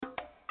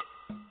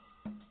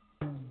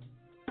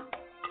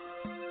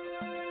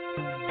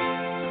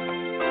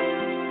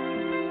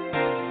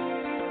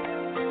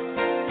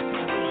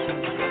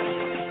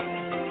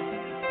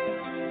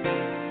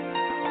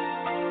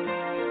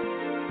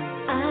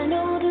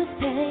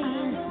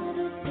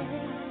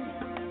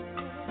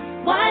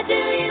do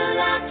you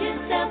lock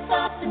yourself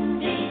up in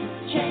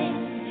these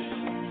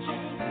chains?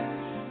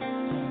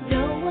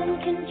 No one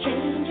can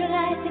change your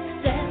life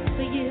except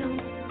for you.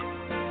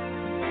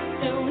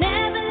 Don't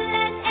ever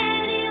let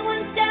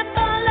anyone step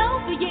all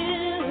over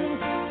you.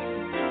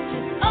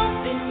 Just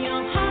open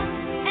your heart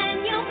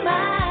and your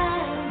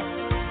mind.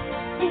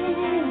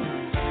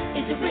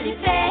 Is it really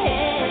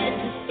fair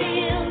to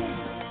feel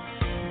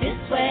this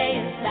way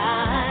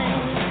inside?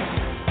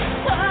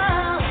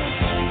 Oh,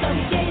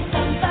 someday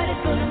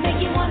somebody's gonna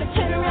make you wanna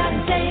turn around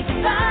and say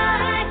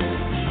goodbye.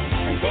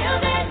 Until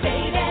then,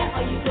 baby,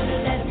 are you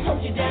gonna let them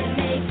hold you down and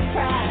make you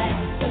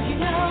cry? Don't you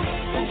know,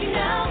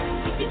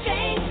 if you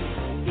change,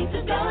 things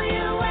will go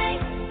your way.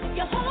 If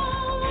you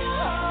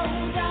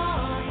hold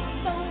on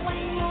for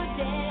one more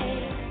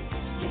day,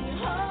 can you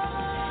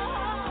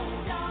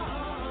hold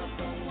on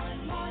for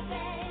one more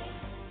day?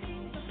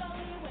 Things will go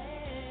your way.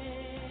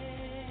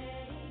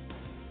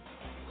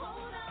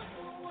 Hold on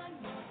for one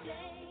more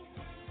day.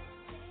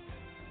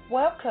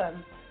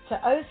 Welcome to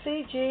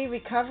OCG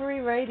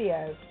Recovery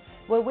Radio,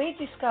 where we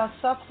discuss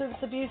substance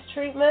abuse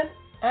treatment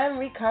and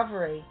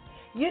recovery.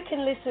 You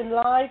can listen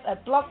live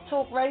at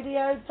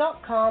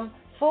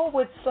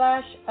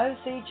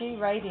blogtalkradio.com/OCG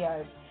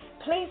Radio.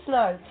 Please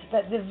note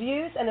that the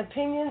views and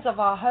opinions of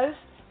our hosts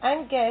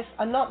and guests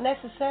are not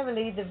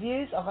necessarily the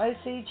views of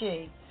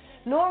OCG,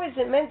 nor is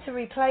it meant to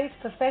replace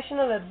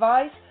professional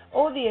advice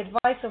or the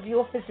advice of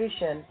your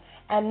physician.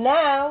 And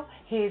now,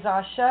 here's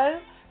our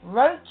show,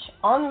 Roach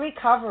on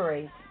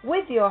Recovery,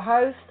 with your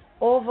host,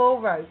 Orville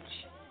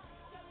Roach.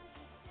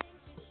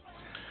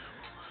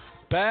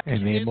 Back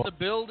in the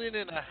building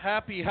and a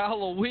happy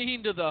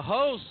Halloween to the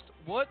host.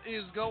 What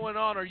is going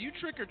on? Are you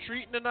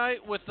trick-or-treating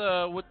tonight with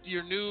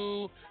your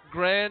new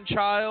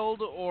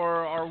grandchild,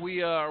 or are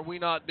we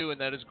not doing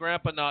that? Is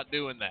Grandpa not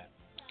doing that?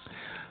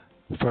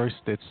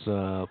 First, it's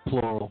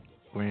plural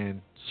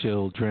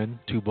grandchildren,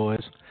 2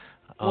 boys.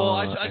 Well,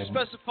 I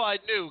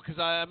specified new because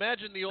I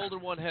imagine the older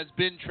one has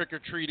been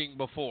trick-or-treating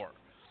before.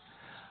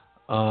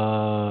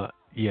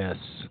 Yes,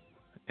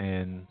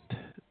 and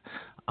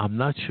I'm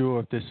not sure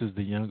if this is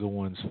the younger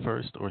one's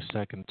first or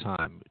second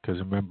time, because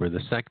remember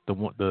the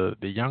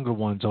younger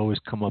ones always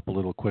come up a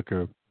little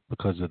quicker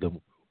because of the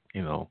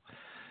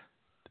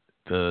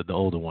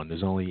older one.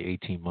 There's only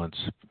 18 months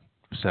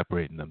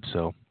separating them,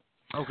 so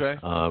okay.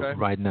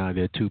 Right now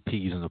they're 2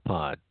 peas in a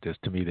pod.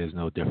 To me, there's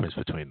no difference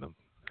between them.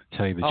 To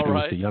tell you the truth,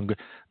 right.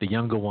 the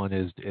younger one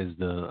is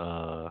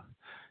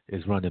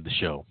running the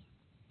show,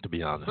 to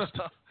be honest.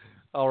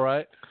 All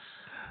right.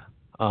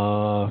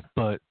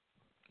 But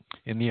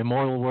in the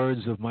immortal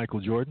words of Michael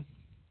Jordan,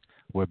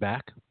 we're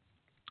back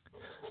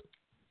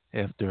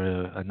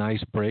after a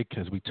nice break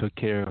as we took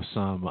care of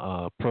some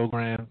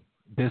program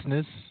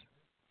business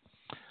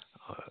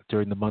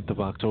during the month of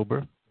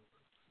October.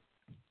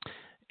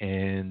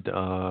 And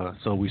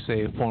so we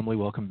say formally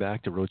welcome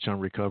back to Roach on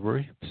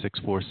Recovery.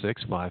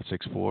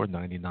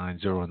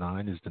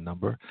 646-564-9909 is the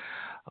number.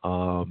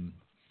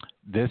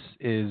 This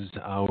is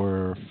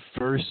our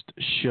first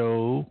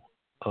show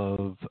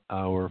of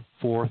our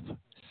 4th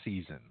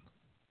season.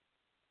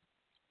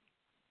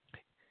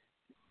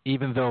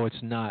 Even though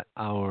it's not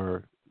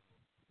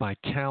by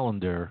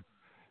calendar,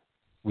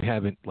 we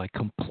haven't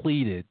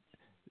completed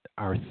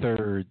our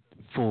 3rd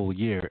full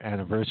year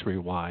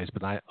anniversary-wise,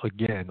 but I,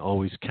 again,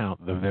 always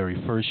count the very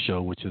first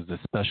show, which is the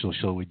special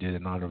show we did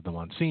in honor of the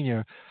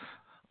Monsignor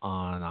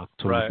on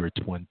October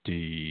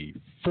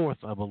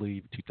 24th, I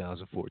believe,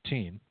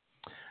 2014,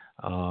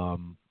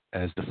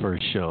 as the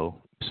first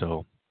show.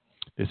 So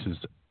this is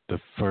the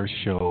first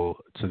show.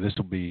 So this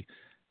will be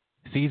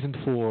Season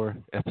 4,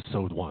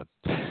 Episode 1.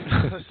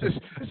 This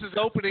is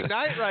opening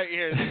night right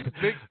here. This is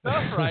big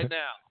stuff right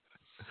now.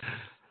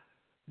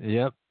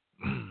 Yep.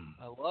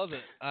 I love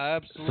it. I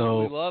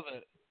absolutely love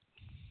it.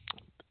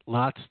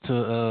 Lots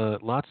to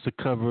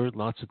cover,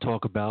 lots to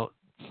talk about.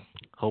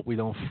 Hope we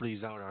don't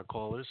freeze out our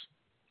callers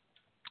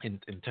in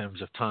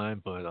terms of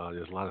time, but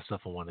there's a lot of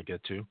stuff I want to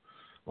get to.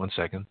 1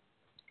 second.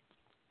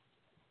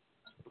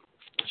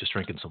 Just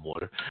drinking some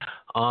water.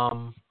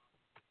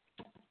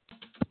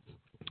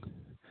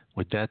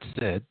 With that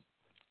said,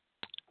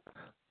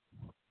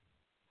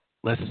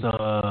 what do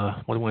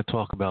we want to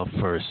talk about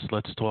first?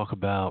 Let's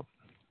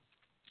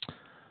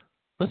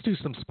do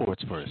some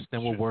sports first,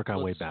 then we'll work our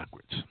way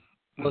backwards.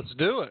 Let's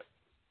do it.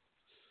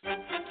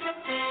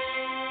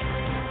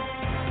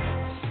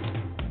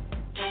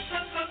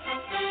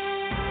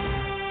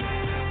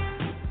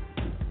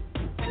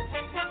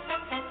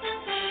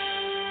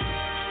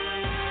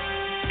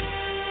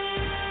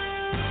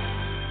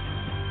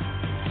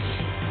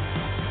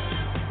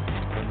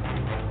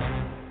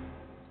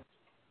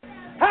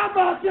 How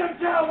about them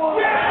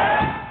Cowboys?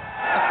 Yeah!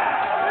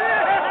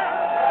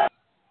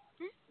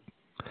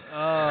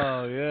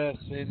 Oh, yes,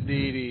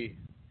 indeedy.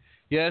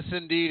 Yes,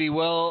 indeedy.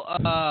 Well,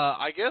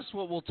 I guess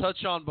what we'll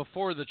touch on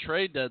before the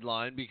trade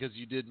deadline, because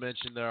you did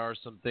mention there are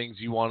some things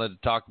you wanted to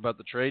talk about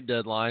the trade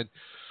deadline.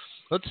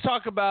 Let's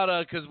talk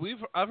about because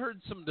I've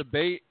heard some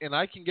debate, and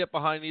I can get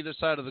behind either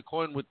side of the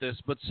coin with this.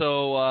 But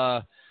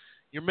so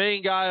your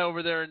main guy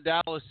over there in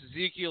Dallas,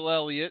 Ezekiel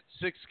Elliott,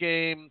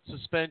 6-game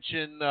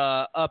suspension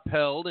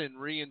upheld and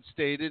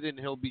reinstated, and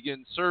he'll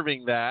begin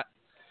serving that.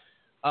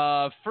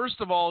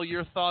 First of all,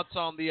 your thoughts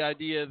on the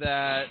idea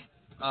that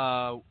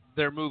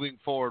they're moving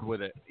forward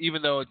with it,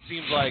 even though it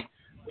seems like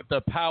with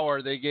the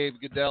power they gave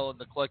Goodell in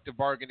the collective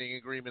bargaining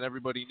agreement,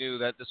 everybody knew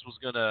that this was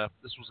gonna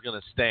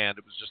stand.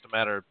 It was just a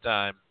matter of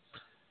time.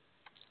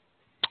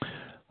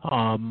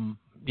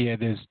 Yeah,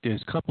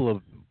 there's a couple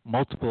of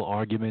multiple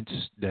arguments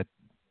that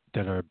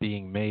are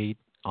being made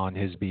on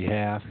his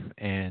behalf,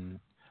 and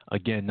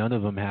again, none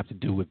of them have to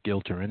do with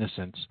guilt or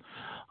innocence.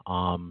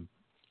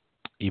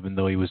 Even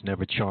though he was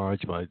never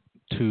charged by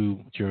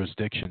 2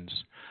 jurisdictions.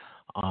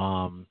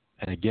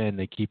 And again,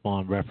 they keep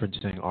on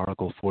referencing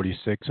Article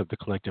 46 of the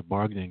collective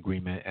bargaining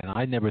agreement, and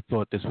I never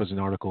thought this was an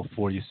Article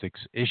 46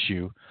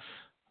 issue.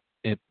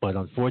 But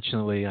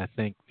unfortunately, I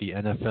think the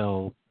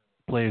NFL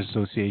Players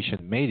Association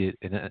made it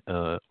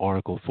an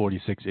Article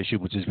 46 issue,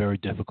 which is very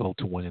difficult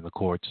to win in the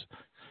courts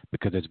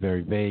because it's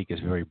very vague,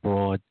 it's very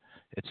broad,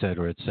 et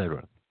cetera, et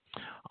cetera.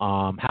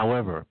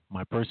 However,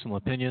 my personal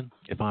opinion,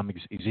 if I'm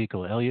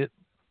Ezekiel Elliott,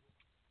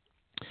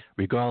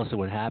 regardless of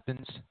what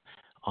happens,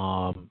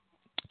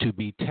 to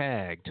be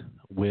tagged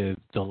with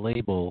the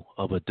label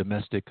of a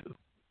domestic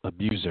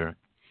abuser,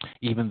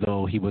 even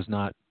though he was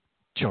not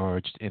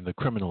charged in the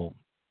criminal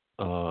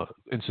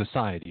in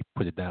society,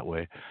 put it that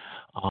way.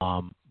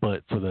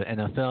 But for the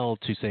NFL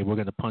to say we're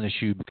going to punish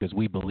you because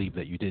we believe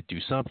that you did do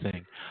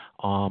something,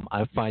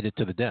 I fight it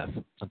to the death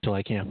until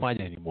I can't fight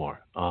it anymore.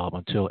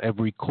 Until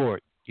every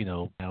court,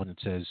 down and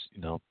says,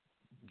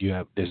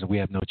 we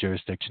have no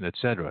jurisdiction,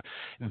 etc.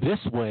 This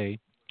way,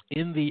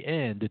 in the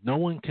end, no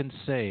one can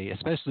say,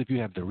 especially if you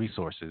have the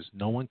resources,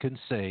 no one can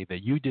say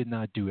that you did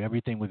not do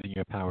everything within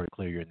your power to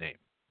clear your name.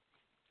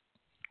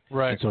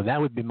 Right. And so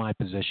that would be my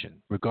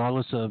position.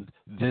 Regardless of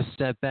this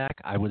setback,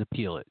 I would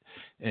appeal it,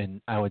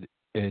 and I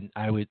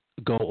would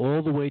go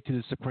all the way to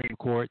the Supreme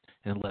Court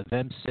and let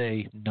them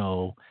say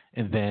no,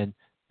 and then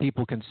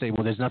people can say,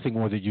 well, there's nothing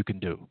more that you can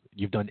do.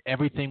 You've done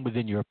everything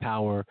within your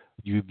power.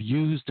 You've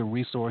used the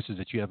resources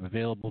that you have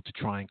available to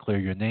try and clear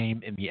your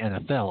name in the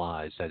NFL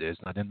eyes, that is,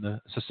 not in the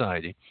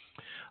society.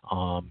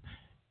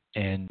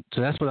 And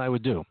so that's what I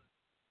would do.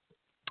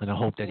 And I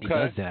hope that he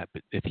does that,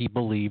 but if he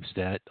believes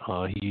that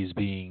he's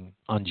being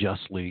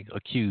unjustly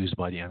accused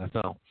by the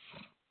NFL.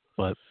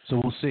 But so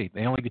we'll see.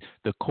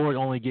 The court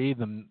only gave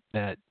them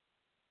that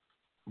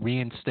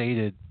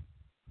reinstated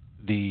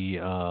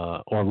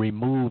or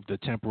removed the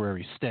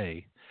temporary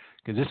stay,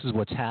 because this is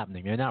what's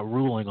happening. They're not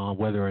ruling on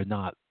whether or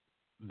not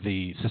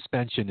the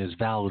suspension is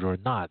valid or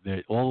not.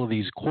 All of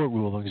these court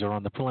rulings are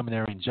on the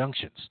preliminary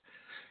injunctions.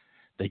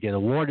 They get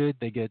awarded,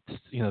 they get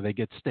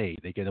stayed.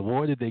 They get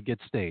awarded, they get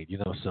stayed.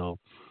 So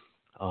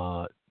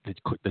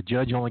the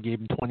judge only gave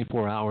them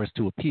 24 hours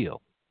to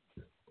appeal,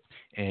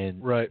 and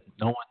no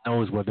one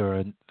knows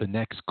whether the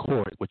next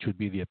court, which would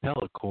be the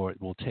appellate court,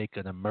 will take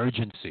an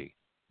emergency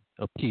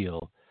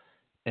appeal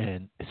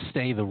and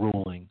stay the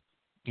ruling,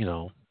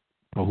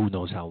 for who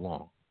knows how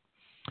long.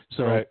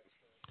 So,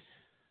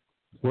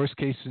 worst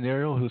case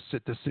scenario, he'll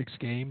sit the 6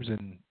 games,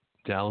 and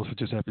Dallas will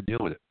just have to deal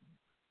with it.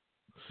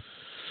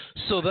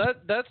 So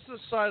that's the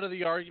side of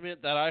the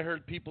argument that I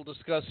heard people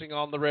discussing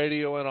on the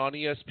radio and on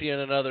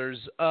ESPN and others.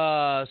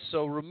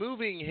 So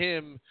removing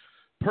him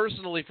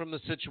personally from the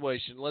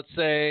situation, let's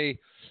say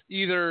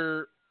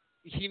either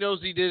he knows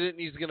he did it and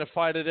he's going to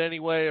fight it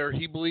anyway, or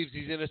he believes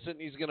he's innocent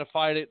and he's going to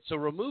fight it. So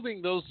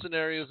removing those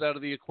scenarios out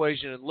of the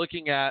equation and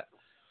looking at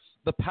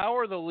the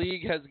power the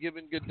league has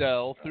given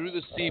Goodell through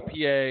the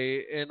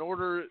CPA in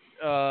order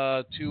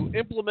to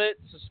implement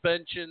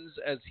suspensions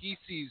as he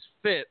sees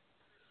fit,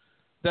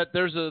 that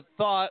there's a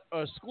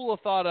school of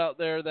thought out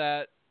there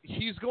that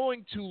he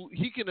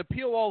can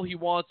appeal all he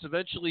wants.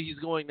 Eventually he's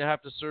going to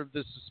have to serve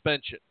this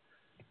suspension.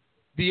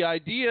 The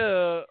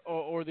idea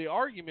or the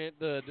argument,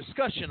 the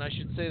discussion, I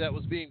should say, that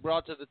was being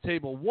brought to the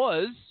table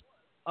was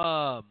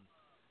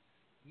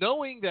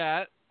knowing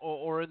that,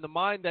 or in the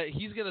mind that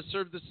he's going to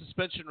serve the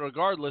suspension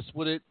regardless,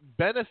 would it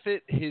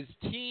benefit his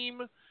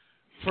team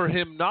for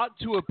him not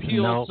to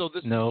appeal?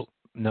 No.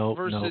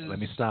 Versus let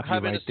me stop you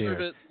having right to there.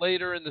 serve it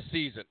later in the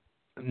season.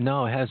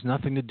 No, it has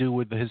nothing to do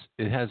with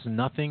it has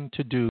nothing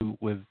to do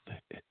with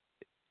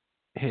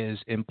his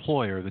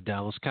employer, the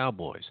Dallas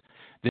Cowboys.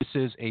 This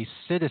is a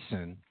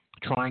citizen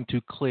trying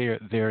to clear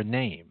their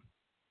name.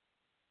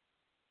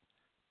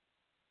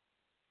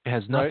 It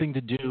has nothing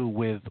to do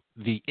with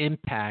the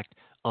impact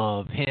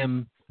of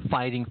him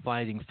fighting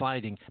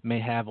may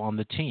have on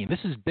the team.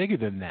 This is bigger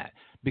than that,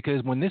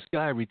 because when this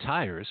guy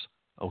retires,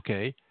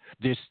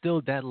 there's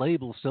still that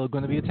label still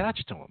going to be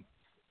attached to him.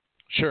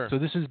 Sure. So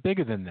this is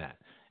bigger than that.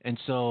 And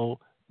so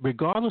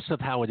regardless of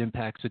how it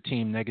impacts the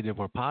team, negative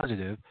or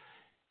positive,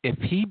 if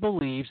he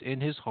believes in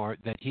his heart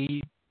that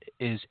he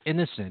is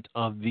innocent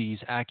of these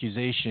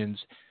accusations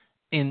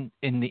in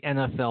the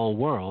NFL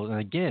world, and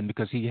again,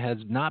 because he has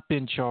not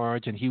been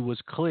charged and he was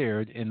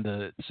cleared in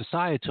the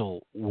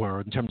societal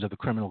world in terms of the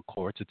criminal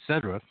courts,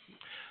 etc.,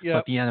 Yep.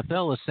 But the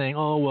NFL is saying,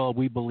 oh, well,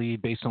 we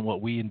believe based on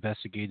what we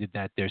investigated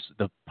that there's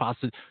the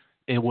process.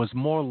 It was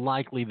more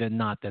likely than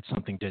not that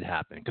something did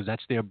happen because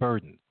that's their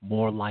burden,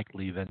 more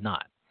likely than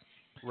not.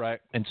 Right.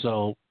 And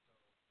so,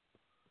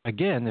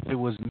 again, if it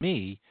was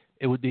me,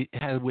 it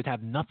would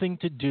have nothing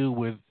to do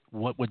with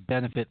what would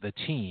benefit the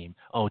team.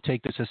 Oh,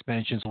 take the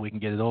suspension so we can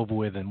get it over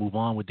with and move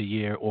on with the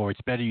year, or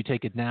it's better you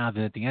take it now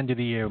than at the end of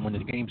the year when the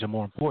games are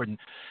more important.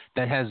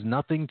 That has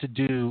nothing to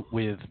do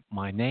with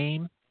my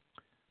name,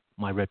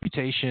 my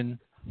reputation,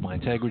 my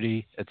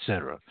integrity,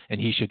 etc. And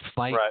he should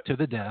fight to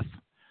the death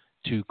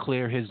to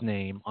clear his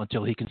name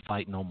until he can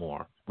fight no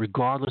more,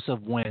 regardless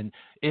of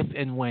if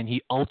and when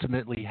he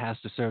ultimately has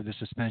to serve the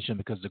suspension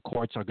because the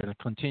courts are going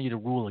to continue to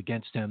rule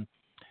against him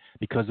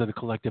because of the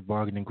collective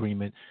bargaining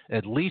agreement.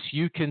 At least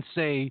you can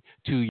say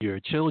to your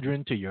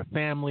children, to your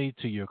family,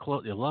 to your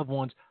loved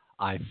ones,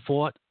 I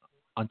fought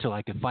until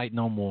I could fight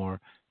no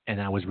more,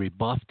 and I was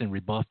rebuffed and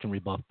rebuffed and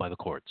rebuffed by the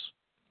courts.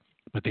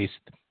 But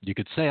you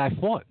could say I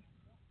fought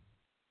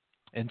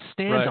and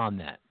stand on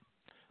that.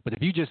 But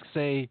if you just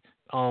say,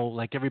 oh,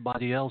 like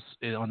everybody else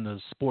on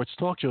the sports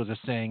talk shows are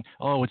saying,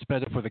 oh, it's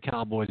better for the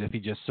Cowboys if he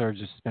just serves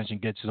the suspension,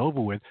 gets it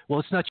over with. Well,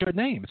 it's not your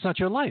name. It's not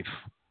your life.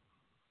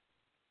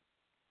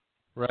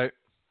 Right.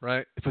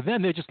 For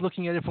them, they're just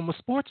looking at it from a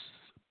sports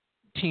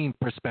team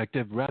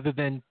perspective rather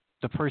than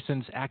the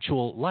person's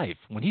actual life.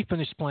 When he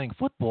finished playing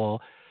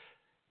football,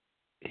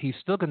 he's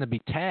still going to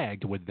be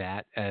tagged with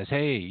that as,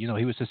 hey, he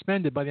was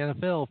suspended by the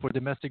NFL for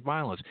domestic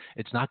violence.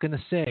 It's not going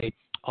to say,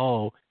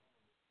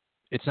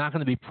 it's not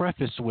going to be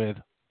prefaced with,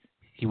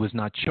 he was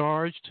not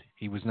charged,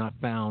 he was not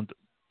found,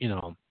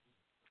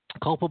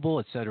 culpable,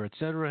 et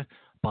cetera,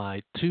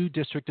 by 2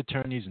 district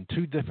attorneys in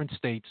 2 different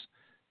states,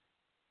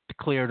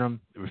 declared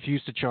him,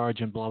 refused to charge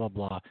him, blah, blah,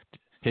 blah.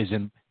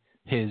 The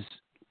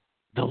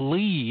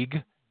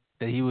league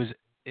that he was,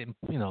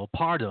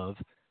 part of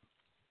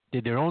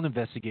did their own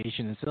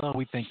investigation and said, oh,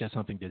 we think that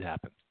something did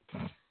happen.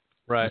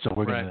 Right. And so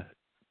we're going to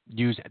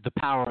use the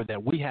power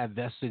that we have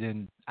vested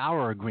in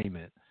our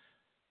agreement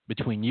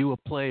between you, a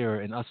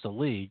player, and us, the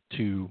league,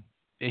 to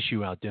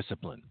issue out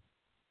discipline.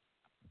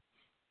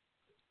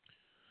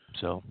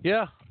 So.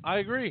 Yeah, I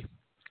agree.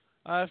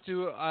 I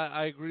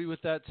agree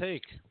with that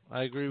take.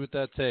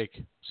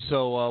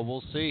 So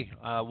we'll see.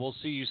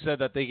 You said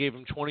that they gave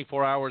him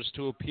 24 hours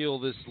to appeal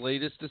this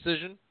latest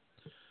decision?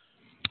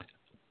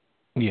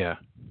 Yeah.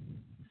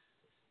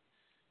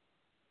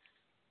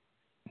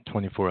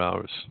 24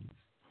 hours.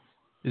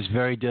 It's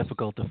very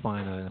difficult to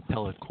find an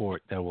appellate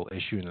court that will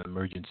issue an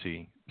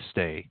emergency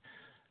stay.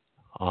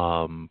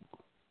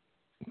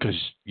 Because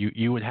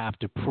you would have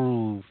to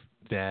prove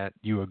that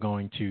you are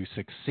going to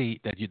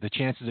succeed, that the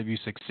chances of you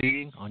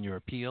succeeding on your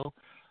appeal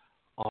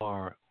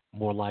are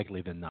more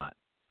likely than not.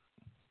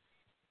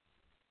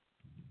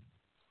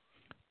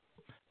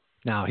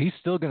 Now, he's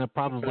still going to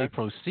probably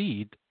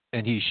proceed,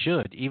 and he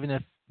should, even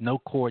if no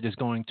court is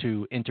going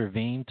to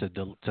intervene to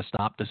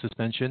stop the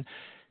suspension,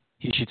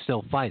 he should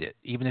still fight it.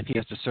 Even if he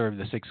has to serve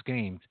the 6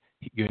 games,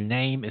 your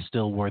name is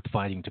still worth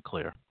fighting to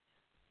clear.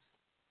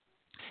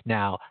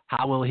 Now,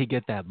 how will he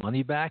get that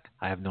money back?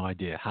 I have no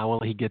idea. How will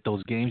he get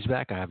those games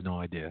back? I have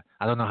no idea.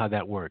 I don't know how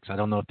that works. I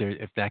don't know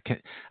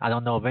I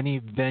don't know of any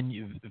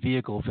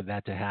vehicle for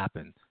that to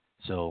happen.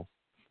 So,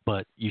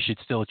 but you should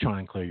still try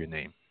and clear your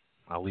name.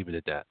 I'll leave it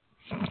at that.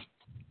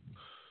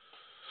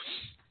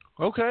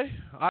 Okay,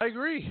 I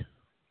agree.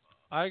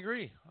 I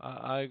agree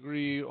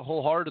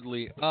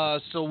wholeheartedly.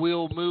 So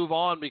we'll move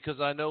on because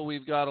I know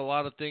we've got a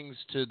lot of things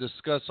to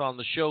discuss on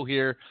the show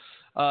here.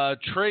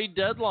 Trade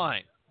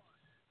deadline.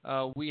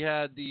 We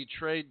had the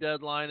trade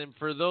deadline, and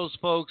for those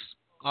folks,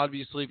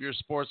 obviously, if you're a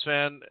sports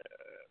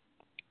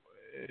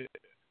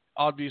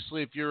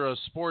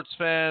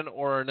fan,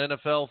 or an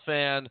NFL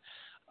fan,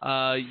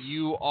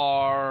 you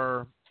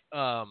are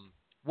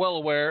well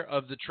aware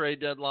of the trade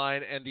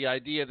deadline and the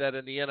idea that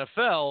in the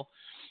NFL,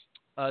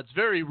 it's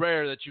very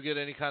rare that you get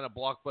any kind of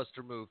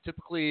blockbuster move.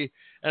 Typically,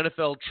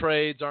 NFL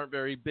trades aren't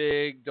very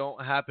big,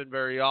 don't happen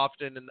very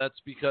often, and that's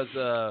because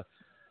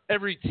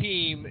every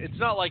team, it's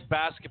not like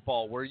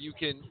basketball where you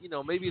can,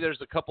 maybe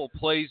there's a couple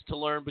plays to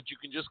learn, but you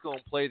can just go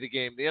and play the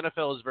game. The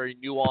NFL is very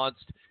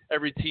nuanced.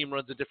 Every team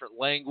runs a different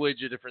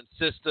language, a different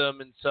system,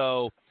 and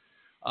so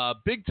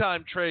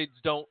big-time trades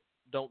don't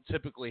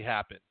typically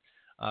happen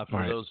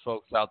for those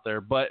folks out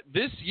there. But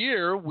this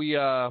year, we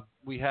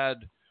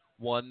had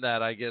one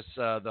that I guess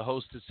the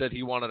host has said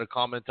he wanted to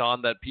comment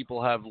on that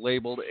people have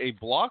labeled a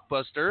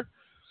blockbuster.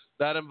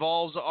 That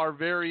involves our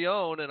very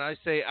own, and I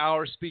say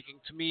our, speaking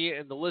to me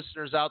and the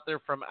listeners out there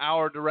from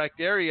our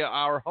direct area,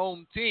 our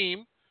home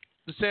team,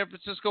 the San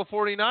Francisco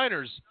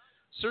 49ers.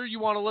 Sir, you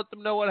want to let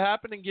them know what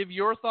happened and give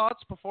your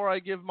thoughts before I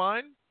give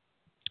mine?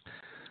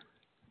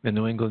 The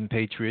New England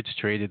Patriots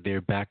traded their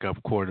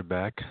backup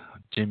quarterback,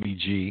 Jimmy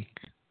G.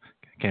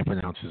 I can't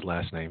pronounce his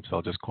last name, so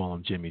I'll just call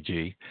him Jimmy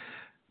G.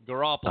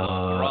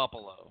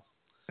 Garoppolo.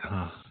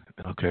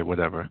 Okay,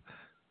 whatever.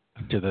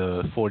 To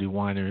the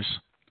 49ers.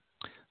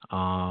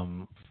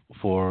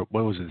 For,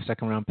 what was it, the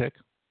second round pick?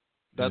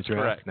 That's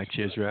correct. Next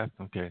year's draft?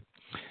 Okay.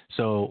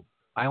 So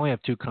I only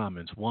have two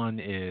comments. One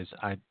is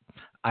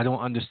I don't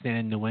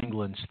understand New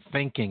England's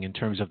thinking in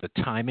terms of the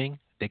timing.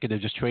 They could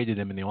have just traded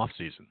him in the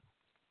offseason.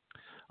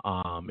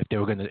 If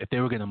they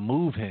were gonna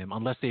move him,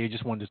 unless they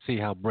just wanted to see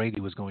how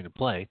Brady was going to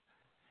play,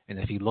 and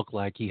if he looked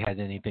like he had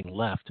anything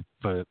left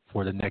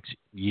for the next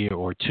year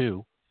or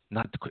two,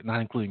 not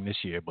including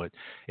this year, but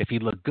if he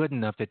looked good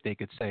enough that they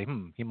could say,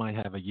 he might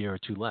have a year or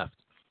two left.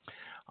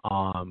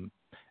 I'm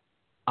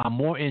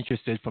more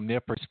interested from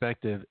their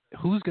perspective,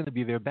 who's going to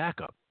be their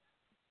backup?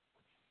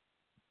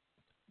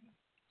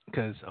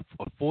 Because a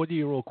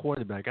 40-year-old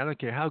quarterback, I don't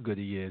care how good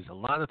he is, a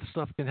lot of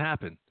stuff can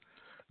happen.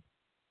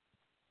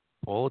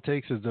 All it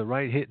takes is the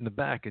right hit in the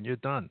back, and you're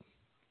done.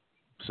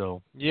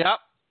 So. Yep.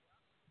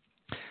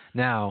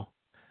 Now,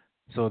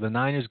 so the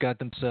Niners got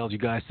themselves. You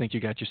guys think you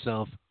got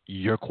yourself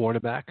your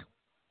quarterback?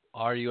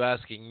 Are you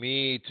asking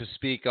me to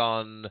speak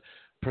on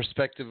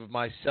perspective of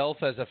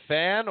myself as a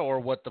fan, or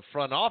what the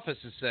front office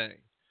is saying?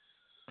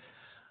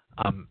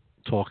 I'm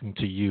talking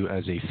to you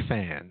as a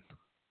fan.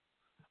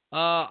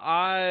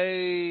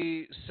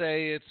 I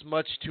say it's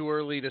much too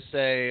early to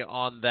say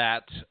on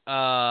that.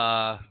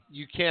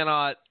 You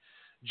cannot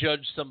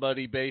judge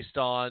somebody based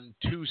on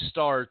 2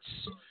 starts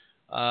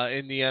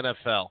in the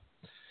NFL.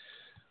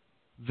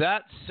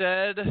 That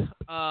said,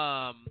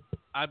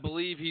 I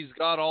believe he's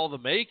got all the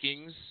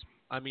makings.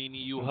 I mean,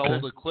 you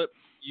hold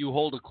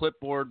a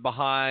clipboard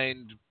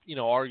behind,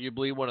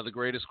 arguably one of the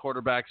greatest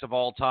quarterbacks of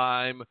all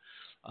time,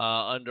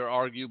 under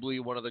arguably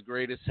one of the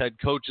greatest head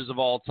coaches of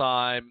all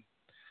time.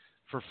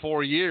 For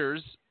 4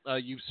 years,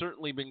 you've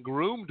certainly been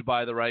groomed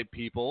by the right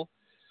people.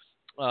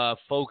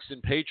 Folks in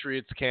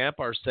Patriots camp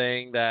are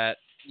saying that,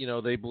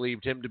 they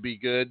believed him to be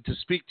good. To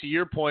speak to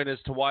your point as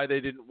to why they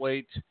didn't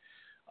wait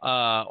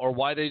or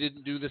why they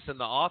didn't do this in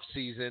the off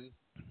season,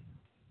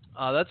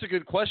 that's a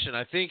good question.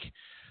 I think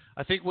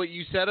what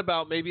you said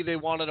about maybe they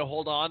wanted to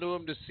hold on to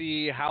him to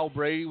see how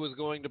Brady was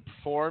going to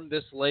perform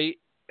this late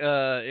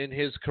in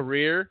his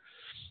career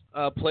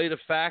played a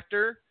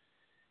factor.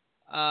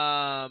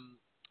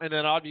 And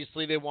then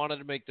obviously they wanted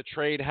to make the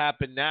trade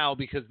happen now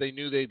because they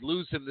knew they'd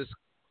lose him this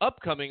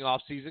upcoming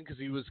offseason because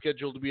he was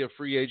scheduled to be a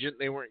free agent.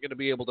 They weren't going to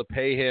be able to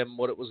pay him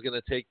what it was going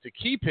to take to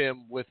keep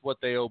him with what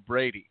they owe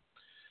Brady.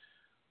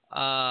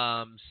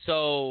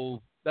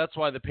 So that's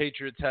why the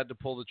Patriots had to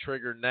pull the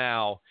trigger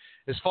now.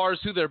 As far as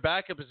who their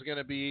backup is going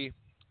to be,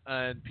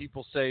 and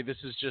people say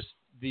this is just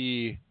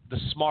the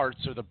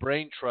smarts or the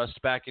brain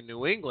trust back in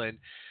New England,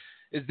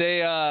 is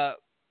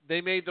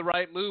they made the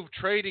right move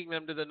trading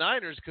them to the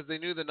Niners because they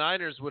knew the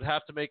Niners would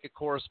have to make a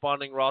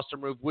corresponding roster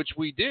move, which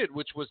we did,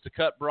 which was to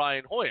cut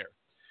Brian Hoyer.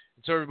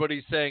 And so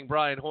everybody's saying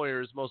Brian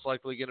Hoyer is most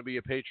likely going to be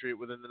a Patriot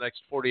within the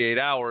next 48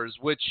 hours,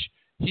 which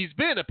he's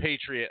been a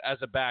Patriot as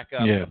a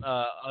backup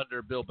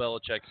under Bill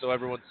Belichick. So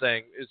everyone's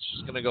saying it's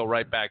just going to go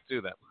right back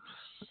to them.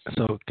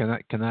 So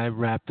can I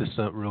wrap this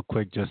up real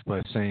quick just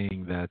by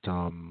saying that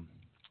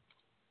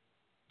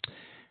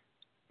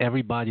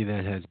everybody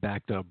that has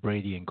backed up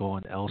Brady and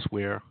gone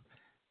elsewhere,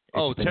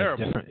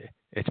 terrible.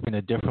 It's been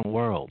a different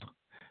world,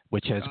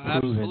 which has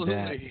proven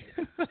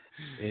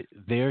that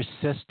their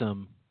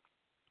system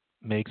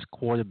makes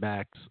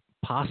quarterbacks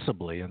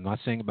possibly, I'm not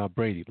saying about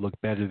Brady, look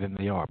better than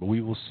they are, but we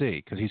will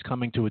see because he's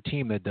coming to a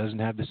team that doesn't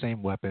have the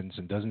same weapons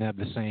and doesn't have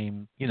the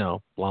same,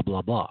 blah,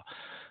 blah, blah.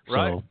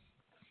 Right. So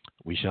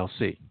we shall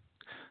see.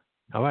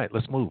 All right,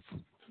 let's move.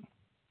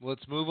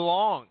 Let's move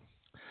along.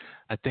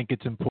 I think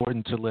it's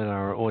important to let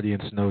our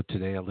audience know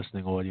today, our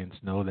listening audience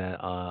know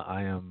that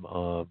I am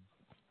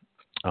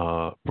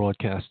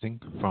broadcasting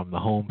from the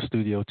home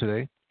studio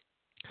today.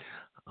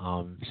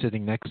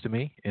 Sitting next to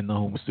me in the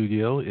home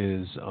studio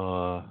is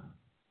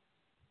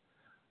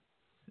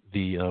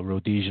the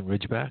Rhodesian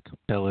Ridgeback.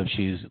 Tell if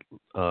she's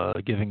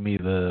giving me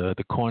the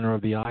corner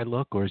of the eye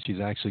look or she's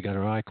actually got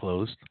her eye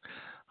closed.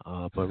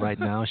 But right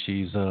now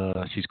she's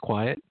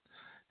quiet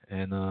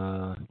and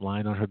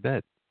lying on her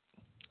bed.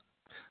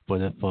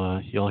 But if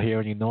you'll hear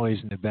any noise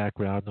in the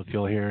background, if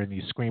you'll hear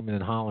any screaming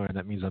and hollering,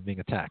 that means I'm being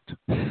attacked.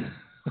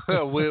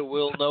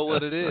 We'll know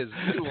what it is.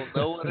 We will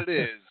know what it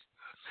is.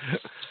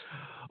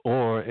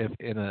 Or if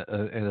in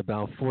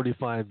about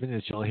 45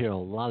 minutes you'll hear a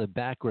lot of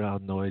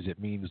background noise, it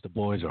means the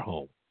boys are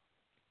home.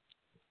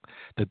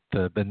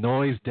 The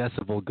noise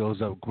decibel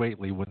goes up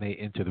greatly when they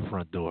enter the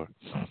front door.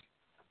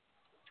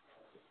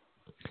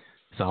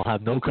 So I'll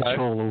have no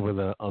control over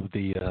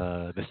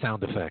the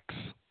sound effects.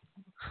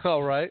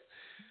 All right.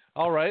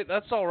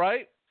 That's all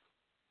right.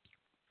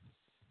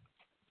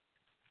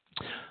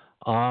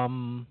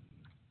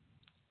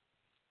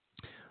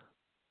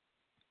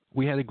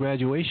 We had a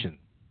graduation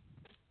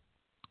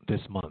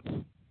this month.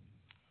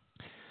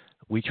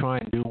 We try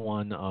and do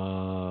one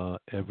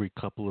every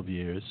couple of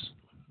years.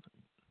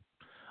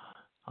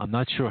 I'm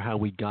not sure how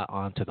we got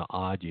onto the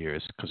odd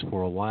years because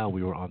for a while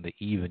we were on the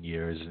even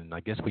years, and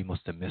I guess we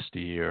must have missed a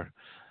year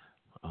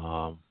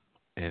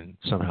and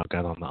somehow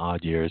got on the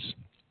odd years.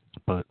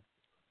 But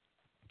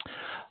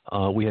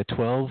we had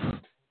 12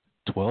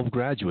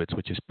 graduates,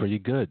 which is pretty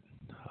good.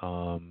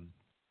 I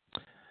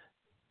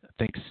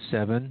think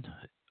 7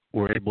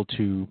 were able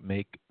to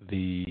make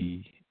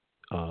the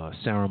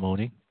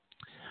ceremony.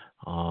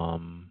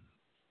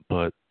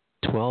 But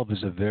 12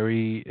 is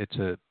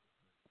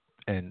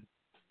and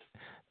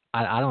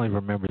I don't even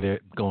remember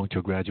going to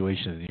a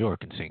graduation in New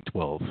York and seeing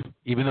 12,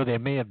 even though there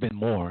may have been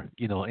more,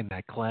 in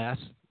that class,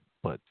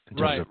 but in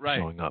terms of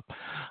showing up.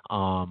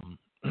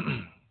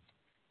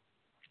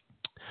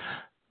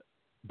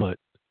 But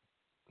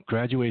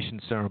graduation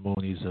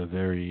ceremonies are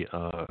very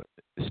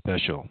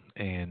special,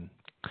 and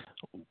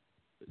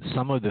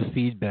some of the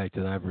feedback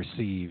that I've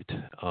received,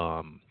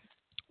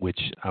 which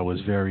it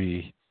was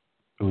very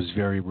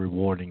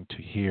rewarding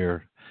to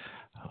hear,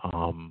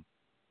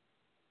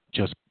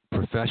 just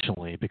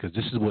professionally, because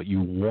this is what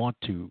you want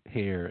to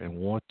hear and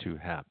want to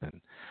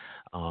happen,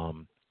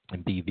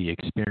 and be the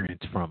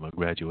experience from a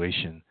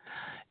graduation,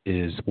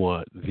 is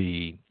what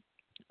the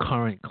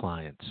current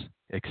clients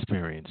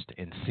experienced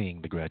in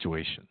seeing the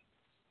graduation.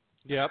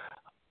 Yep.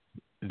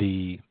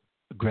 The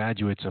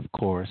graduates, of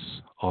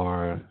course,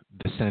 are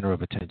the center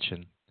of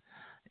attention,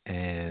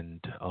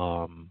 and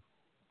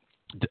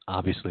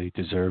obviously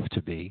deserve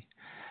to be,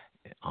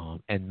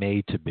 and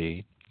made to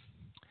be.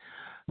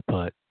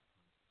 But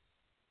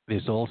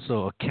there's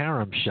also a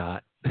carom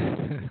shot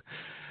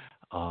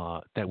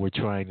that we're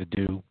trying to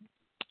do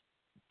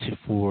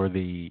for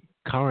the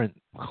current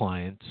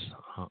clients,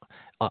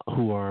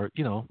 who are,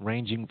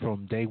 ranging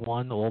from day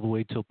one all the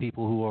way till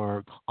people who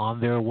are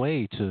on their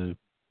way to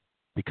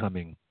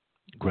becoming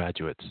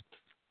graduates.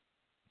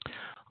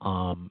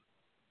 And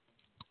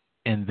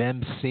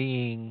them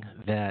seeing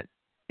that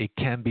it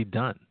can be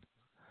done,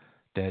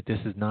 that this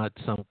is not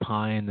some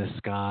pie in the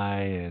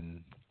sky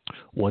and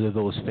what are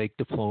those fake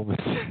diplomas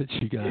that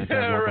you guys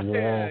have on the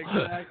wall?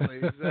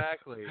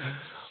 Exactly.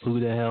 Who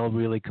the hell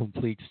really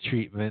completes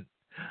treatment?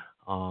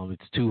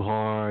 It's too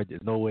hard.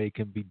 There's no way it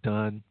can be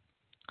done.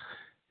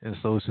 And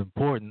so it's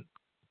important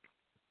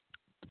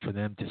for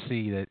them to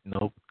see that,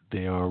 nope,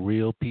 there are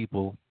real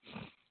people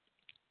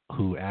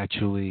who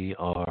actually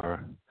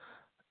are,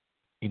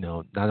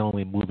 not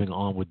only moving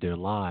on with their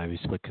lives,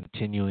 but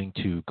continuing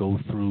to go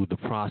through the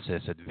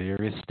process at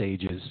various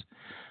stages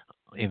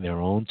in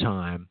their own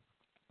time,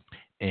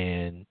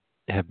 and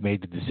have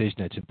made the decision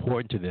that's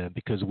important to them,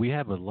 because we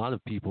have a lot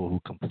of people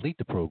who complete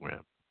the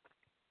program.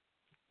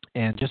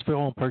 And just for their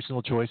own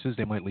personal choices,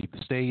 they might leave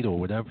the state or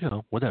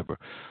whatever, whatever.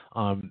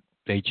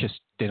 They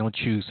don't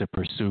choose to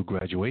pursue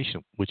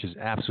graduation, which is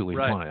absolutely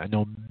fine. I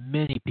know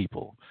many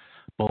people,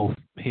 both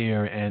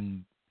here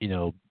and,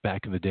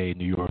 back in the day in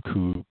New York,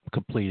 who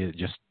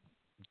completed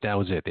that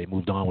was it. They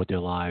moved on with their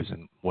lives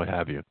and what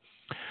have you.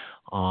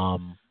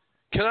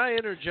 Can I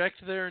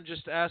interject there and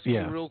just ask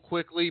you real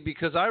quickly,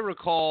 because I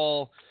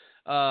recall,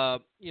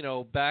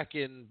 back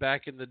in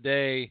the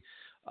day,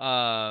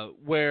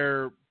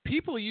 where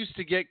people used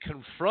to get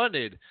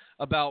confronted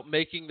about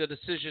making the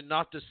decision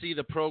not to see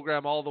the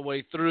program all the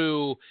way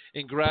through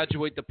and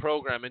graduate the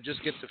program and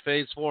just get to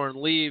phase 4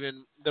 and leave.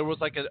 And there was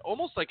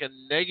almost like a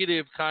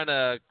negative kind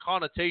of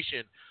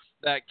connotation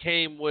that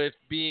came with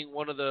being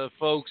one of the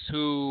folks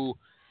who,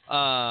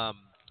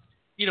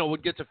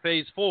 would get to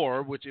phase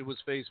 4, which it was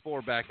phase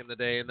 4 back in the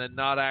day, and then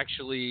not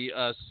actually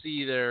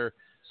see their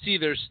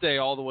stay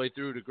all the way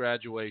through to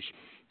graduation.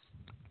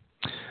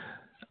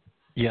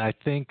 Yeah, I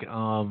think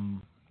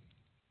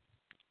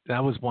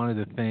that was one of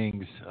the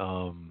things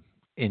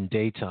in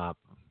DAYTOP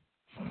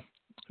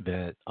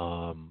that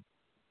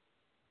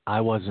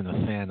I wasn't a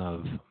fan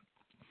of.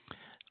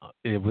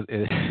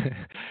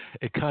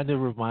 It kind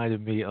of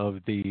reminded me of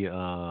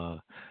the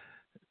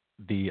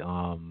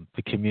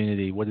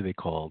community. What are they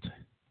called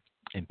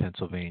in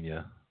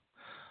Pennsylvania?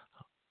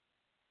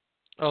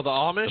 Oh, the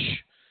Amish?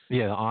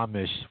 Yeah, the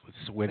Amish,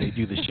 where they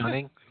do the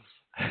shunning.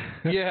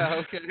 Yeah,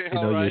 okay.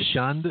 You're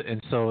shunned,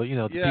 and so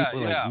the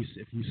people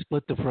if you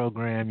split the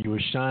program, you were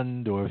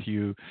shunned, or if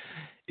you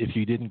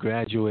didn't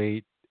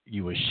graduate,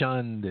 you were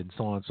shunned, and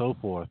so on and so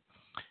forth.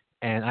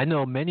 And I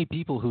know many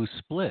people who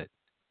split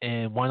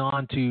and went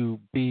on to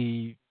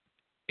be,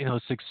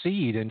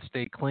 succeed and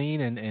stay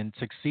clean and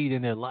succeed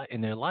in their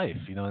life.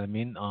 You know what I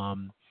mean?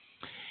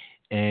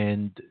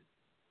 And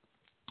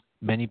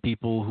many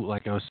people who,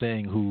 like I was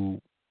saying,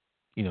 who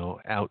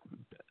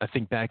I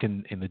think back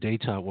in the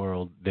DAYTOP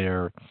world,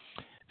 there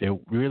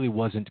really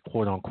wasn't,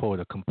 quote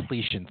unquote, a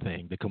completion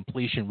thing. The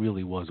completion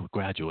really was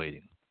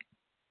graduating.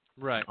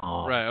 Right.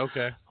 Right.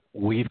 Okay.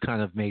 We've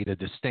kind of made a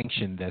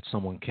distinction that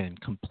someone can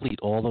complete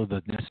all of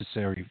the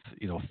necessary,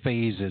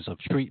 phases of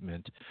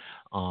treatment,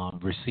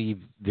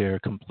 receive their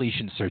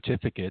completion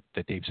certificate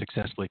that they've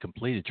successfully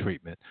completed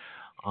treatment,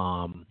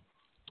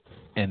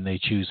 and they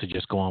choose to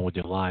just go on with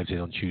their lives. They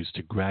don't choose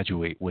to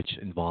graduate, which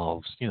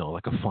involves,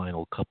 like a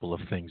final couple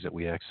of things that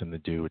we ask them to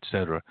do, et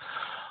cetera.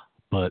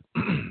 But,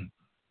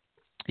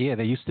 yeah,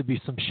 there used to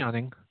be some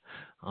shunning.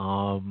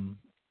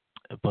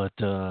 But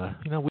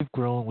we've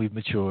grown, we've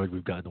matured,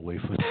 we've gotten away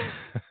from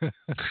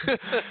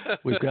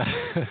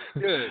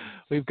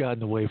we've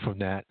gotten away from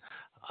that,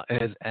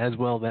 as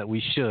well that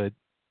we should.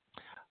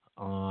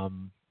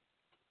 And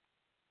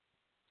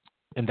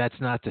that's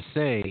not to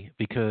say,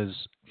 because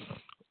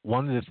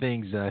one of the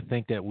things that I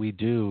think that we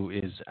do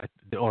is,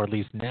 or at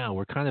least now,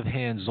 we're kind of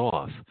hands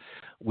off.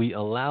 We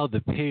allow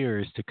the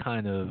peers to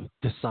kind of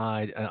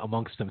decide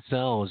amongst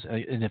themselves,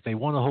 and if they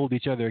want to hold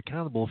each other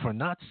accountable for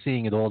not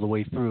seeing it all the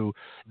way through,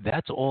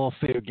 that's all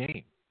fair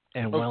game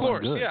and Of well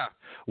course, and good. yeah.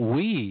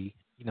 We,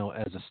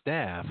 as a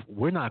staff,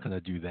 we're not going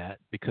to do that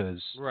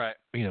because, Right.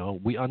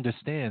 we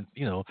understand.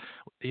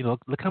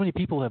 Look how many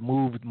people have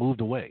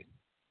moved away.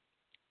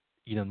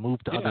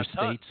 Moved to Yeah, other a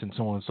ton. states and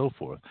so on and so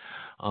forth.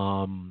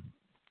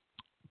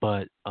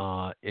 But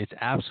it's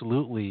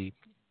absolutely,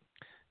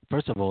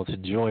 first of all, it's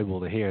enjoyable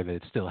to hear that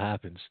it still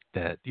happens.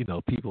 That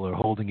people are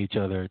holding each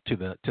other to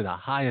the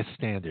highest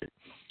standard,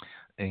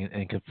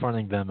 and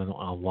confronting them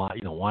on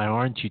why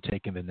aren't you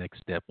taking the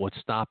next step? What's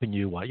stopping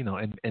you? Why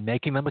and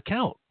making them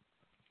account.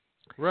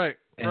 Right.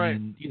 And right.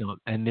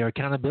 And their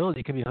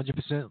accountability can be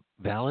 100%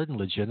 valid and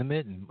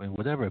legitimate and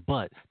whatever.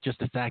 But just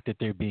the fact that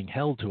they're being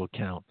held to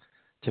account,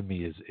 to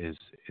me, is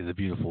a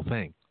beautiful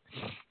thing.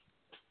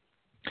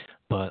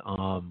 But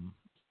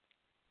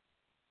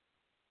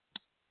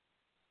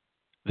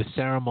the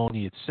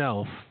ceremony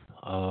itself,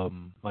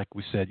 like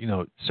we said,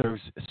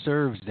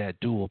 serves that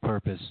dual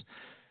purpose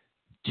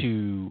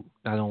to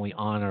not only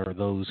honor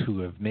those who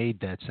have made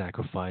that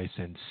sacrifice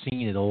and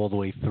seen it all the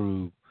way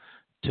through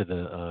to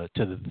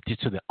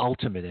the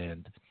ultimate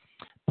end,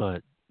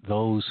 but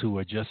those who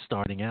are just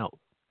starting out,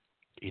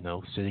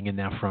 sitting in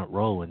that front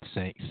row and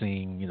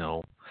seeing,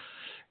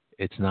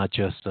 it's not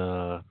just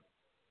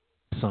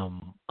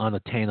some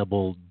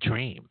unattainable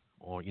dream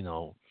or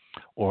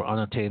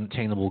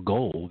unattainable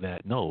goal,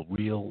 that no,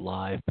 real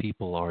live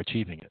people are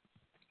achieving it.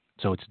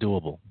 So it's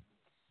doable.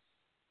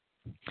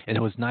 And it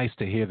was nice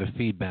to hear the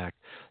feedback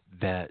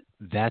that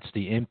that's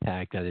the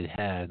impact that it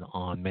had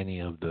on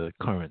many of the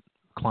current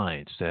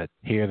clients, that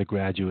hear the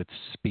graduates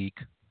speak,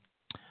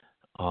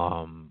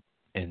 and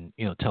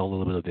tell a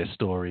little bit of their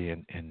story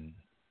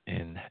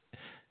and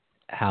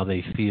how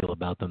they feel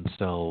about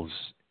themselves,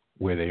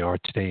 where they are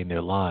today in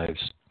their lives,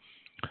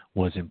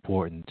 was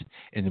important.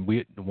 And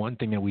one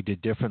thing that we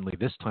did differently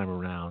this time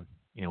around,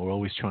 we're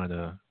always trying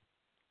to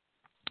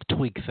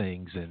tweak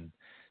things and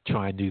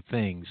try new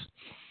things.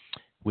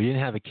 We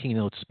didn't have a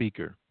keynote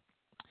speaker.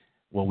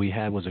 What we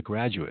had was a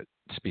graduate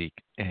speak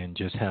and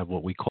just have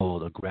what we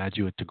called a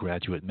graduate to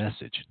graduate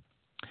message.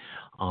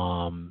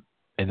 And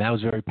that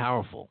was very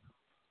powerful.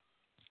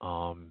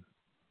 And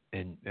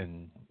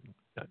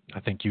I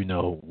think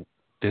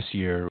this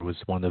year was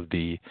one of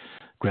the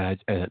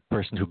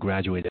person who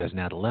graduated as an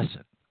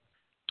adolescent.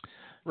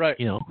 Right.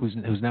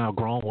 Who's now a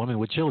grown woman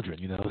with children,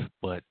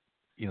 but,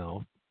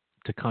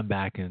 to come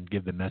back and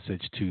give the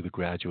message to the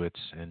graduates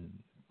and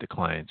the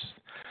clients,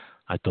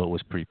 I thought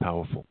was pretty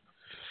powerful.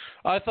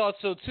 I thought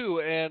so too,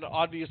 and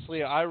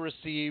obviously I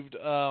received,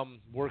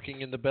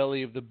 working in the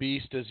belly of the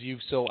beast, as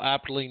you've so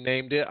aptly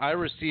named it, I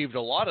received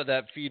a lot of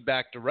that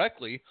feedback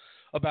directly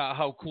about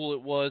how cool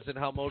it was and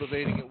how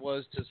motivating it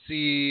was to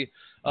see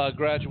a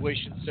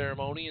graduation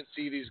ceremony and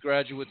see these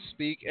graduates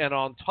speak. And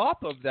on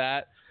top of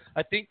that,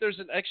 I think there's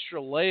an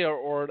extra layer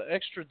or an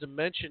extra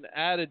dimension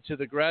added to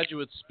the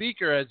graduate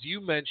speaker, as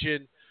you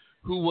mentioned,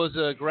 who was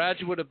a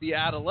graduate of the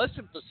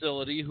adolescent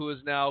facility who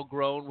is now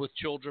grown with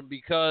children,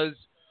 because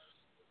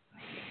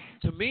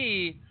to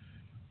me,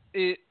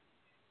 it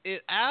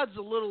adds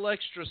a little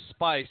extra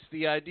spice.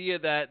 The idea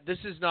that this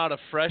is not a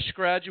fresh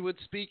graduate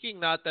speaking,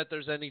 not that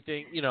there's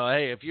anything,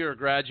 hey, if you're a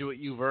graduate,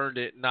 you've earned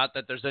it, not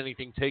that there's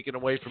anything taken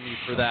away from you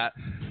for that,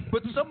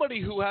 but somebody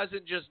who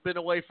hasn't just been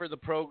away for the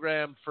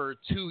program for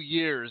 2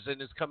 years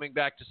and is coming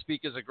back to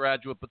speak as a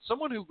graduate, but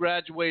someone who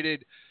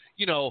graduated,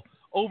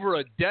 over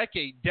a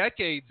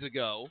decades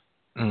ago,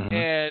 mm-hmm.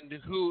 and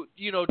who,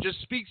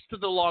 just speaks to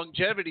the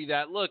longevity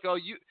that, look,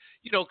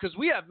 because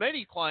we have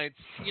many clients,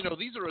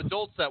 these are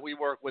adults that we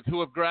work with who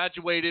have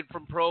graduated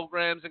from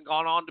programs and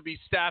gone on to be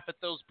staff at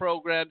those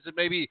programs, and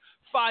maybe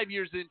 5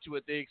 years into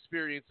it, they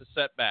experience a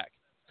setback.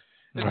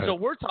 And right. So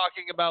we're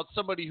talking about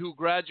somebody who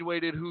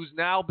graduated who's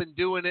now been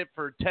doing it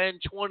for 10,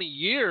 20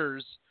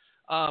 years.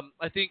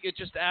 I think it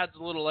just adds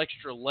a little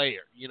extra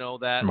layer,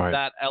 that right.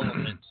 that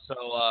element.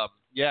 So,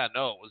 it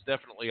was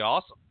definitely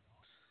awesome.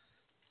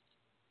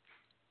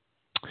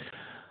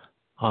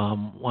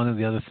 One of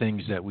the other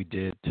things that we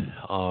did,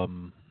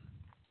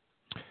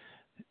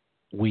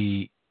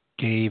 we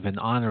gave an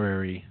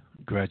honorary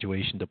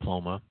graduation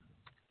diploma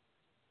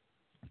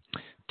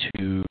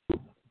to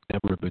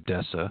Deborah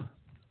Budessa,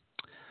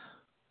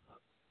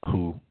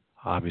 who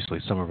obviously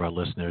some of our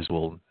listeners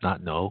will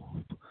not know.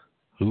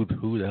 Who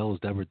the hell is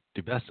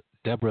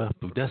Deborah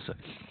Budessa?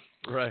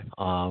 Right.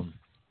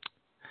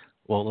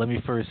 Well, let me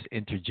first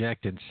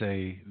interject and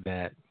say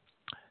that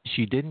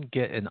she didn't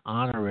get an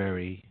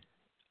honorary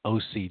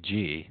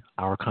OCG,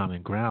 Our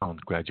Common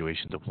Ground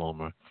graduation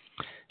diploma.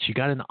 She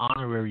got an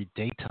honorary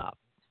DAYTOP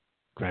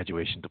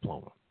graduation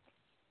diploma.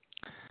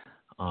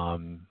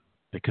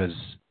 Because,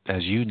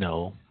 as you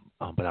know,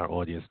 but our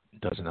audience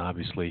doesn't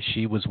obviously,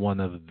 she was one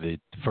of the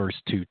first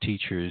 2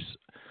 teachers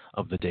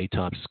of the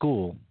DAYTOP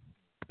school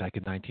back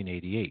in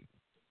 1988.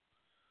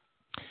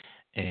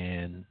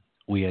 And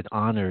we had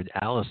honored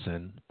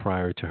Allison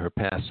prior to her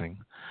passing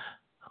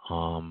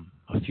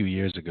a few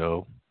years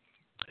ago.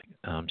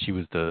 She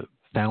was the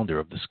founder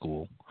of the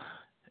school,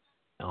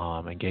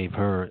 and gave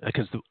her,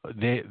 because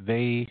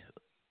they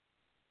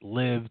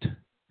lived,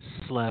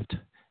 slept,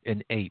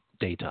 and ate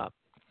DAYTOP.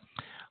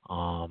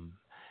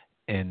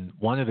 And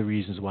one of the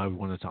reasons why we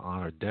wanted to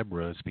honor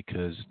Deborah is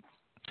because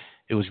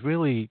it was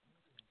really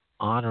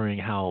honoring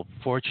how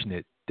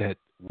fortunate that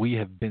we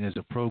have been as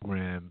a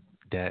program,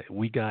 that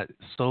we got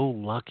so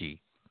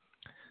lucky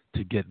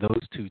to get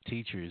those two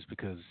teachers,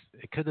 because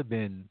it could have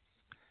been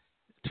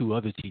two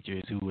other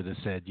teachers who would have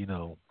said,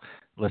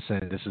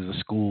 listen, this is a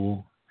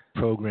school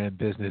program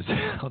business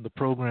on the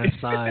program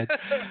side,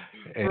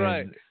 and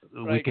right.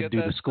 we can Get do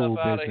that the school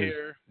stuff out business. of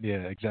here.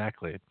 Yeah,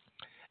 exactly.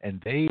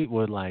 And they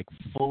were like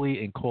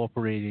fully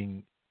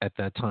incorporating at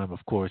that time,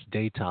 of course,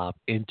 DAYTOP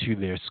into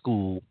their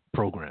school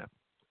program.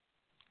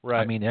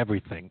 Right. I mean,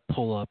 everything,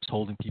 pull-ups,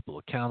 holding people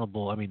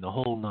accountable. I mean, the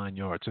whole 9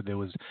 yards. So there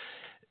was,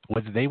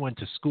 whether they went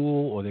to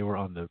school or they were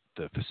on the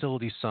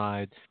facility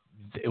side,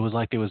 it was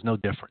like there was no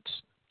difference.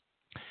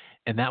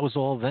 And that was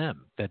all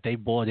them, that they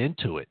bought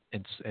into it,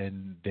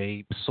 and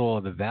they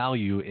saw the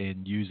value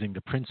in using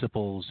the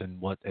principles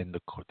and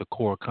the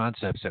core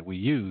concepts that we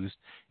used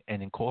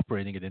and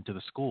incorporating it into the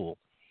school.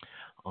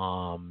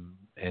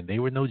 And they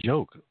were no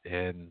joke.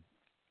 And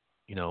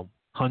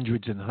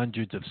hundreds and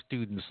hundreds of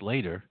students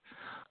later,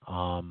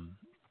 have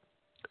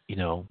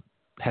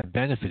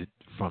benefited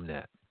from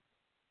that.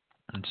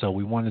 And so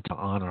we wanted to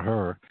honor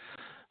her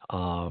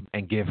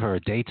and give her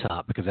a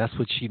DAYTOP, because that's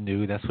what she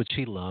knew, that's what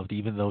she loved,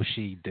 even though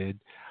she did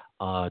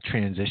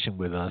transition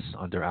with us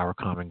under our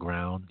common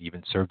ground,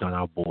 even served on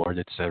our board,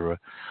 etc.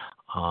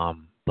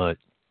 But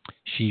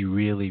she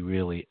really,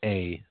 really,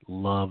 A,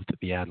 loved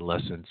the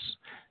adolescents,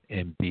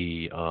 and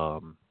B,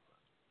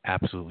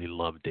 absolutely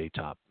loved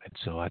DAYTOP. And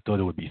so I thought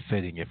it would be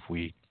fitting if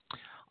we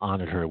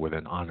honored her with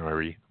an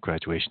honorary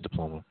graduation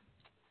diploma.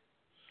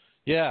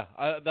 Yeah,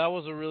 that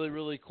was a really,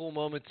 really cool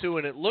moment too,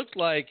 and it looked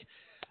like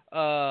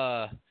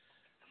you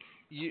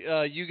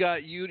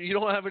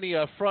don't have any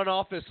front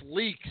office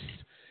leaks,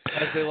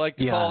 as they like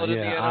to call it in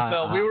the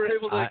NFL. We were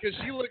able to, because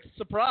she looked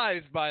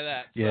surprised by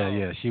that.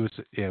 Yeah, she was.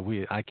 Yeah,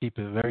 I keep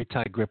a very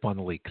tight grip on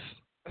the leaks.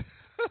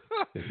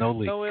 There's no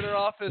leaks. No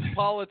inter-office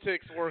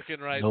politics working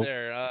right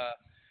there.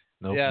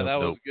 Nope, that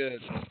was good.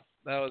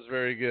 That was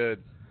very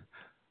good.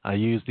 I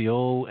used the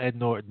old Ed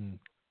Norton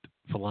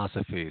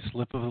philosophy: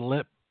 slip of the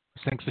lip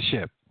sinks the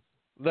ship.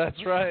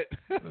 That's right.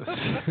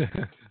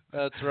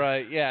 That's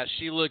right. Yeah,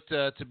 she looked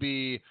to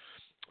be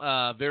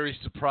very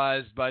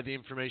surprised by the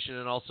information,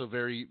 and also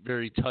very,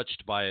 very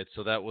touched by it.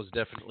 So that was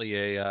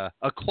definitely a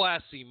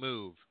classy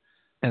move.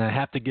 And I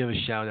have to give a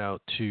shout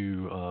out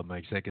to my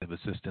executive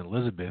assistant,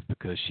 Elizabeth,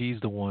 because she's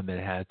the one that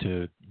had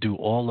to do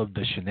all of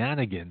the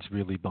shenanigans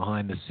really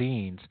behind the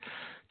scenes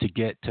to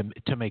get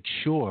to make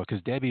sure,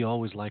 because Debbie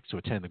always likes to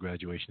attend the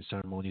graduation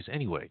ceremonies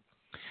anyway,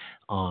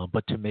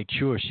 but to make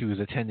sure she was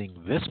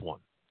attending this one.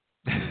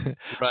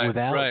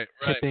 Without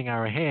tipping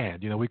our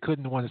hand. We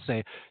couldn't want to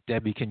say,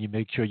 Debbie, can you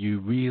make sure you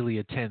really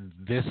attend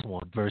this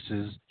one,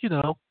 versus,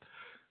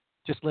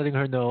 just letting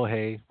her know,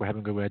 hey, we're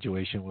having a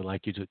graduation. We'd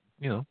like you to,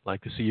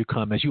 like to see you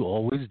come, as you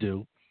always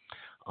do.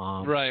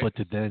 But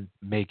to then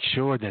make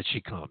sure that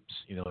she comes,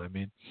 you know what I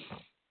mean?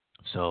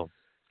 So,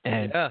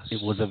 and yes.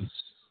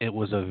 it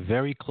was a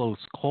very close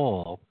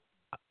call,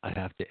 I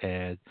have to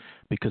add,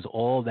 because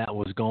all that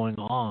was going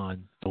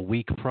on the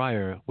week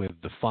prior with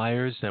the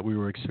fires that we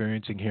were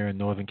experiencing here in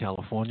Northern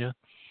California.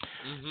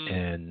 Mm-hmm.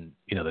 And,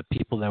 the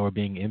people that were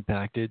being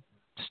impacted,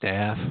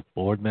 staff,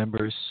 board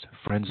members,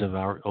 friends of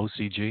our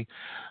OCG.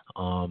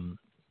 And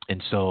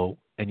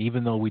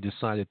even though we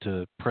decided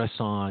to press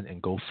on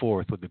and go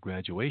forth with the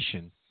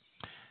graduation,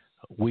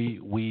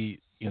 we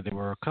there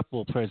were a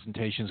couple of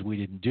presentations we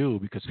didn't do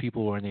because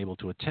people weren't able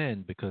to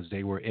attend because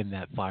they were in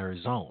that fire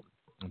zone.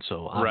 And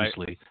so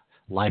obviously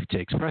life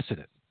takes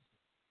precedent.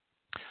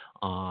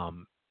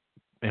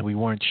 And we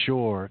weren't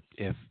sure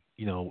if,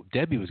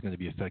 Debbie was going to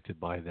be affected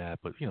by that,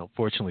 but,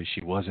 fortunately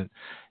she wasn't.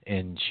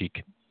 And she,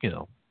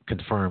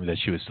 confirmed that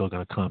she was still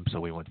going to come. So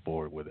we went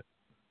forward with it.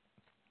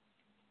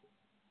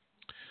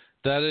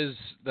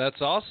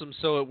 That's awesome.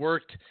 So it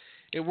worked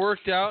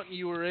out, and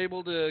you were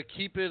able to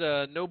keep it.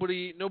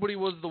 Nobody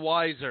was the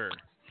wiser.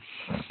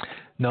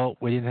 No,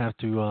 we didn't have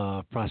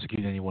to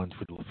prosecute anyone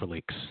for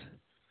leaks.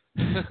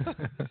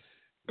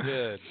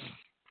 Good.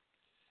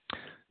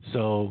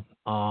 So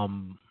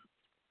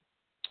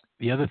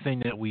the other thing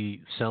that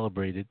we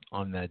celebrated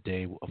on that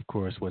day, of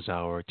course, was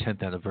our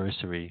 10th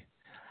anniversary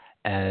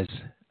as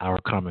our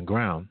common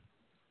ground.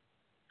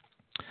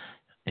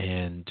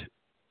 And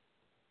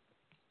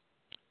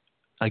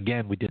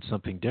again, we did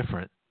something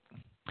different.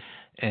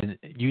 And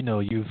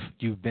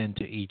you've been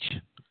to each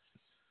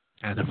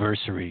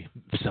anniversary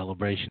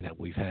celebration that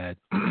we've had.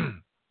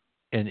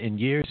 And in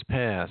years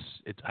past,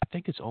 I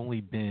think it's only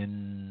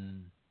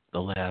been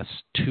the last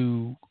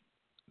two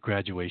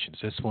graduations,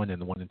 this one and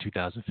the one in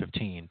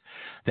 2015,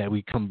 that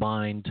we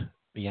combined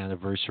the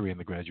anniversary and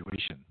the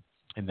graduation.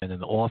 And then in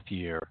the off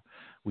year,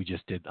 we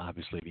just did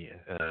obviously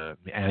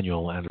the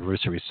annual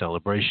anniversary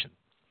celebration.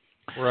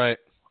 Right.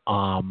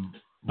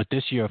 But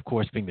this year, of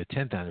course, being the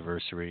 10th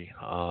anniversary,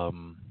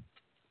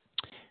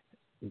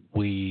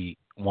 we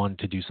wanted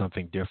to do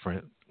something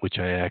different, which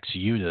I asked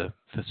you to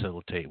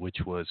facilitate, which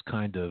was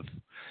kind of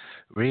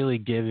really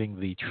giving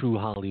the true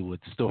Hollywood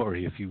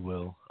story, if you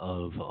will,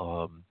 of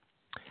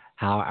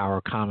how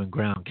our common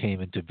ground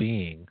came into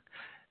being,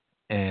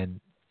 and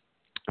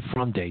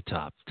from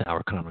DAYTOP to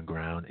our common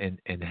ground,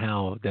 and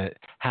how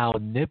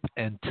nip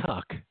and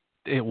tuck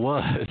it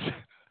was.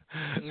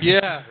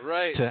 Yeah,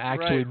 right. To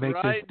actually make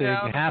right this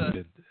thing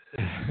happen.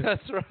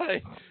 That's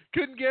right.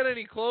 Couldn't get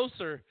any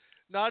closer.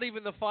 Not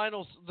even the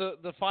final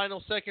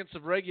seconds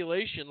of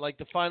regulation, like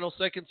the final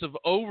seconds of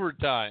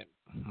overtime.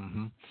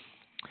 Mm-hmm.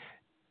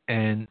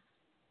 And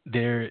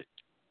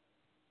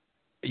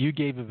you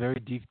gave a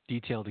very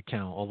detailed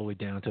account all the way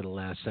down to the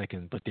last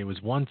second. But there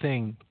was one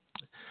thing,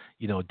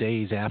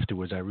 days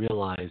afterwards, I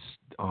realized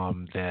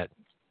that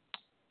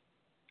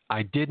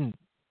I didn't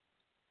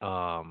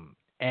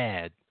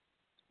add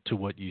to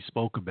what you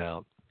spoke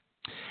about,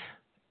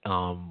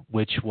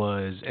 which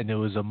was, and there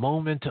was a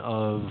moment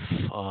of,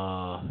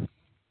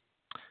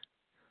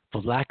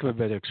 for lack of a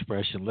better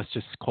expression, let's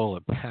just call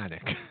it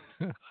panic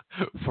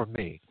for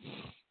me.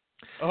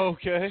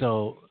 Okay.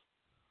 So,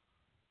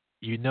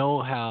 you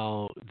know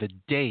how the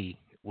day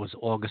was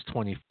August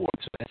 24th.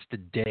 So that's the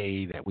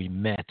day that we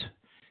met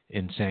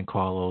in San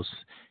Carlos.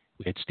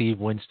 We had Steve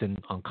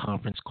Winston on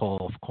conference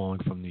call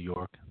calling from New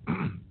York.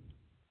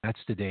 That's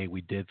the day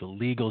we did the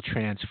legal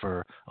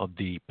transfer of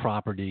the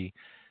property,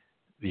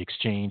 the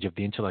exchange of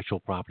the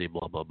intellectual property,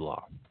 blah, blah,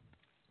 blah.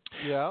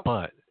 Yeah.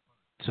 But,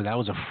 so that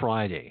was a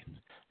Friday.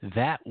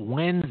 That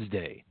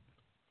Wednesday,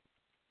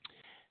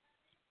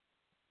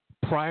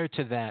 prior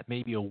to that,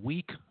 maybe a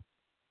week,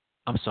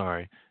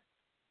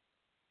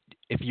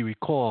 if you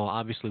recall,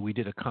 obviously we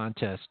did a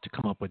contest to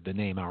come up with the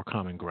name Our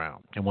Common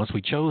Ground. And once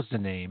we chose the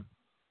name,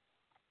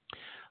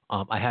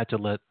 I had to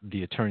let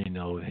the attorney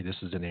know, hey, this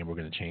is the name we're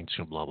going to change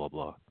to, blah, blah,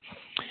 blah.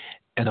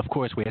 And, of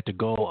course, we had to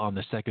go on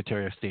the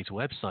Secretary of State's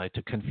website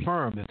to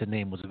confirm if the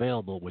name was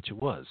available, which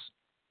it was.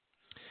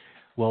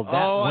 Well, that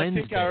Wednesday,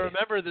 I think I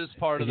remember this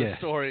part of the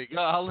story.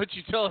 I'll let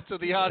you tell it to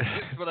the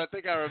audience, but I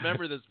think I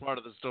remember this part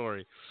of the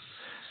story.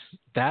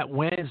 That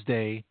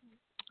Wednesday,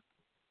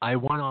 I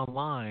went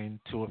online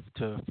to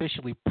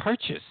officially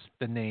purchase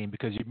the name,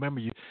 because you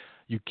remember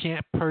you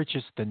can't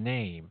purchase the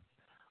name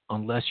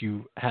unless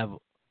you have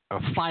a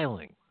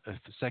filing, a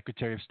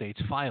Secretary of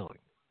State's filing,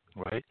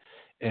 right?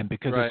 And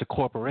because it's a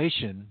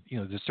corporation,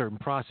 there's a certain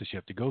process you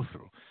have to go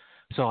through.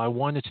 So I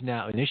wanted to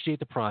now initiate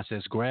the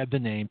process, grab the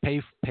name,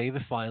 pay the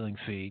filing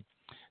fee,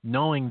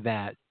 knowing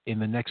that in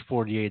the next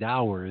 48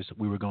 hours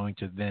we were going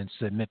to then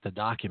submit the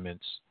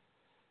documents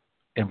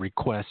and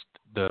request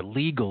the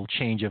legal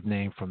change of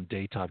name from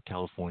DAYTOP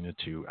California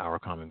to Our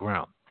Common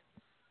Ground.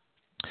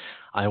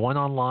 I went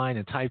online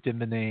and typed in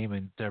the name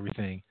and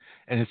everything,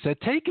 and it said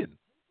taken.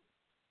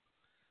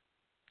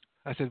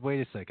 I said, wait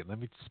a second, let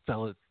me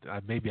spell it.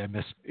 Maybe I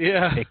missed.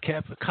 Yeah. It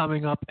kept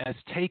coming up as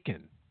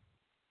taken.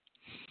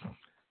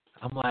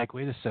 I'm like,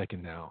 wait a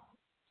second now.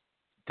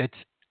 That's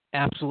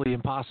absolutely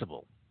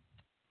impossible.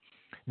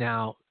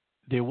 Now,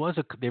 there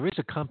is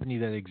a company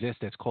that exists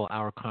that's called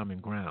Our Common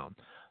Ground,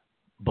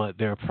 but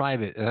they're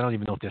private, and I don't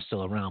even know if they're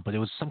still around, but it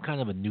was some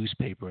kind of a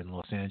newspaper in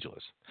Los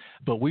Angeles.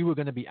 But we were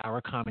going to be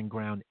Our Common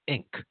Ground,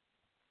 Inc.,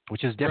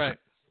 which is different.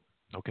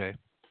 Right. Okay?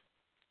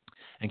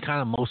 And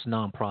kind of most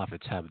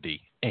nonprofits have the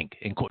Inc.,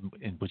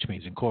 which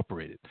means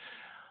incorporated.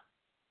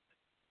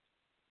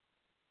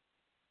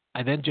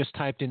 I then just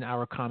typed in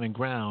Our Common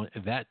Ground.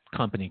 That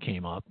company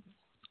came up.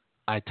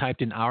 I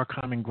typed in Our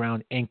Common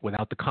Ground, Inc.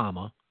 without the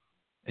comma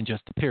and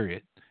just the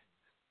period,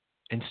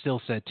 and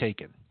still said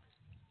taken.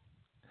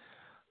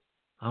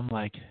 I'm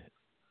like,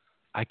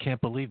 I can't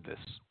believe this.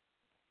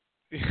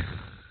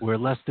 We're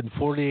less than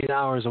 48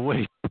 hours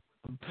away,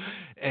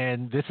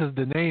 and this is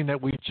the name that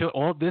we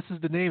this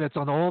is the name that's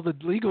on all the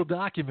legal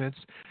documents,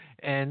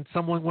 and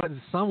someone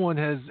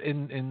has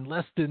in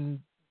less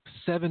than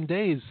 7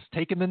 days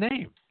taken the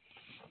name.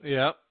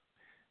 Yep.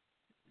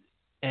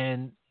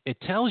 And it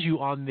tells you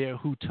on there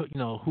who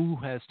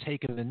has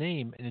taken the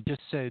name, and it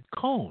just said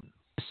Cone,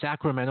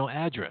 Sacramento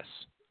address.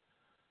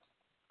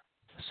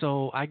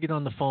 So I get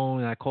on the phone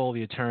and I call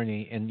the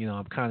attorney, and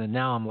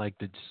I'm like,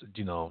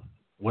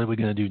 what are we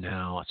going to do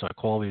now? So I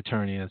call the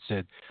attorney and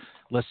said,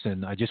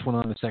 listen, I just went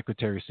on the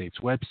Secretary of State's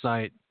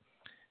website,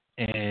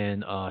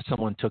 and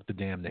someone took the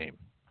damn name.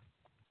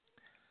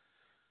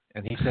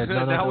 And he said,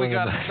 no. Now we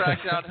got to track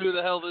down who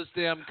the hell this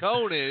damn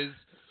Cone is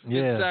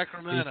in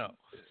Sacramento.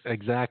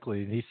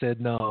 Exactly. And he said,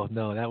 no,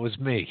 that was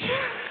me.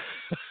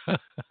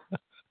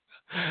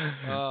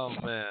 Oh,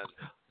 man.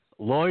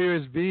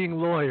 Lawyers being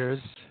lawyers,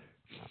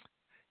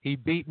 he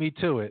beat me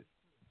to it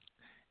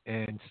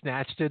and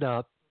snatched it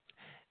up,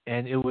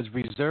 and it was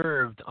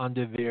reserved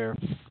under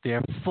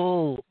their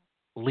full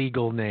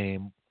legal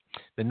name.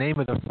 The name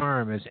of the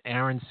firm is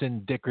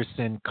Aronson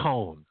Dickerson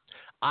Cone.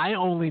 I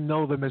only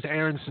know them as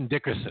Aronson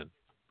Dickerson.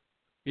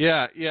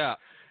 Yeah.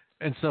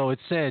 And so it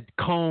said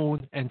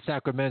Cone and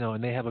Sacramento,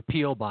 and they have a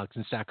P.O. box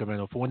in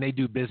Sacramento for when they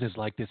do business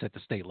like this at the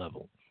state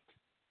level.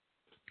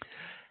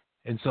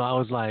 And so I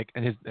was like,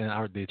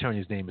 the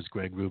attorney's name is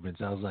Greg Rubens.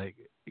 I was like,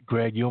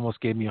 Greg, you almost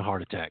gave me a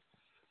heart attack.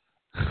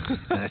 And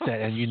I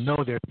said, and you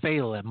know they're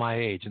fatal at my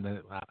age. And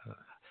then,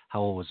 how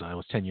old was I? It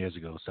was 10 years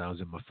ago, so I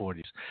was in my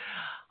 40s.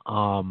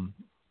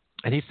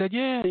 And he said,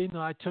 yeah,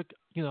 I took,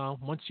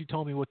 once you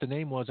told me what the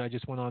name was, I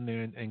just went on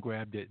there and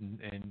grabbed it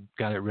and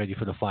got it ready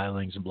for the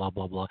filings and blah,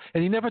 blah, blah.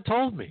 And he never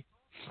told me.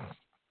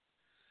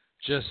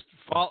 Just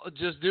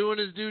doing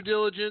his due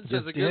diligence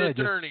as a good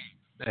attorney.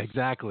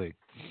 Exactly.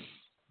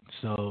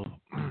 So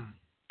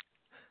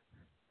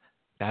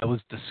that was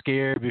the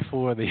scare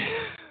before the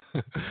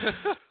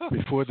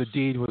before the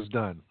deed was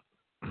done.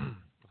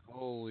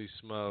 Holy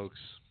smokes.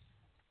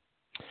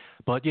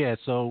 But yeah,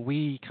 so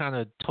we kind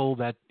of told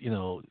that,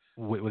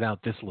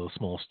 without this little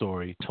small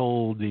story,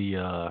 told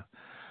the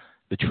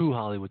true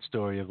Hollywood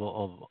story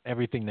of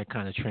everything that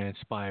kind of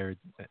transpired,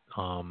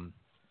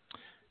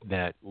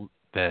 that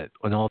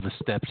and all the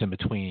steps in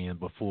between and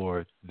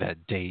before that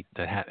date,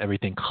 that had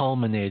everything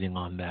culminating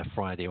on that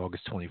Friday,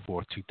 August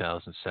 24th,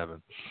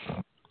 2007.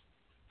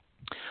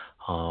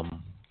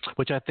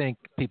 Which I think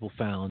people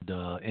found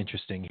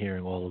interesting,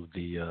 hearing all of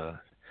the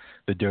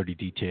dirty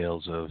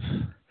details of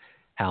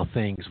how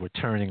things were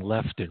turning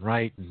left and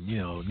right, and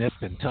nip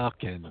and tuck,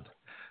 and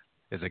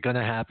is it going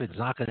to happen? It's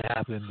not going to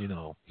happen.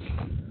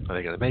 Are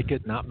they going to make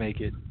it? Not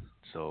make it?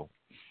 So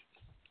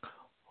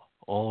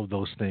all of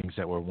those things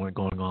that were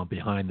going on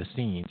behind the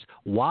scenes,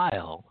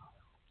 while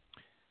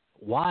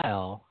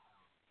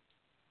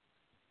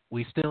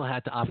we still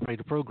had to operate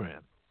a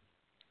program.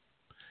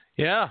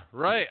 Yeah,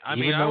 right. I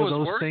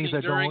was working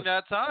during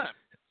that time.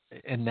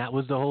 And that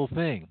was the whole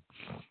thing.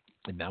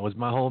 And that was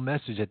my whole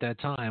message at that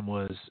time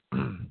was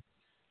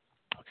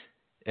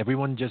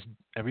everyone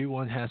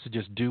has to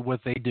just do what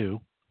they do.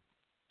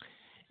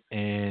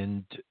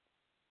 And,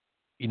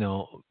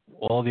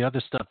 all the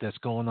other stuff that's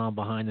going on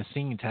behind the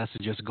scenes has to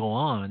just go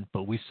on,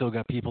 but we still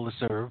got people to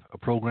serve, a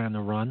program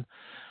to run,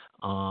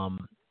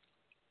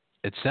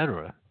 et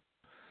cetera.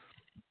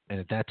 And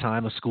at that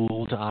time, a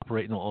school to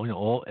operate,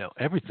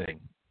 everything.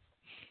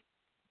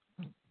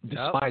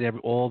 Despite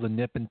all the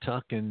nip and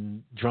tuck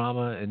and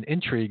drama and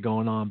intrigue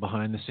going on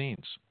behind the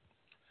scenes.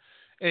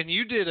 And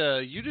you did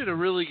a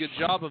really good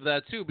job of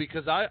that too,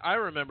 because I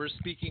remember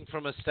speaking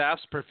from a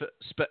staff's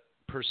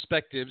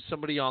perspective,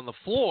 somebody on the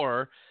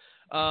floor.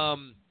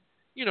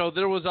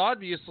 There was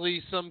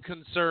obviously some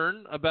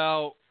concern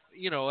about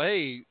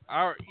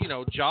our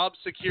job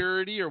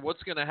security or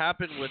what's going to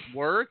happen with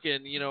work,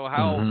 and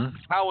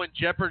how in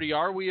jeopardy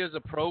are we as a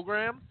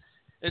program.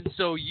 And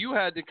so you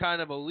had to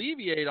kind of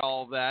alleviate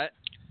all of that.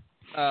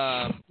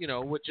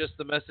 With just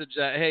the message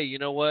that, hey, you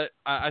know what?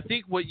 I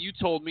think what you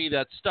told me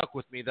that stuck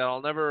with me, that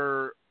I'll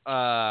never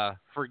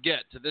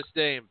forget to this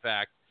day, in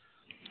fact,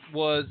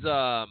 was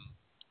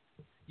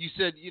you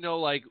said,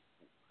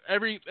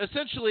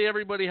 essentially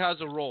everybody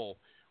has a role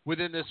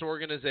within this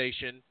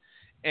organization,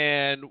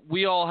 and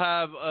we all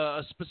have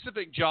a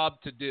specific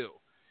job to do.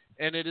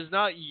 And it is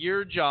not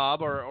your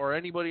job or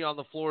anybody on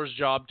the floor's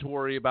job to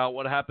worry about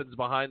what happens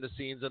behind the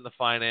scenes and the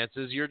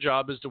finances. Your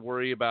job is to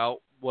worry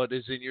about what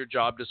is in your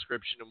job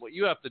description and what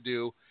you have to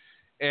do.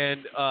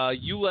 And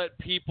you let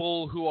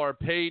people who are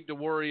paid to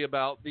worry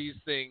about these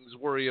things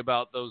worry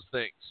about those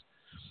things.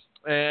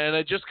 And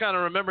I just kind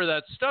of remember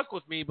that stuck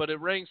with me, but it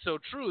rang so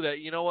true that,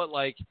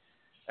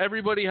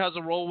 everybody has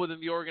a role within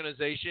the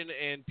organization,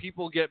 and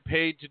people get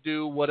paid to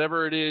do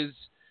whatever it is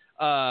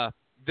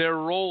their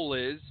role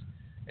is.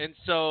 And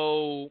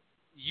so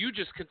you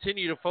just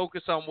continue to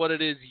focus on what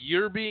it is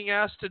you're being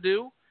asked to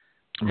do.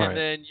 Right. And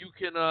then you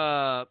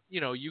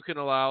can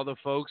allow the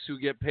folks who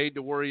get paid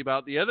to worry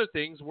about the other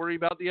things, worry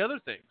about the other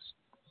things.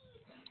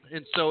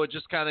 And so it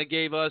just kind of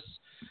gave us,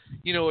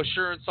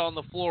 assurance on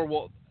the floor.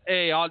 Well,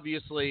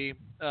 obviously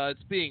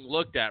it's being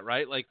looked at,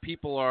 right? Like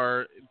people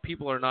are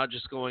not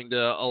just going to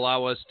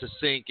allow us to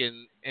sink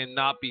and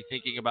not be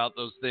thinking about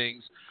those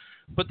things,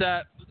 but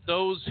that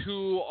those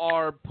who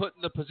are put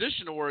in the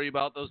position to worry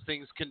about those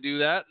things can do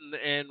that,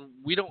 and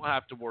we don't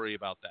have to worry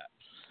about that.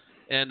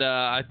 And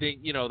I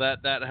think,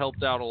 that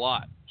helped out a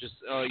lot. Just,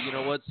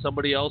 what,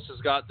 somebody else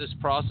has got this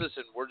process,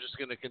 and we're just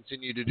going to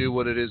continue to do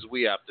what it is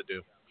we have to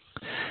do.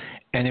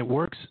 And it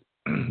works,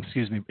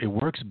 it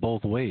works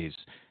both ways,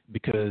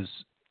 because,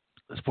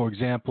 for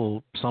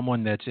example,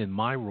 someone that's in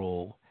my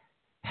role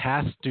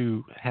has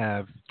to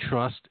have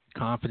trust,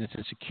 confidence,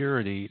 and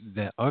security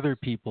that other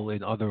people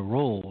in other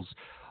roles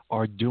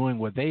are doing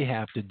what they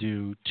have to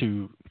do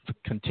to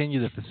continue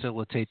to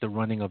facilitate the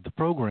running of the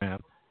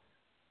program,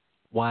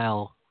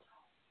 while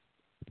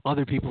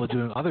other people are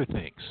doing other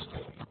things.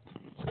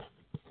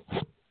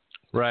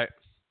 Right.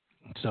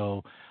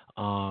 So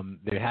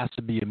there has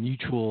to be a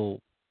mutual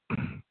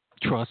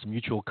trust,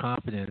 mutual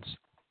confidence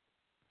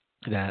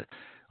that,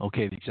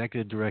 okay, the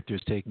executive director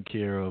is taking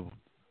care of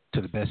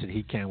to the best that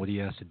he can what he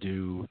has to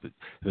do.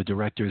 The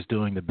director is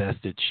doing the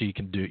best that she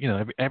can do.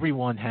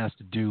 Everyone has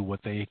to do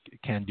what they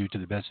can do to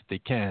the best that they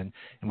can,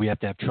 and we have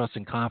to have trust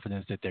and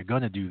confidence that they're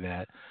going to do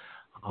that.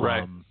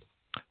 Right.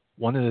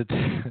 One of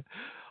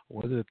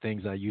the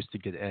things I used to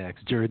get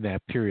asked during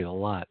that period a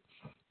lot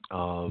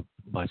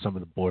by some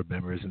of the board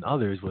members and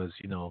others was,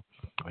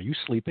 are you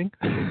sleeping?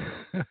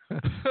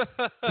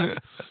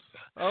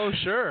 Oh,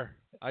 sure.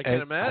 I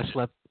can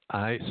imagine.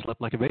 I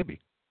slept like a baby.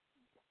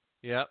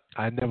 Yep.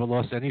 I never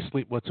lost any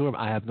sleep whatsoever.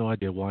 I have no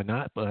idea why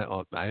not, but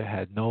I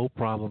had no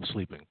problem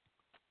sleeping.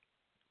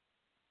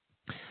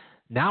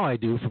 Now I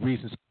do for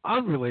reasons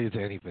unrelated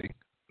to anything,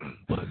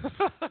 but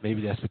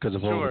maybe that's because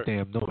of all the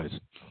damn noise.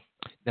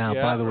 Now,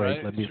 by the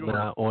way, let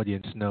our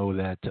audience know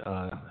that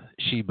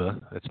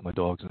Sheba, that's my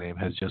dog's name,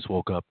 has just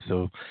woke up.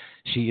 So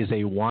she is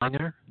a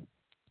whiner,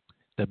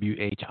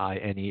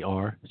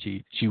 WHINER.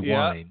 She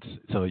whines.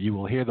 So you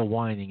will hear the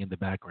whining in the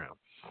background.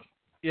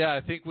 Yeah,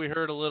 I think we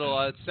heard a little.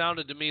 It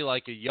sounded to me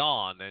like a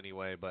yawn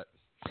anyway, but.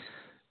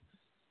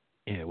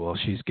 Yeah, well,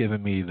 she's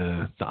giving me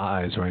the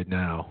eyes right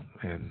now,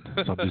 and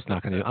so I'm just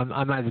not going to.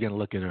 I'm not even going to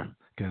look at her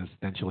because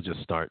then she'll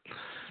just start.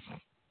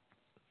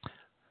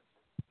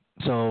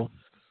 So.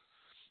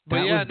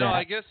 But yeah, no,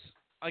 I guess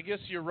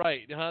you're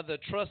right. The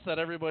trust that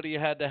everybody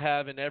had to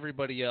have in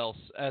everybody else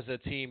as a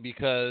team,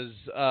 because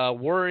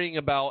worrying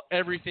about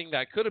everything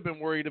that could have been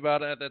worried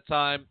about at that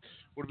time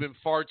would have been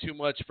far too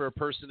much for a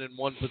person in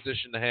one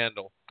position to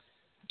handle.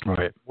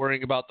 Right.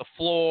 Worrying about the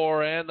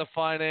floor and the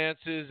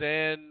finances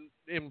and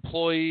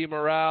employee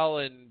morale,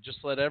 and just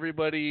let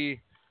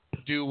everybody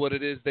do what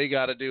it is they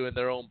got to do in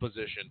their own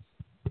position.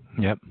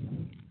 Yep.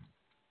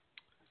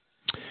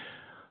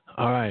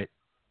 All right.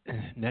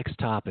 Next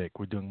topic.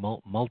 We're doing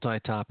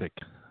multi-topic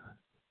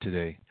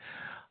today.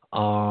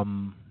 I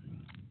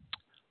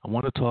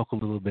want to talk a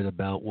little bit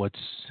about what's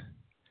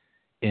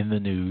in the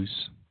news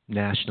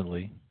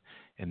nationally,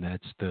 and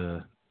that's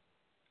the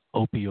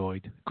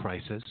opioid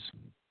crisis.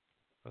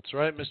 That's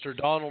right. Mr.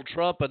 Donald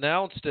Trump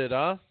announced it,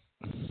 huh?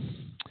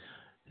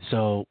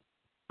 So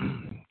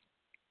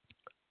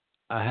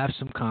I have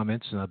some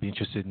comments, and I'll be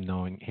interested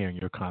in hearing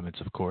your comments,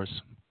 of course.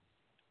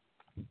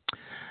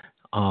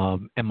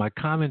 And my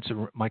comments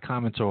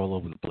are all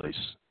over the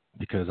place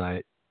because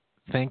I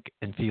think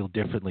and feel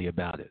differently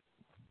about it.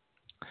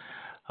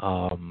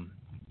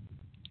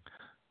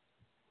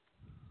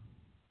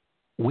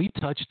 We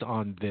touched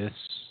on this,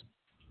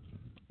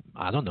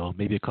 I don't know,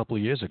 maybe a couple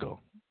of years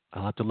ago.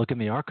 I'll have to look in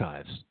the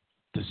archives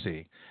to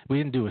see. We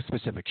didn't do a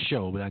specific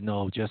show, but I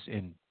know just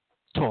in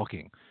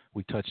talking,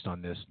 we touched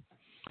on this.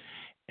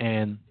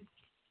 And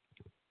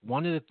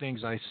one of the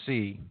things I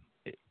see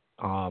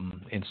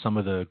in some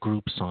of the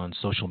groups on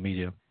social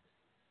media,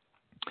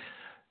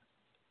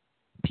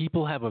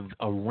 people have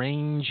a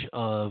range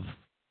of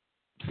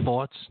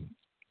thoughts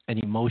and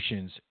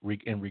emotions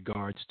in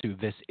regards to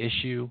this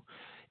issue,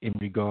 in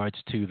regards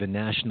to the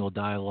national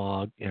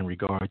dialogue, in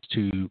regards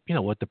to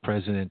what the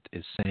president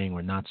is saying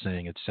or not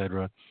saying,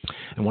 etc.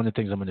 And one of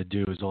the things I'm going to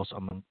do is also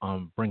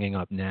I'm bringing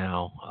up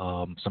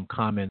now some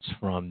comments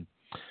from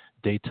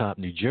DAYTOP,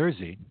 New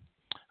Jersey.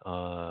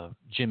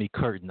 Jimmy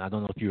Curtin. I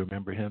don't know if you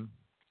remember him,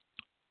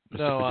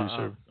 Mr.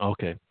 Producer.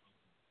 Okay.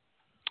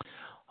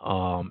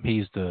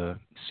 He's the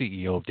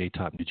CEO of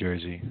DAYTOP, New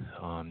Jersey.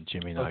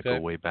 Jimmy and I go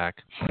way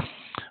back.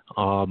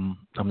 I'm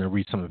going to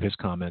read some of his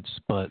comments,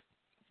 but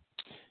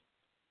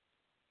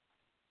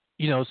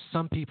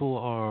some people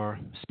are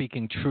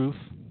speaking truth.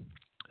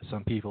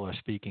 Some people are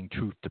speaking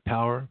truth to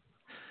power.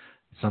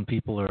 Some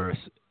people are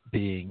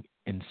being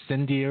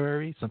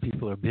incendiary. Some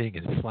people are being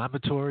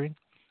inflammatory.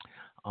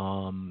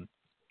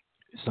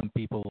 Some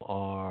people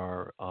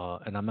are,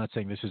 and I'm not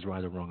saying this is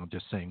right or wrong, I'm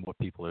just saying what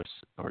people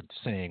are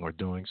saying or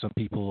doing. Some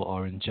people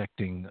are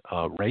injecting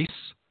race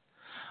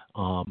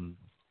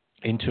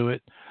into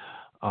it,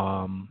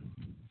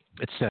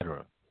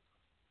 etc.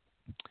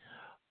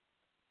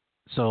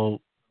 So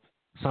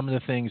some of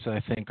the things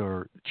I think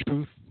are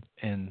truth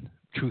and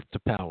truth to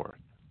power.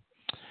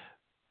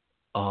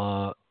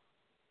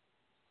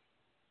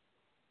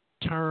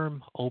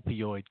 Term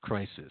opioid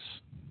crisis.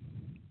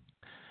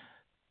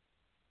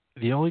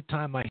 The only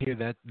time I hear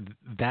that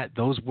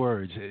those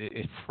words,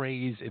 a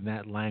phrase in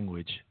that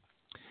language,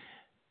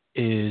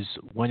 is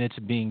when it's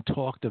being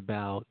talked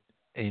about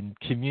in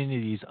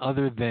communities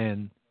other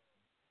than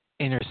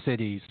inner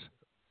cities,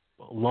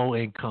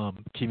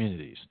 low-income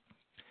communities.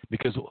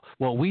 Because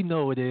what we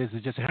know it is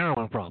just a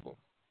heroin problem.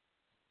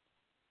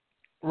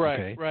 Right,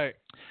 okay? Right.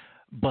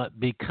 But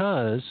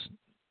because,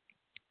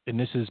 and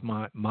this is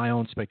my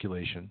own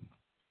speculation,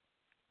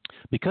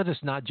 because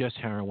it's not just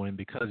heroin,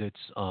 because it's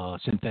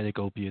synthetic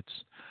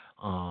opiates,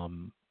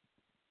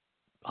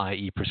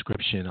 i.e.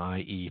 prescription,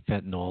 i.e.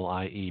 fentanyl,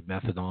 i.e.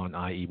 methadone,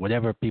 i.e.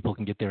 whatever people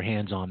can get their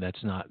hands on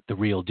that's not the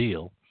real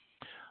deal,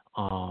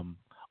 are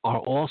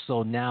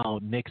also now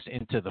mixed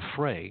into the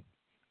fray,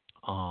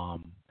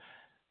 and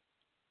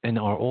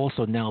are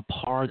also now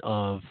part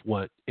of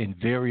what in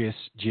various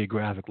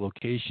geographic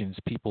locations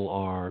people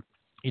are,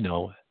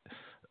 ODing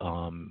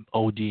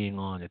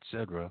on,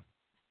 etc.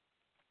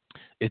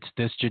 it's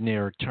this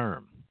generic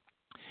term.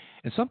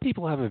 And some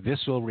people have a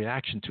visceral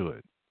reaction to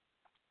it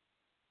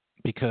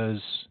because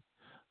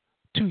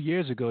 2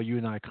 years ago, you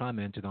and I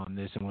commented on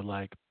this and were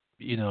like,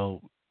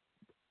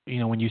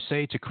 when you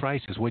say it's a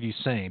crisis, what are you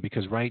saying?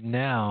 Because right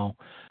now,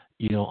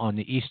 on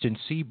the Eastern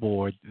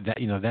Seaboard, that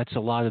that's a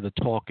lot of the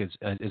talk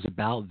is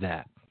about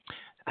that.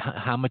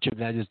 How much of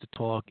that is the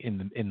talk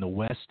in the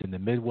West, in the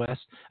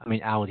Midwest? I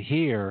mean, out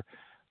here,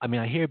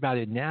 I hear about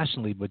it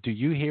nationally, but do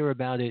you hear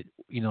about it,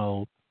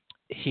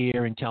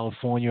 here in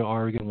California,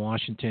 Oregon,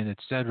 Washington, et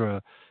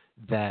cetera,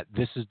 that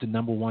this is the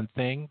number one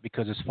thing?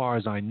 Because as far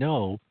as I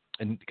know,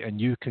 and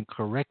you can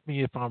correct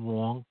me if I'm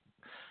wrong,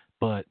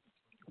 but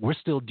we're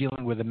still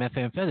dealing with a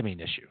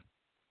methamphetamine issue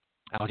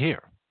out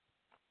here.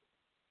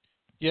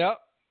 Yeah,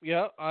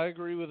 I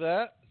agree with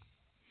that.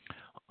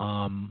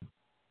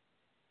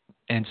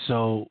 And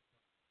so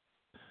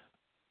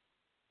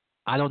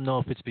I don't know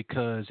if it's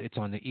because it's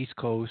on the East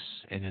Coast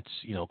and it's,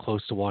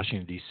 close to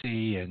Washington,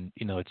 D.C. and,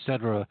 et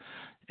cetera,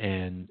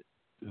 and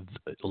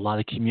a lot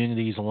of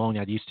communities along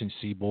that Eastern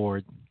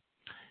Seaboard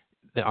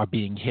that are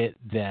being hit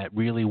that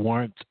really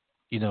weren't,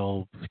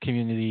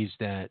 communities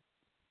that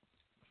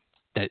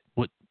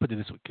would put it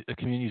this way,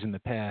 communities in the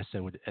past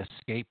that would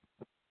escape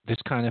this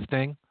kind of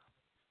thing.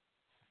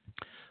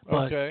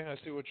 But okay, I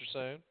see what you're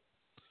saying.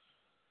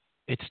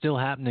 it's still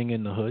happening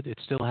in the hood.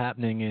 It's still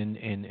happening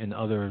in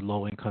other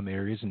low-income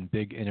areas and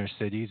big inner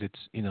cities. It's,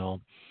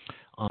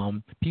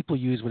 people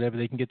use whatever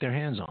they can get their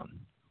hands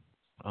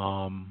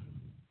on.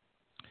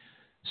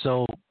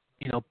 So,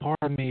 part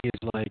of me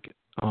is like,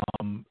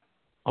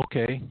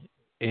 okay,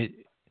 it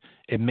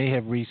may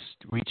have reached,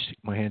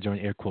 my hands are in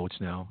air quotes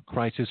now,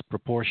 crisis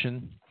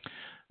proportion,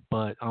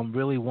 but I'm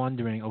really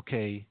wondering,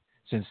 okay,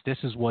 since this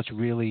is what's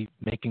really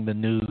making the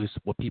news,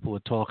 what people are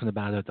talking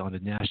about it on the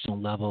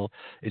national level,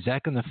 is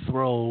that going to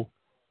throw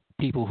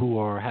people who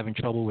are having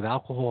trouble with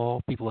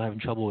alcohol, people having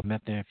trouble with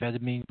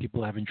methamphetamine,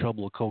 people having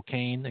trouble with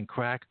cocaine and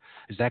crack,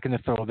 is that going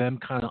to throw them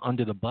kind of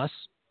under the bus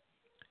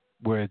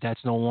where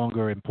that's no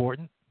longer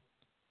important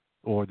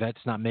or that's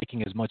not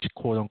making as much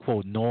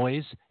quote-unquote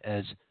noise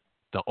as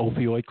the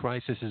opioid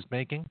crisis is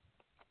making?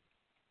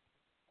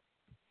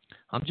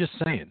 I'm just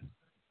saying.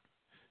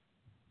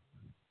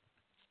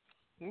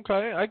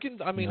 Okay, I can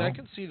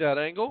see that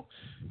angle.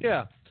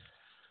 Yeah,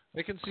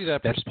 I can see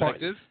that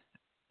perspective.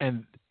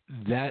 And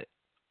that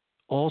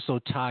also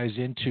ties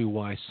into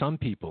why some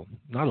people,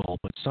 not all,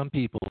 but some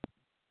people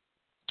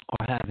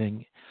are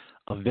having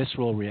a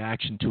visceral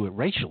reaction to it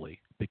racially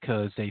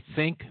because they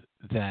think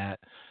that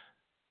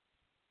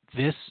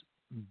this,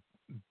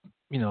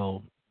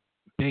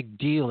 big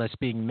deal that's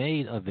being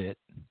made of it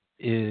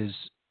is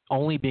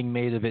only being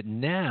made of it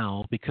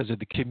now because of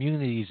the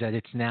communities that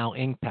it's now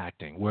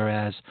impacting,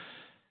 whereas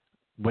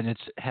when it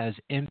has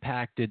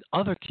impacted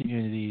other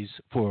communities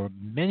for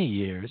many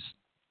years,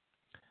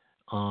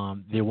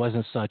 there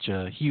wasn't such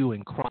a hue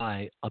and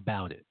cry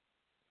about it.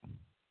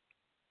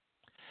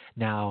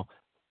 Now,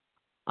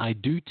 I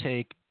do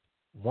take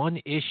one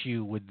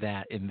issue with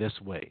that in this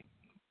way.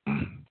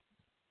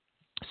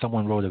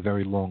 Someone wrote a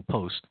very long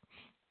post,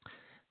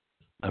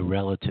 a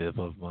relative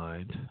of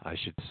mine, I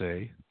should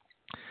say,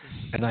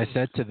 and I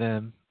said to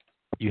them,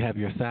 you have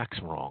your facts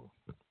wrong.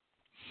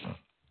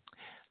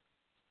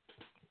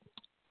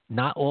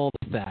 Not all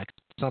the facts,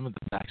 some of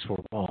the facts were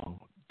wrong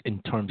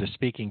in terms of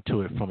speaking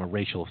to it from a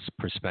racial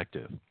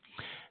perspective.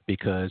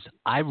 Because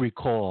I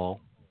recall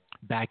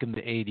back in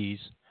the 80s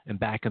and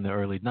back in the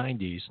early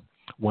 90s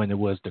when there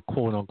was the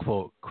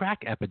quote-unquote crack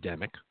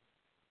epidemic,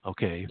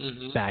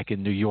 back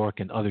in New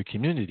York and other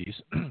communities,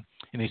 and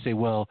they say,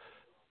 well,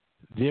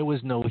 there was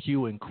no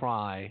hue and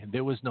cry,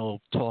 there was no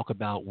talk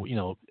about,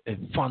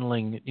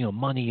 funneling,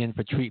 money in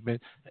for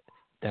treatment.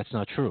 That's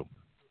not true.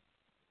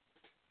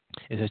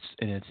 And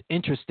it's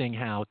interesting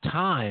how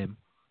time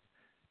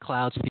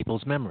clouds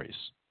people's memories.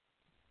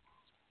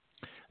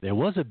 There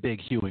was a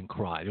big hue and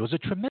cry. There was a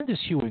tremendous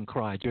hue and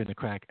cry during the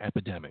crack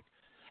epidemic,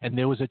 and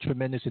there was a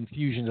tremendous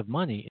infusion of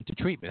money into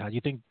treatment. How do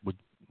you think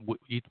where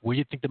do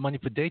you think the money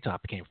for DAYTOP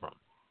came from,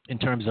 in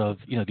terms of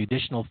the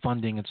additional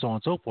funding and so on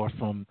and so forth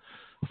from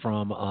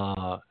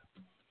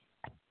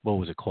what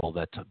was it called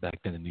back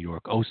then in New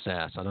York?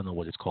 OSAS. I don't know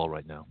what it's called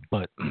right now,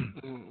 but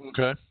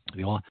okay,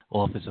 the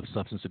Office of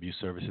Substance Abuse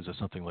Services or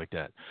something like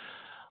that.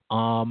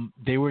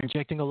 They were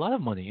injecting a lot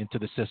of money into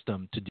the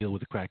system to deal with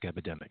the crack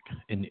epidemic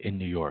in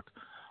New York.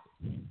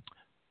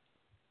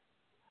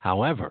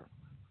 However,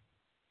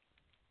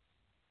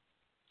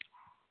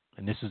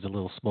 and this is a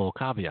little small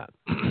caveat,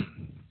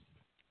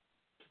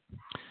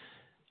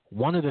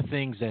 one of the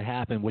things that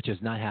happened, which is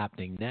not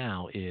happening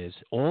now, is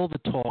all the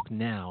talk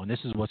now, and this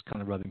is what's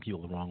kind of rubbing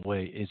people the wrong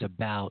way, is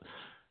about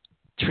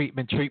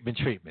treatment,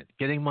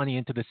 getting money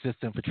into the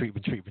system for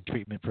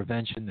treatment,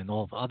 prevention, and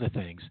all of other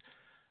things.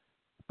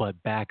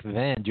 But back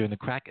then, during the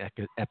crack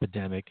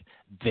epidemic,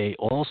 they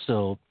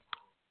also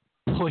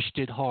pushed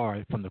it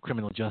hard from the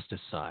criminal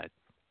justice side,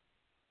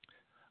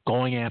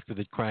 going after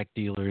the crack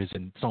dealers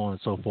and so on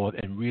and so forth,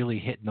 and really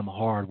hitting them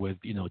hard with,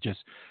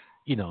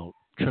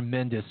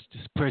 tremendous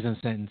prison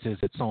sentences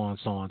and so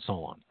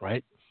on,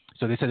 right?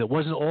 So they said it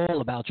wasn't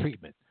all about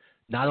treatment.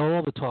 Not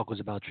all the talk was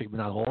about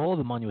treatment. Not all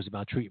the money was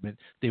about treatment.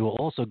 They were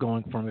also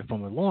going from it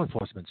from a law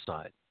enforcement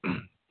side.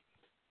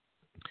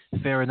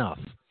 Fair enough.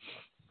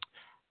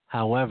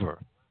 However,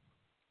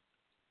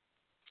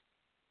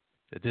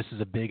 this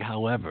is a big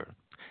however,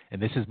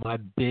 and this is my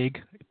big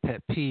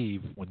pet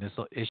peeve when this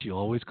issue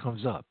always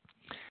comes up,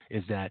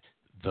 is that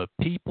the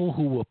people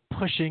who were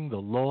pushing the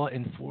law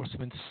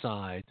enforcement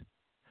side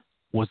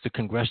was the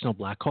Congressional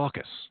Black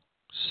Caucus.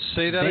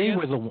 Say that they again?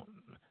 were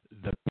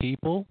the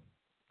people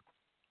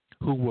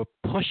who were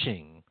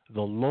pushing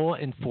the law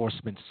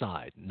enforcement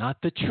side, not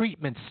the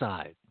treatment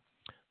side,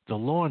 the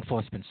law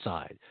enforcement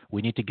side.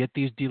 We need to get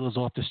these dealers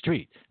off the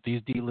street.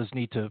 These dealers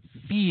need to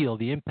feel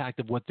the impact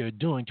of what they're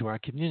doing to our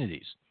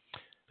communities.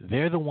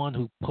 They're the one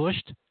who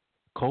pushed,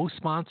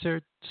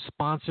 co-sponsored,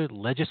 sponsored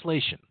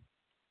legislation,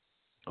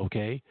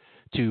 okay,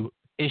 to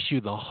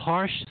issue the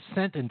harsh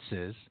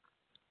sentences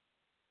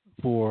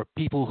for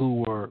people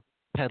who were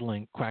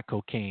peddling crack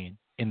cocaine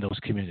in those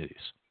communities.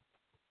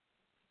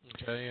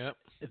 Okay, yeah.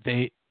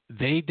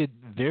 They did.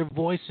 Their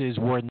voices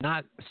were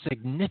not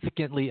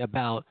significantly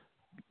about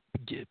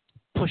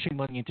pushing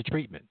money into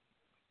treatment.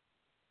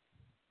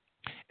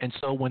 And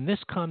so when this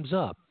comes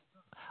up,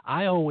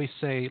 I always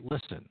say,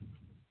 listen,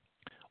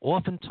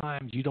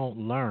 oftentimes you don't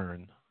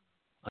learn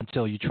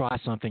until you try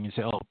something and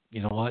say, oh,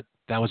 you know what?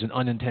 That was an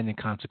unintended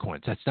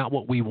consequence. That's not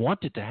what we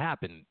wanted to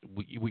happen.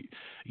 We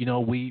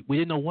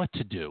didn't know what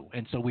to do.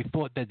 And so we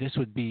thought that this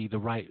would be the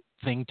right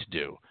thing to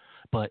do.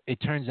 But it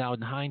turns out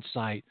in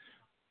hindsight,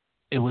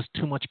 it was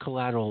too much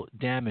collateral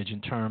damage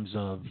in terms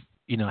of,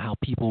 how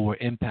people were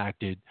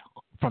impacted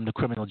from the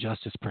criminal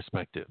justice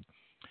perspective.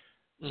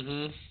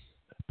 Mm-hmm.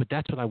 But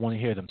that's what I want to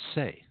hear them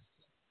say.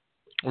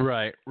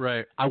 Right.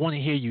 I want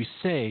to hear you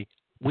say,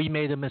 we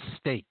made a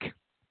mistake.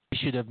 We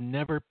should have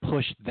never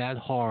pushed that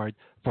hard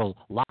for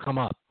lock them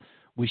up.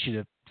 We should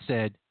have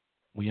said,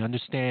 we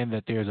understand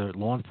that there's a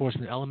law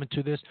enforcement element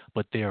to this,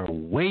 but there are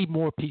way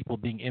more people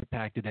being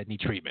impacted that need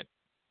treatment.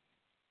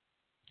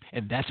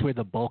 And that's where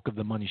the bulk of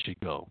the money should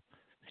go.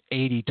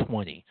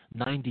 80-20,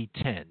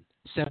 90-10,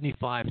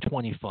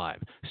 75-25,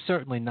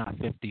 certainly not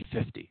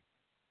 50-50.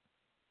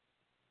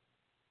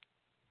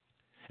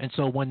 And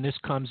so when this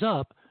comes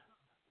up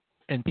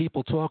and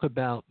people talk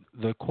about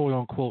the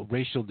quote-unquote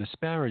racial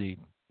disparity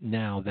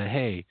now, that,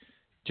 hey,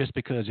 just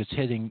because it's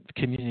hitting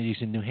communities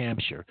in New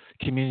Hampshire,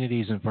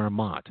 communities in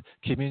Vermont,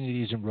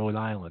 communities in Rhode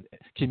Island,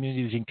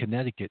 communities in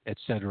Connecticut, et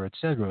cetera,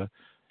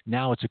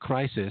 now it's a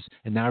crisis,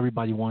 and now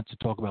everybody wants to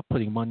talk about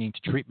putting money into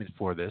treatment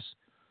for this.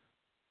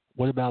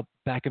 What about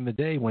back in the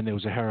day when there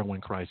was a heroin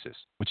crisis,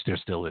 which there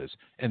still is,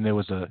 and there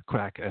was a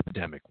crack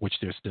epidemic, which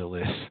there still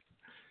is?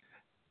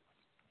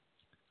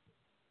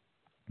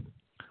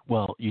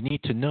 Well, you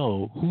need to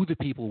know who the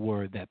people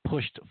were that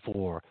pushed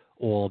for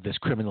all this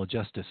criminal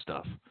justice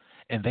stuff.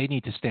 And they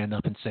need to stand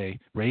up and say,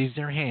 raise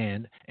their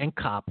hand and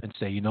cop and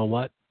say, you know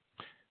what?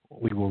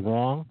 We were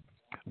wrong.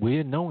 We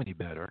didn't know any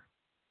better.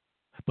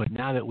 But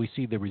now that we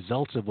see the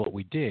results of what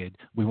we did,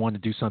 we want to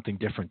do something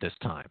different this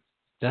time.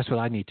 That's what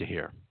I need to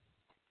hear.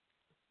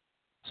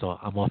 So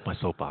I'm off my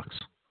soapbox.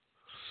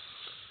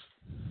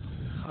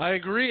 I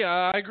agree.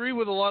 I agree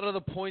with a lot of the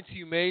points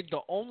you made.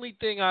 The only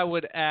thing I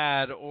would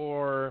add,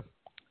 or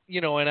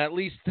and at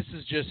least this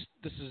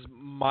is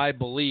my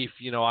belief.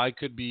 I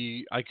could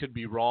be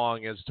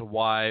wrong as to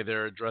why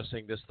they're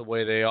addressing this the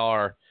way they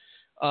are.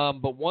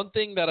 But one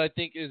thing that I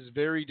think is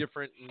very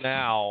different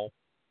now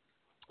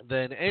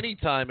than any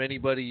time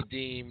anybody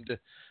deemed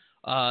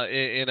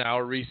in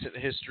our recent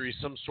history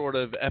some sort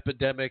of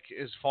epidemic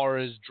as far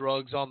as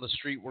drugs on the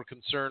street were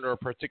concerned, or a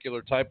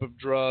particular type of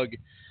drug,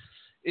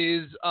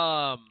 is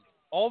all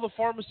the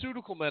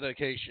pharmaceutical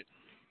medication.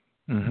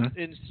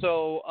 Mm-hmm. And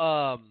so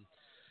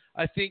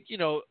I think,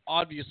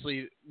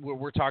 obviously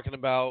we're talking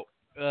about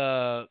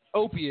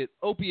opiate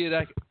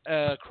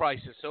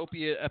crisis,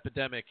 opiate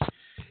epidemic.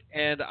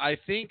 And I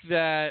think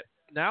that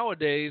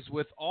nowadays,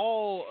 with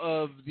all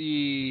of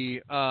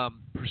the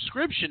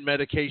prescription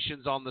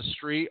medications on the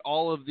street,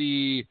 all of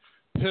the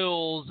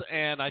pills,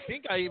 and I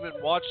think I even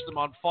watched them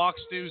on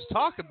Fox News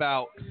talk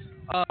about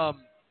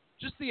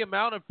just the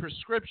amount of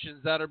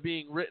prescriptions that are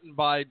being written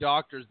by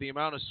doctors, the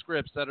amount of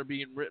scripts that are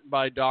being written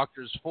by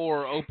doctors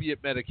for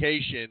opiate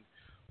medication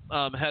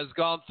has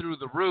gone through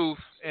the roof.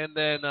 And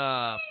then,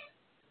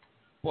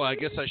 I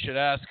guess I should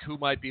ask who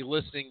might be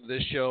listening to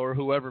this show, or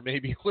whoever may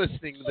be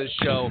listening to this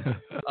show.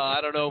 I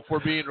don't know if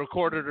we're being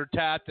recorded or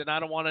tapped, and I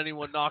don't want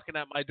anyone knocking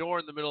at my door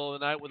in the middle of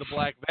the night with a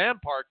black van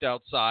parked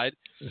outside.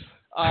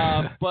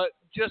 But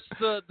just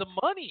the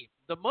money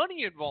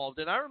involved.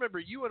 And I remember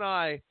you and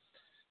I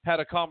had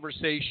a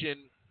conversation,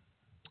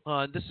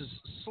 this is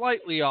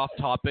slightly off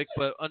topic,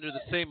 but under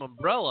the same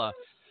umbrella,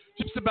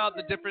 just about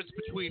the difference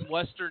between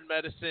Western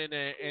medicine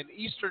and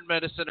Eastern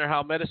medicine, or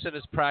how medicine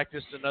is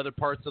practiced in other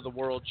parts of the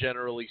world,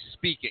 generally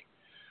speaking.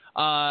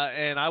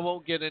 And I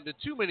won't get into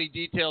too many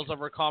details of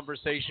our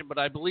conversation, but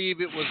I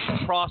believe it was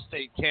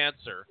prostate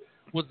cancer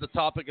was the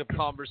topic of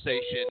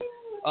conversation,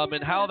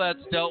 and how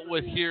that's dealt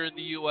with here in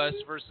the U.S.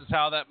 versus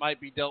how that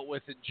might be dealt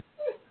with in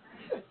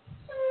Japan.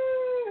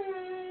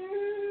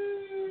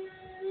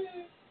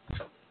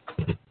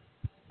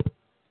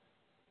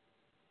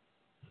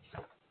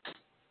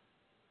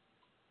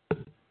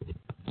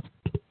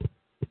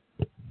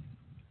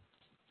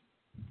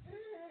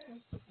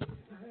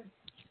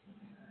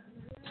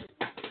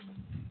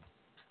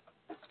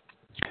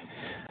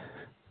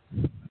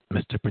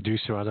 Mr.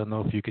 Producer, I don't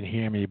know if you can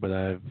hear me, but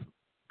I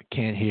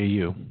can't hear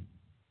you.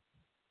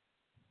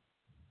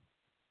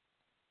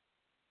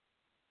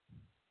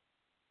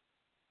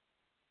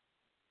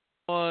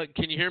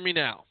 Can you hear me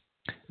now?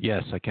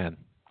 Yes, I can.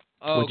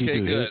 Okay, What'd you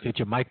do? good. Hit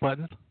your mic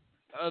button?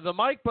 The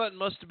mic button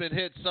must have been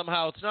hit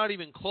somehow. It's not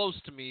even close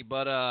to me,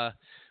 but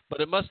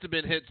it must have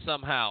been hit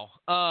somehow.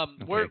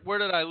 Okay. Where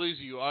did I lose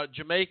you?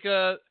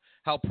 Jamaica,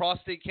 how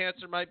prostate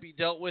cancer might be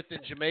dealt with in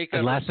Jamaica.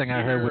 The last thing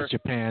I heard was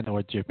Japan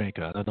or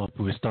Jamaica. I don't know if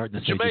we were starting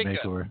to say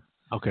Jamaica or...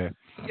 Okay.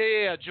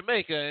 Yeah,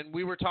 Jamaica, and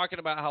we were talking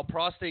about how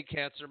prostate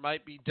cancer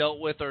might be dealt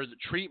with, or the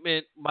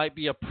treatment might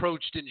be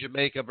approached in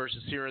Jamaica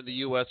versus here in the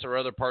U.S. or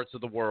other parts of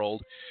the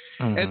world.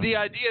 Mm-hmm. And the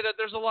idea that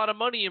there's a lot of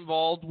money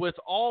involved with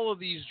all of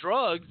these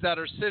drugs that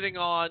are sitting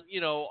on,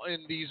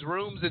 in these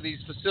rooms, in these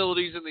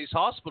facilities, in these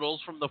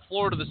hospitals, from the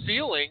floor to the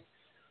ceiling,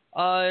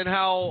 and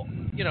how,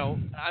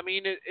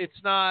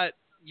 it's not,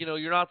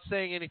 you're not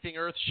saying anything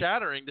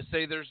earth-shattering to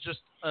say there's just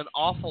an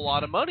awful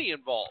lot of money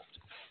involved.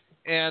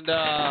 And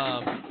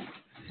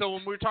so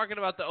when we're talking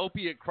about the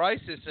opiate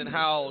crisis and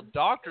how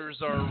doctors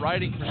are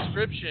writing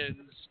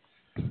prescriptions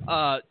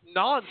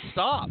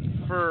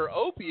nonstop for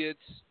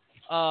opiates,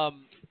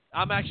 I'm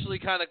actually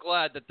kind of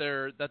glad that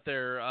they're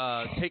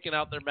taking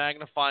out their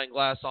magnifying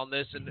glass on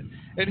this, and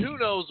who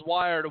knows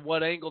why or to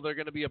what angle they're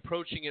going to be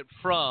approaching it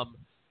from.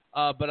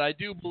 But I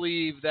do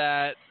believe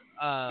that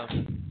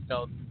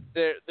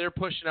they're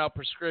pushing out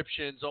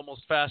prescriptions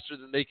almost faster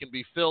than they can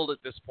be filled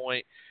at this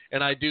point.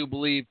 And I do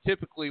believe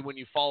typically when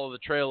you follow the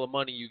trail of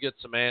money, you get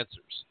some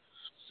answers.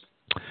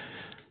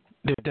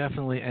 They're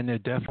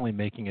definitely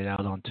making it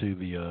out onto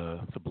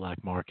the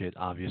black market,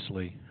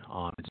 obviously,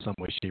 in some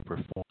way, shape, or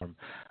form.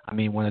 I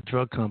mean, when a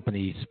drug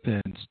company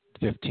spends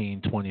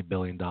 $15-20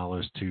 billion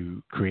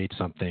to create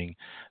something,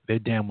 they're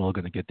damn well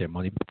going to get their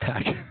money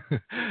back.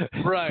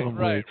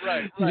 Right.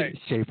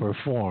 Shape or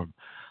form.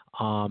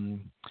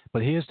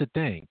 But here's the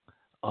thing.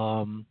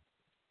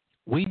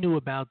 We knew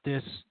about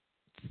this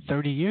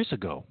 30 years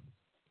ago.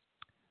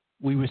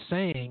 We were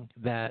saying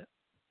that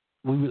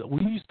we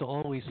used to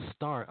always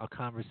start a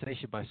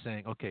conversation by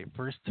saying, okay,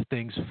 first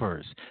things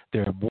first.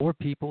 There are more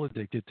people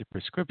addicted to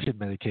prescription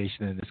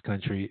medication in this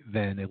country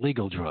than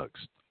illegal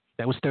drugs.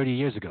 That was 30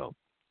 years ago.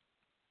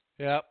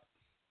 Yep.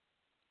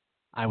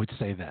 I would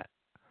say that.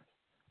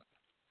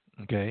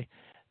 Okay?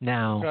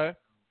 Now,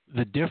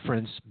 The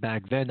difference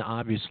back then,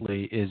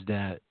 obviously, is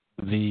that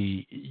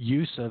the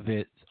use of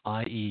it,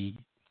 i.e.,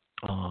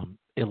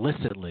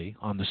 illicitly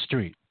on the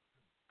street,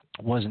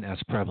 wasn't as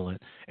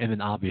prevalent. And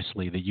then,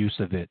 obviously, the use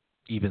of it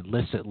even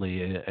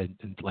illicitly,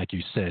 and like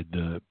you said,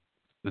 the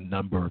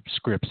number of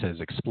scripts has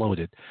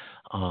exploded.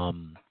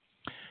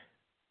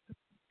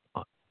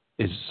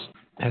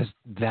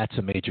 That's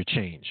a major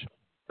change.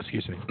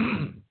 Excuse me.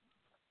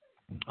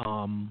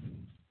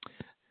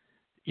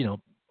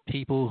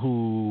 People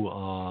who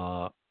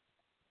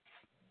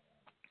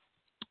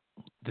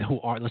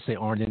aren't, let's say,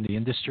 aren't in the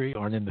industry,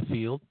 aren't in the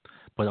field,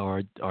 but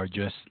are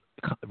just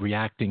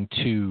reacting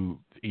to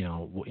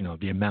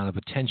the amount of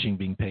attention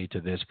being paid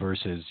to this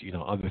versus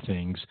other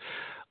things,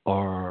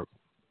 are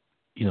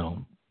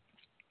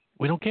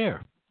we don't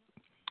care.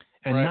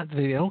 And not that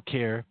they don't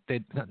care.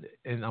 And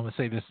I'm gonna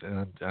say this,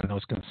 and I know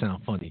it's gonna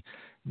sound funny.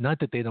 Not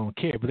that they don't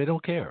care, but they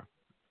don't care.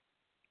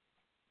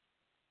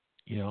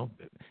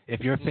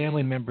 If your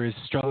family member is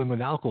struggling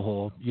with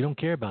alcohol, you don't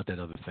care about that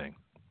other thing.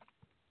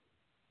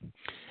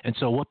 And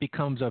so what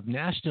becomes of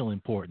national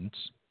importance,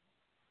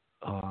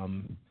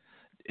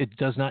 it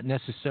does not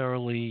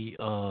necessarily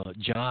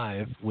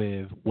jive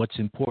with what's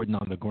important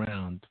on the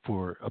ground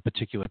for a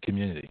particular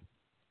community.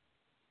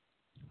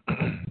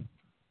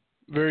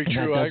 Very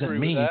true. I agree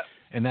with that.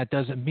 And that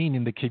doesn't mean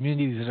in the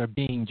communities that are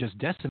being just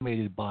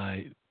decimated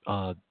by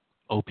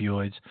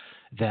opioids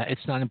that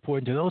it's not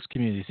important to those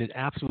communities. It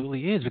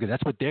absolutely is, because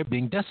that's what they're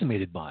being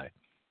decimated by.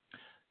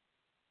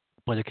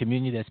 But a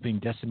community that's being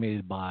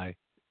decimated by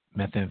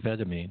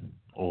methamphetamine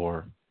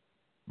or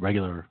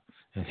regular,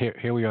 and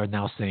here we are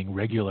now saying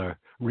regular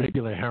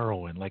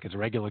heroin, like it's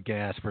regular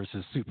gas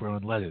versus super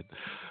unleaded.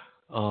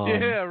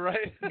 Yeah,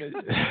 right.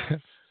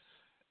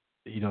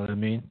 You know what I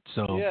mean?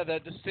 So yeah,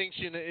 that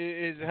distinction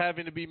is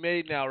having to be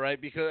made now, right?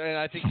 And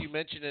I think you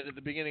mentioned it at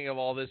the beginning of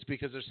all this,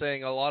 because they're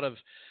saying a lot of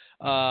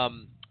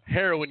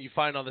heroin you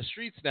find on the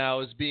streets now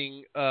is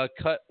being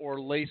cut or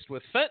laced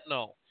with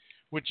fentanyl,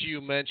 which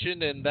you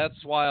mentioned, and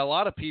that's why a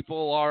lot of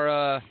people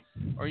are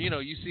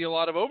you see a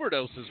lot of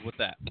overdoses with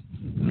that.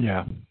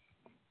 Yeah.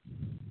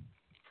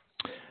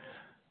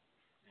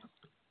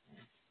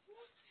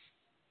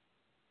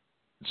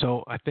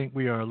 So I think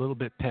we are a little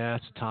bit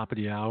past the top of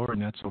the hour,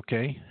 and that's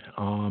okay.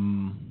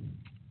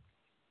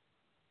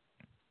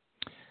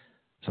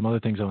 Some other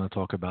things I want to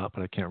talk about,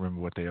 but I can't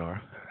remember what they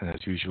are. And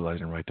as usual, I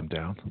didn't write them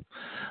down.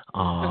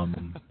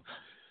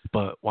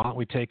 But why don't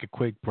we take a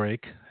quick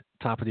break,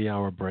 top of the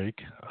hour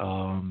break.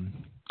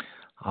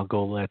 I'll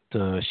go let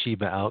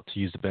Sheba out to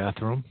use the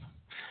bathroom,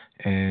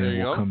 and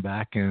we'll come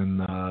back and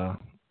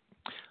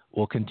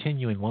we'll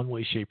continue in one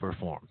way, shape, or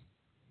form.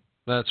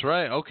 That's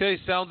right. Okay,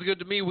 sounds good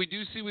to me. We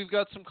do see we've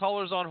got some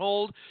callers on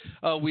hold.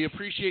 We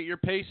appreciate your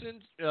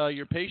patience,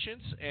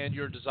 and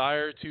your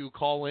desire to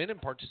call in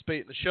and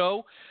participate in the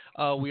show.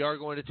 We are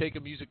going to take a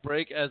music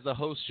break, as the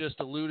host just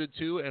alluded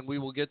to, and we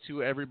will get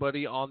to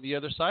everybody on the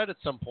other side at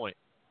some point.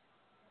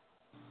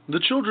 The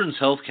Children's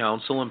Health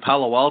Council in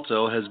Palo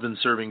Alto has been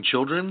serving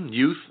children,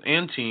 youth,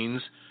 and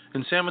teens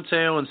in San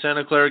Mateo and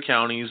Santa Clara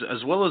counties,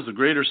 as well as the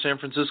greater San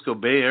Francisco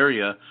Bay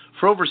Area,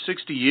 for over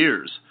 60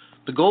 years.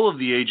 The goal of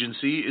the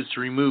agency is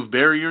to remove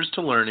barriers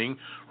to learning,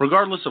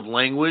 regardless of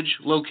language,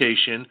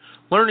 location,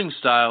 learning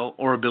style,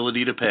 or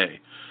ability to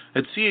pay.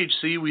 At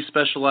CHC, we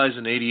specialize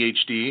in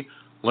ADHD,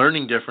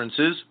 learning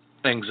differences,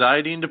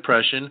 anxiety and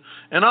depression,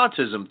 and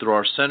autism through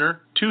our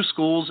center, 2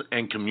 schools,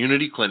 and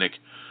community clinic.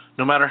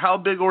 No matter how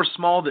big or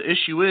small the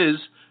issue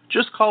is,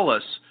 just call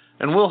us,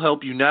 and we'll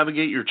help you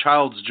navigate your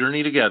child's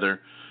journey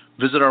together.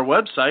 Visit our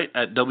website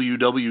at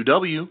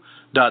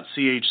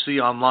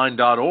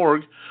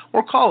www.chconline.org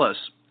or call us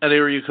at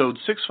area code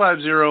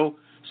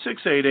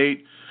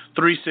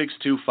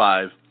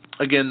 650-688-3625.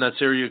 Again,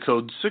 that's area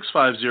code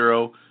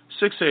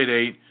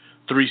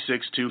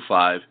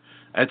 650-688-3625.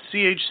 At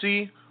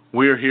CHC,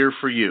 we're here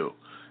for you.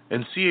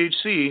 En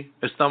CHC,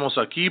 estamos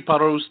aquí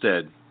para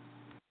usted.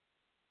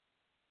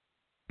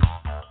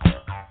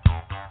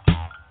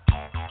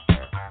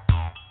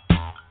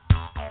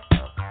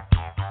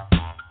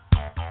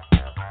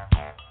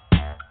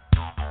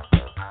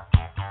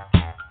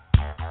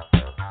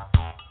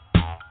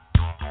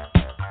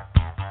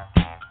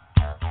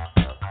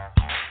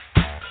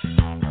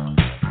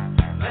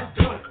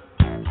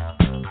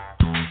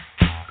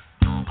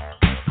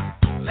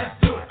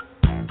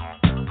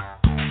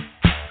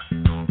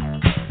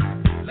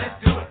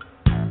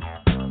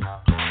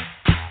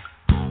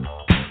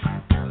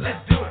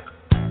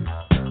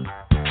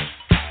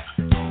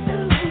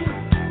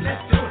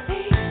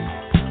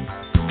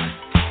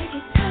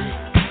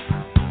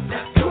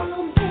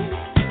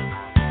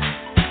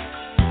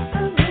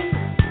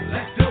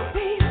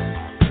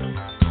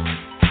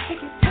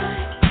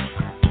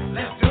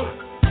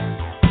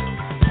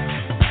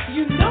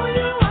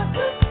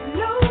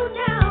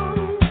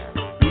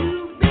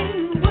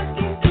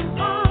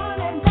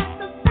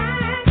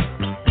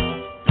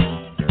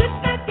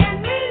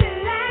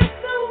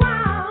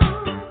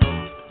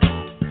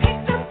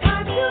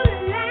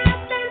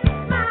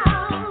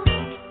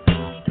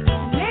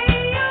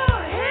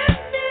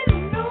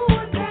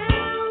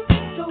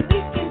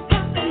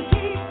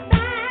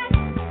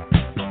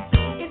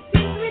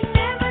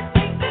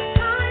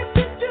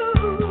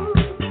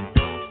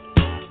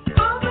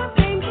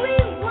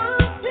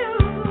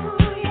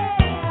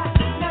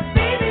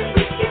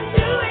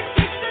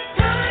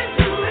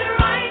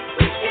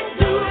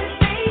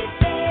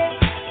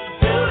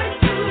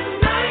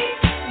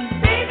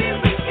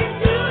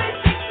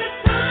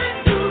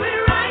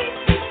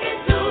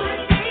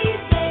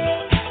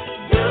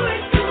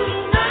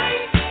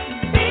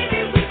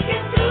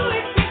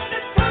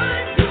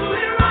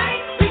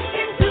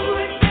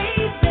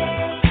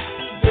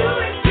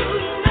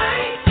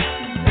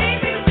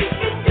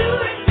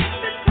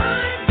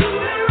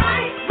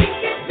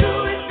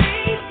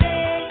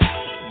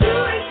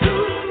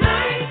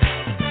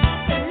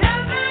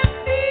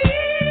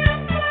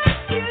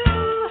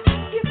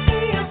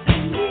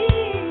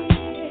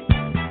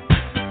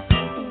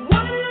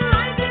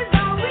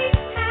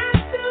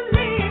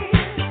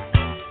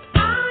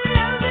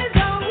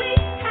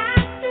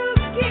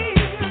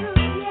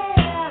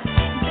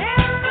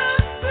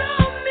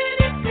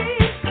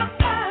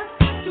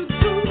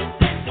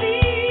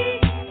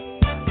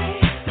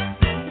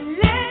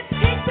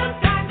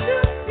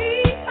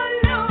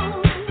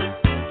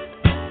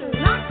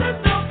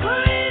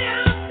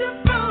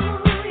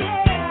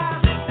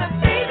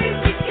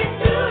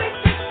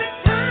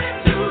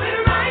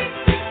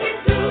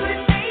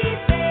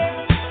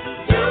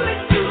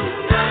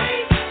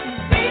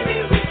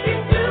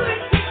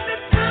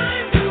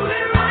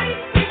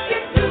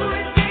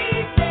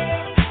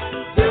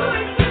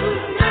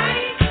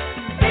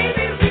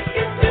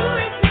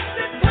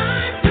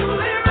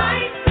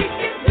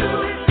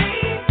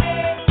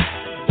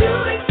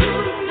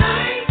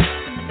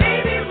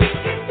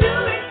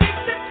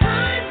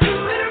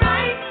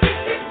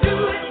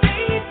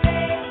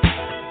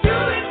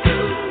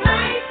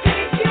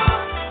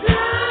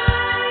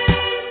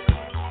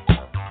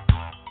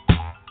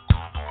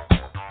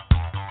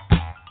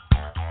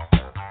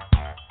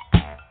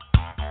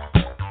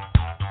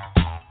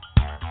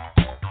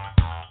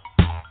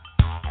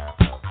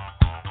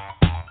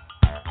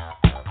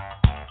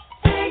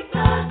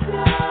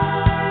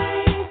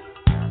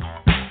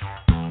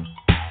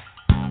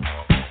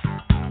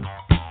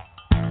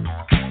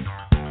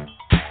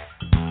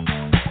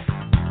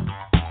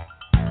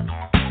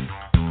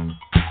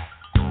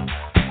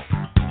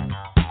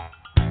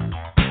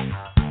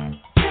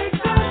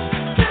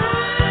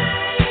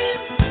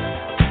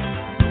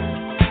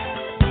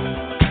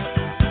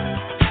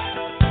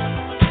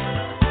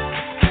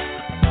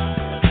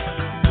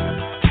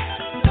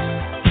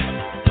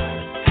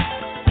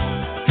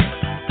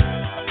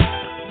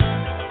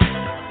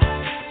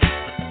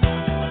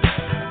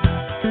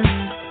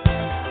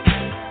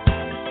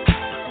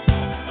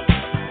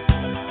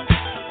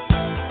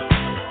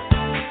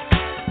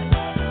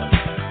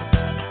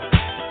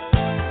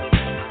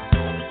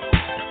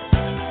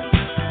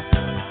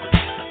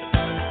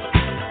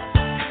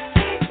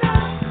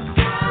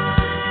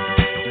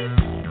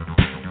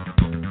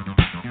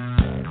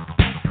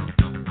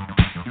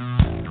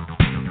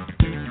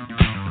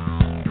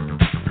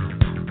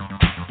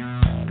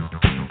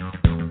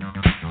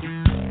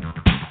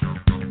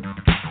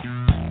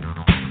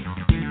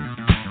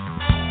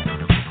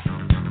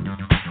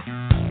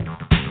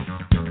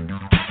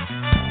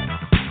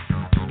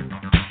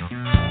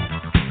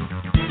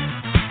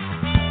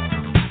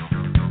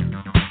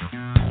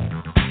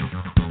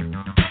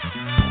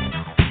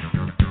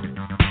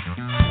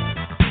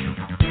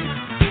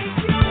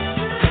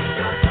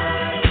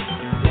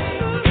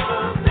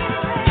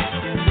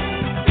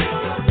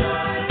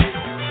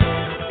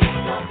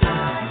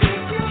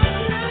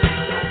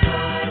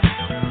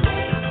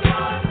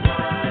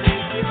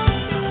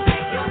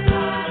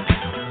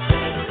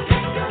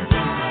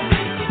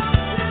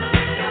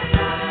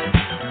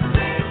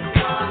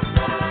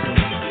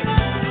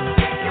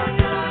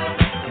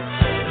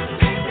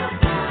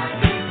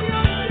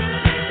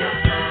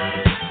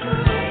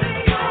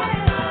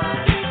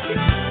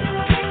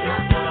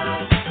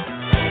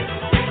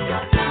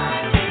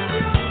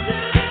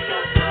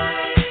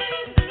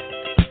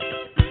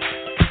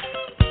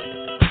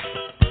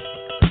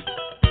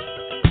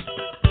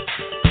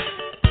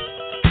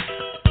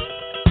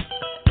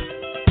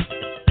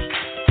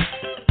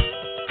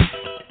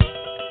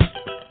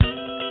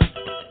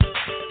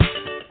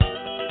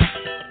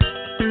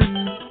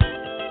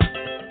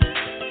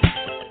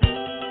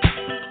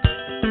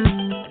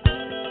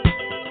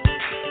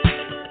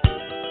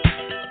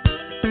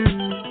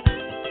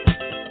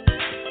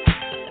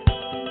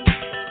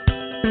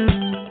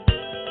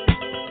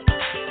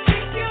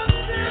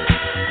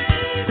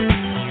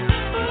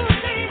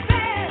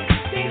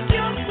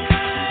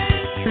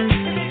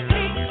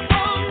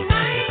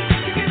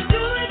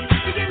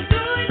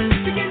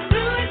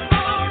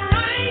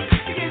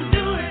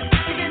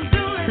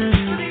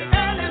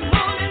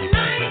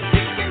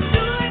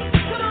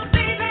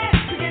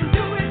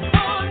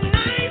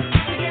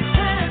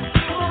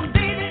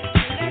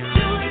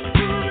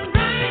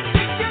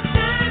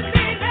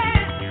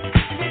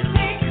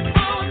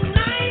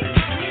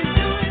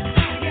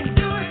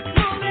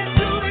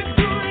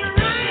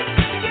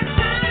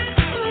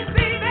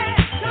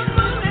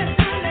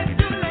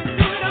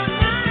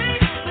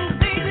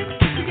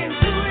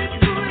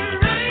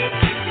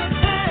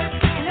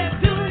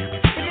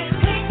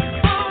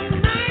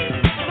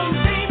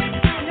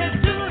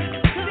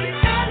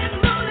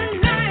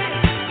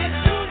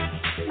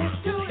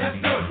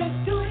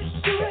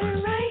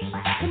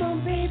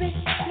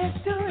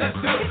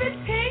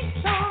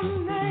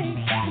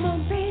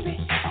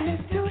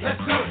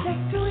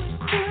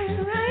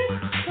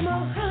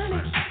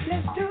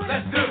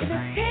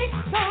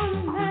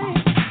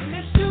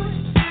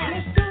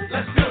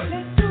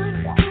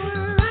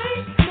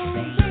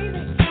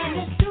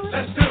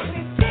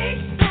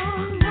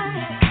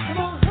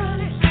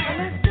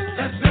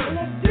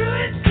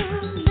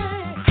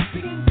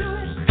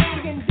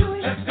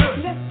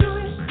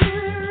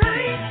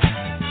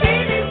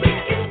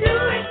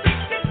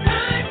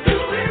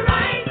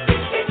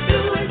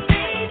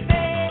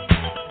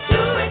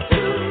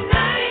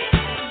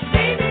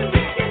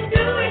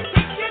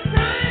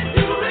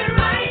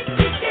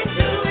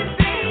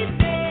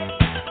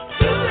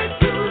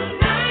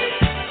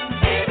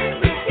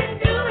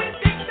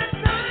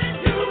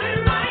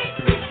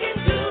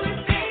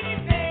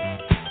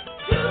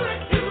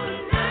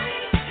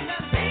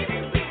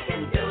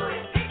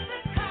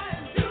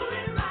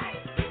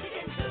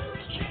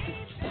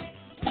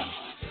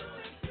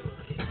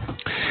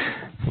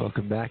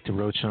 Welcome back to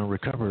Roach on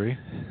Recovery.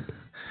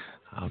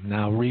 I'm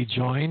now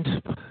rejoined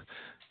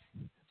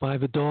by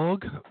the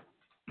dog.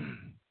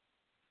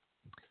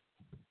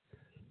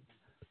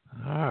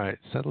 All right,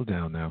 settle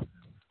down now.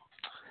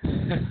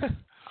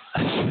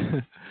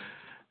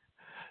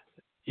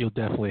 You'll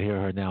definitely hear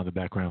her now in the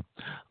background.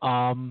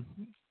 I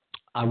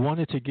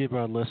wanted to give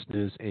our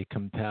listeners a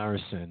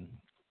comparison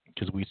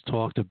because we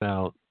talked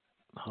about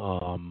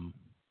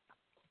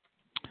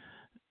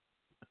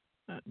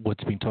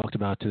what's being talked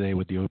about today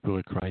with the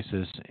opioid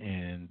crisis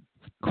and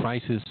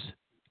crises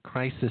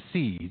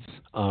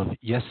of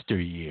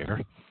yesteryear.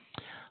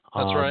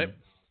 That's right.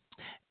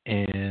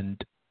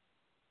 And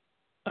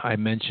I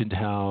mentioned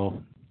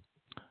how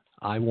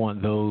I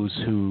want those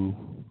who,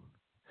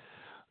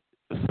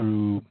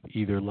 through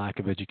either lack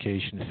of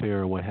education,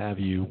 fear, or what have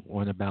you,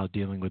 went about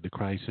dealing with the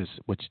crisis,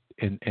 which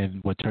and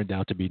what turned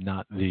out to be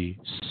not the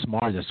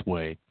smartest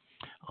way.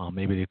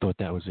 Maybe they thought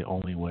that was the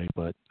only way,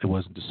 but it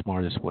wasn't the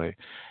smartest way.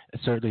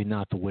 It's certainly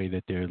not the way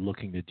that they're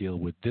looking to deal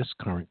with this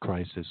current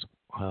crisis,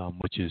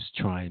 which is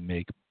try and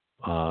make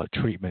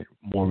treatment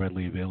more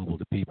readily available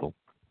to people.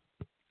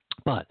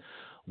 But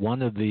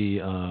one of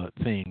the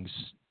things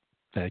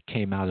that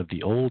came out of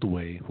the old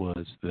way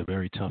was the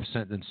very tough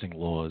sentencing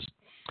laws.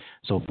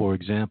 So, for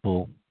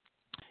example,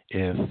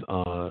 if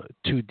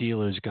two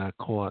dealers got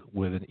caught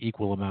with an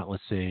equal amount,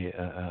 let's say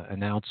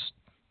an ounce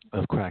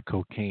of crack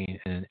cocaine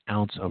and an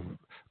ounce of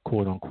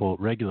quote-unquote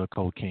regular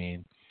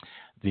cocaine,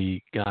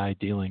 the guy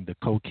dealing the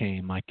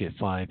cocaine might get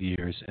 5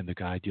 years and the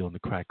guy dealing the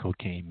crack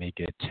cocaine may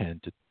get 10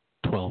 to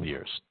 12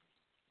 years,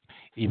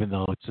 even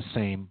though it's the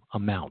same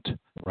amount,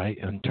 right,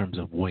 in terms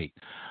of weight.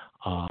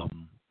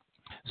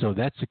 So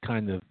that's the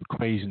kind of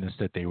craziness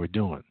that they were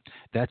doing.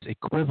 That's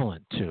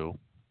equivalent to,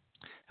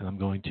 and I'm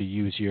going to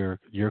use your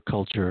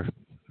culture,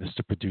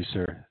 Mr.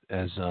 Producer,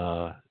 as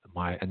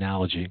my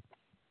analogy.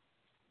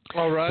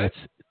 All right.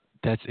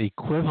 That's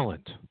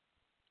equivalent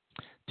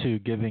to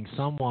giving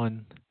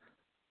someone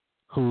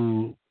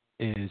who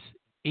is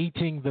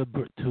eating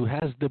who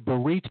has the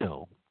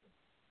burrito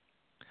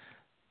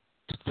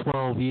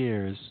 12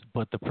 years,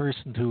 but the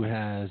person who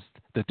has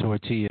the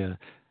tortilla,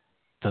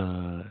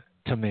 the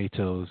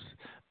tomatoes,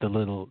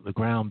 the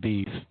ground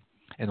beef,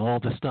 and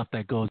all the stuff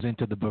that goes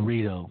into the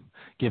burrito,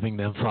 giving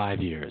them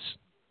 5 years.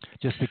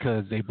 Just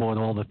because they bought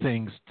all the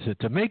things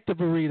to make the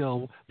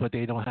burrito, but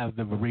they don't have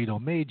the burrito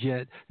made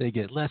yet, they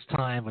get less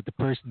time, but the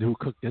person who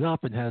cooked it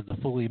up and has the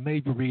fully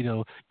made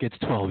burrito gets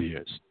 12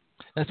 years.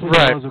 That's what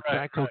it was with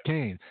crack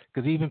cocaine.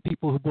 Because even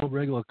people who bought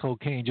regular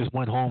cocaine just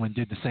went home and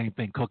did the same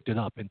thing, cooked it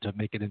up to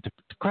make it into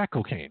crack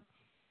cocaine.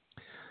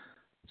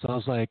 So I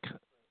was like,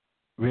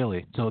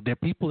 really? So there are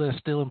people that are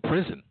still in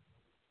prison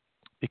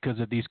because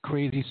of these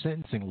crazy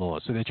sentencing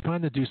laws. So they're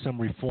trying to do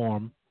some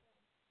reform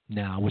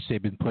now, which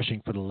they've been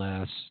pushing for the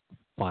last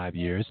 5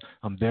 years.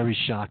 I'm very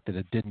shocked that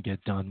it didn't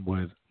get done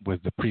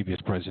with the previous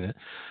president,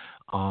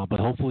 but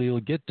hopefully it'll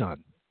get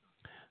done.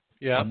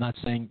 Yeah. I'm not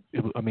saying,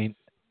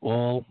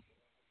 all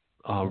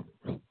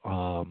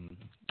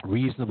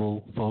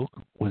reasonable folk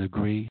would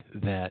agree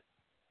that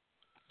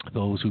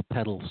those who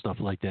peddle stuff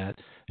like that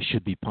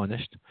should be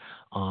punished.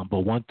 But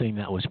one thing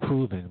that was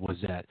proven was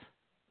that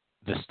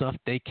the stuff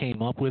they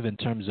came up with in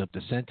terms of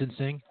the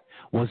sentencing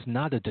was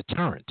not a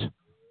deterrent,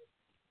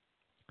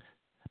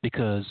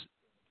 because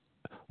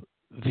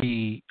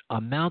the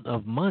amount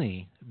of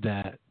money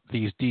that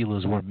these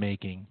dealers were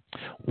making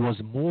was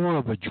more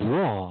of a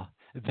draw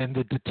than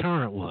the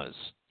deterrent was.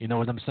 You know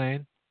what I'm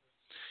saying?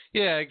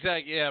 Yeah,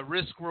 exactly. Yeah,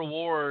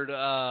 risk-reward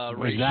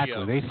ratio.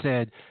 Exactly. They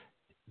said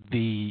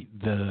the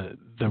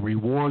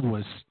reward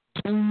was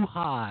too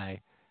high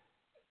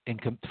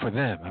for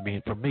them. I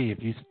mean, for me,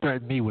 if you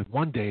threaten me with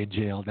 1 day in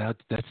jail, that's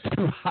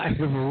too high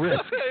of a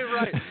risk.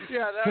 Right.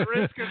 Yeah, that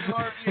risk has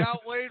already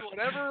outweighed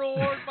whatever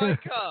reward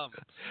might come.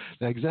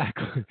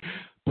 Exactly.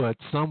 But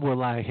some were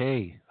like,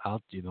 "Hey,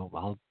 I'll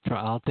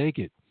take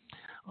it."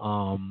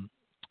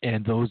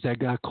 And those that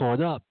got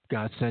caught up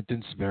got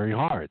sentenced very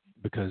hard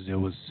because it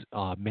was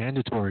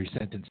mandatory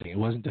sentencing. It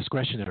wasn't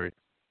discretionary.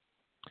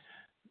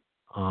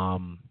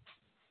 But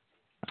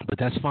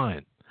that's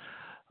fine.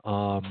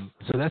 So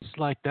that's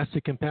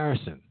the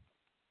comparison.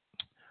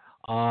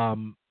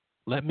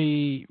 Let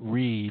me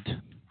read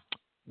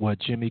what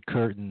Jimmy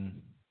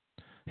Curtin,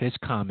 his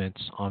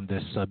comments on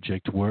this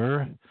subject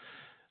were.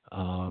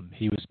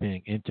 He was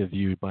being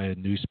interviewed by a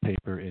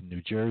newspaper in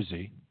New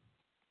Jersey.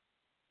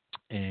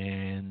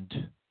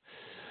 And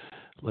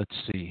let's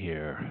see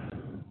here.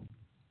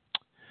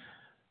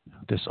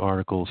 This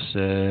article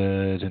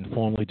says,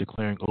 informally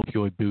declaring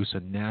opioid abuse a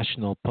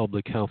national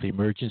public health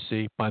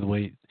emergency. By the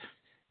way,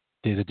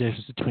 there's a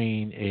difference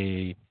between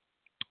a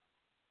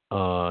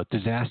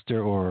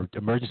disaster or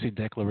emergency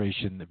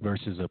declaration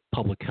versus a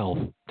public health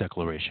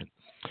declaration.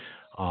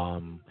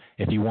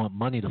 If you want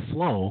money to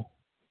flow,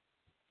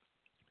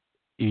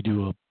 you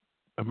do an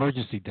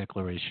emergency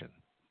declaration,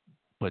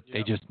 but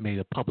they just made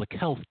a public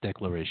health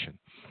declaration.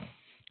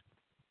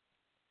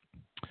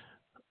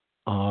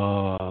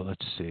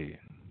 Let's see.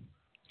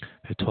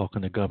 They're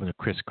talking to Governor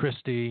Chris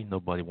Christie.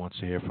 Nobody wants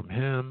to hear from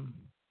him.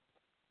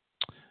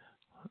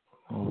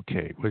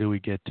 Okay, where do we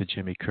get to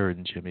Jimmy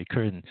Curtin?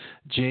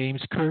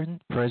 James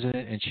Curtin,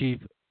 President and Chief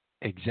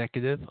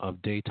Executive of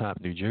DAYTOP,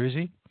 New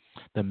Jersey,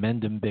 the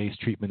Mendham-based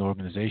treatment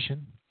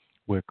organization,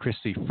 where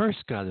Christie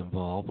first got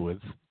involved with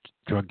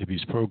drug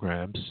abuse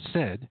programs,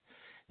 said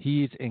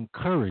he is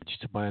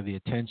encouraged by the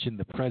attention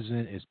the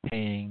president is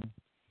paying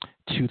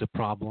to the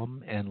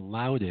problem and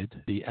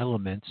lauded the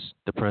elements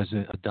the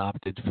president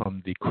adopted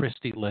from the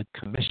Christie-led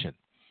commission,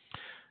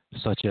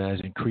 such as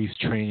increased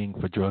training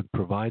for drug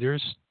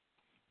providers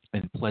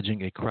and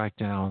pledging a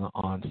crackdown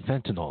on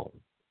fentanyl.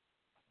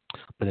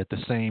 But at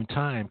the same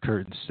time,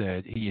 Curtin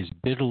said he is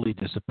bitterly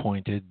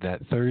disappointed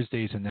that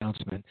Thursday's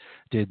announcement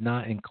did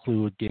not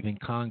include giving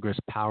Congress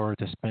power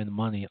to spend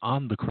money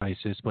on the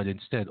crisis, but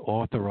instead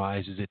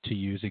authorizes it to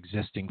use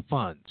existing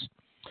funds.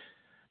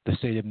 The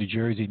state of New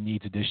Jersey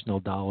needs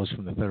additional dollars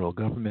from the federal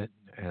government,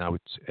 and I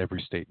would say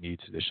every state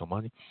needs additional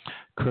money.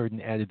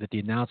 Curtin added that the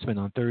announcement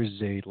on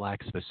Thursday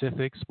lacked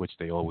specifics, which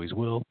they always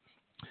will.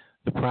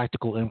 The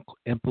practical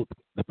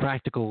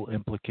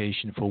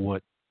implication for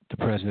what the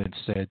president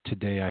said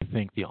today, I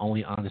think the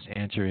only honest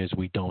answer is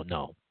we don't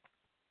know.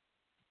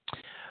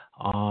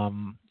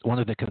 One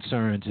of the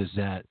concerns is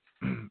that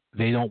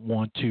they don't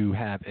want to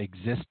have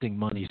existing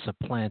money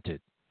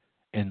supplanted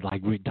and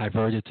like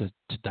diverted to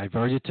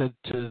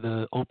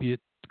the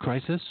opiate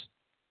crisis.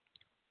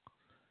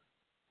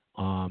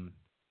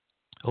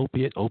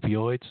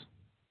 Opioids,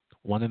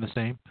 one and the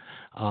same.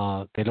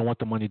 They don't want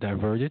the money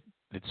diverted.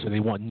 So they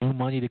want new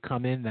money to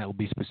come in that will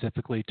be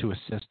specifically to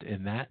assist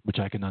in that, which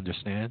I can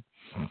understand.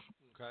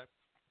 Okay.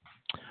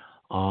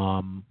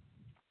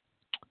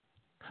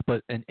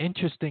 But an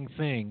interesting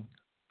thing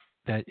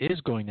that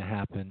is going to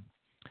happen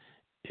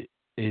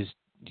is,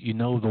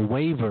 the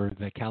waiver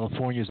that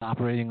California is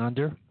operating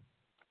under.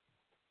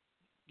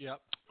 Yep.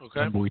 Okay.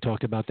 Remember we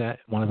talked about that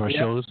in one of our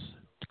shows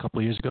a couple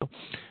of years ago?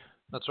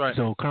 That's right.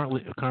 So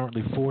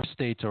currently 4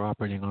 states are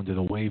operating under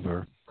the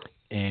waiver.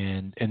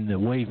 And the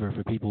waiver,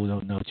 for people who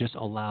don't know, just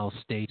allows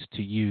states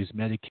to use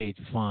Medicaid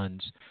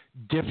funds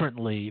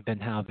differently than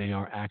how they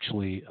are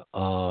actually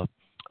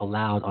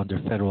allowed under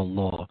federal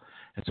law.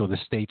 And so the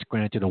states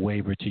granted a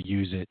waiver to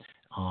use it,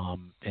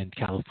 and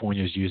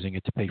California is using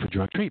it to pay for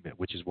drug treatment,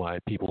 which is why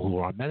people who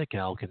are on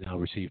Medi-Cal can now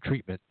receive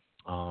treatment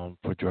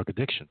for drug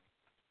addiction.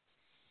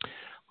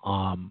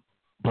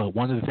 But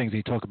one of the things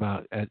they talk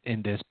about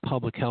in this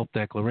public health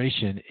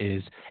declaration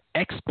is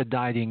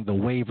expediting the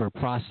waiver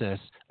process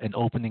and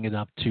opening it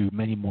up to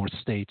many more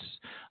states,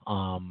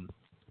 and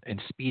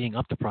speeding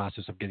up the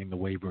process of getting the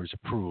waivers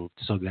approved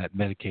so that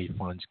Medicaid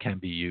funds can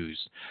be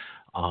used.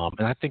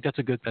 And I think that's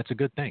a good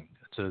thing.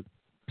 It's a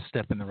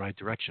step in the right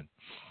direction.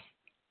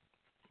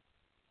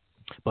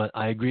 But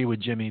I agree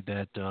with Jimmy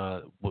that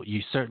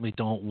you certainly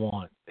don't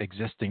want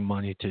existing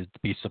money to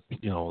be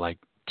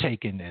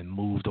taken and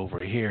moved over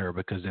here,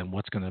 because then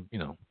what's going to,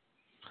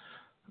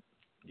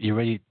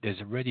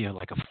 there's already a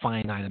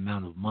finite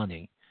amount of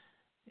money,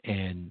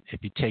 and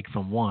if you take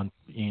from one,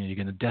 you're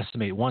going to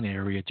decimate one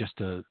area just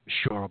to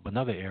shore up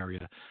another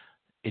area.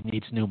 It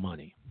needs new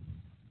money.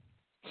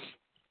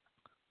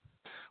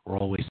 We're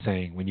always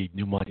saying we need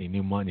new money.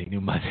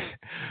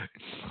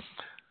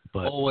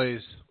 But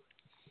always.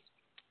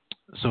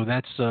 So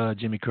that's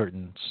Jimmy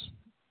Curtin's.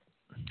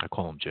 I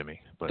call him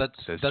Jimmy, but that's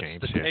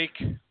James the here. take.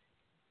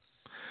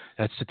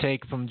 That's the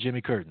take from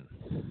Jimmy Curtin.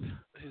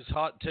 His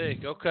hot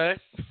take, okay.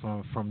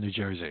 From New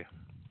Jersey.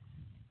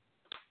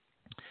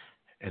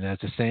 And as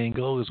the saying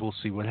goes, we'll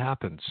see what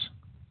happens.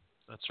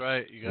 That's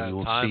right. You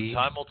got time.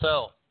 Time will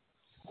tell.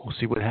 We'll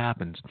see what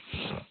happens.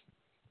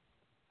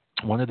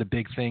 One of the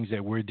big things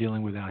that we're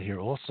dealing with out here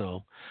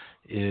also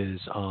is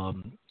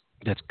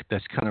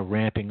that's kind of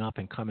ramping up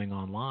and coming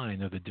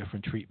online are the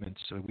different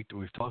treatments. So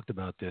we've talked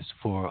about this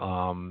for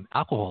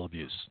alcohol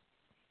abuse.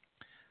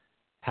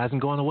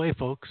 Hasn't gone away,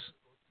 folks.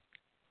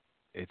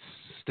 It's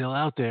still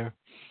out there.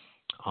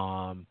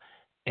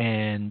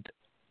 And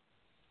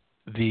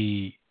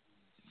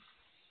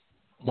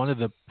one of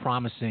the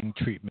promising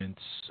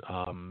treatments,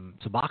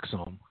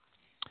 Suboxone,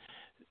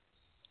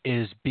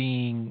 is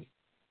being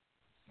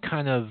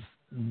kind of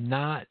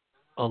not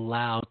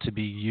allowed to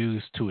be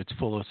used to its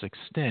fullest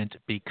extent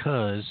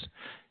because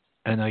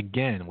And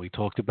again, we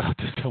talked about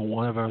this on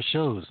one of our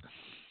shows.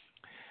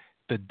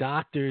 The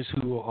doctors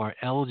who are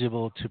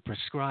eligible to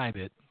prescribe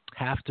it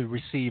have to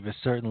receive a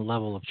certain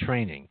level of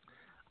training.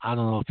 I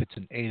don't know if it's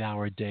an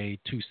 8-hour day,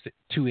 two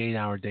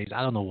 8-hour days.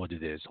 I don't know what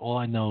it is. All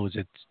I know is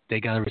they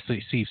got to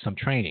receive some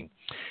training.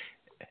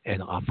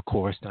 And, of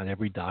course, not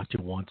every doctor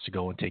wants to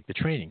go and take the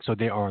training. So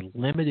there are a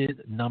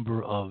limited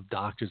number of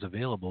doctors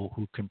available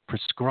who can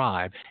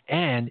prescribe,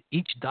 and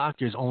each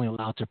doctor is only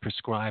allowed to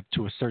prescribe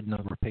to a certain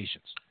number of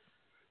patients.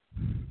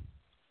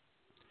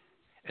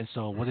 And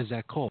so what does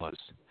that cause?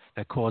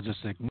 That causes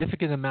a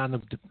significant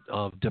amount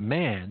of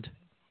demand,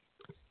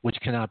 which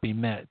cannot be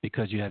met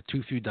because you have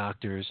too few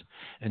doctors.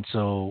 And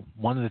so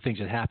one of the things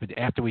that happened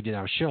after we did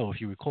our show,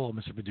 if you recall,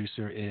 Mr.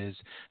 Producer, is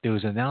there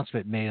was an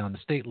announcement made on the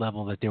state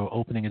level that they were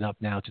opening it up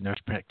now to nurse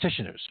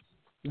practitioners.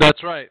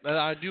 That's right.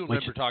 I do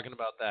remember talking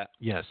about that.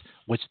 Yes,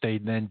 which they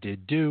then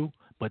did do,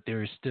 but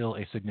there is still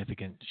a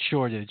significant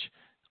shortage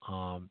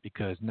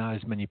because not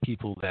as many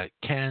people that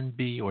can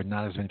be or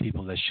not as many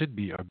people that should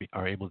be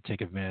are able to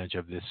take advantage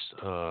of this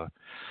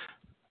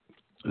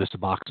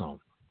Suboxone.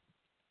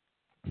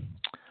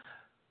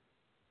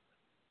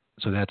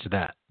 So that's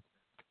that.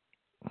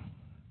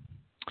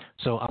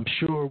 So I'm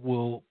sure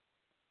we'll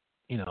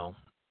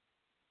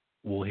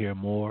hear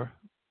more.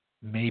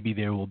 Maybe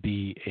there will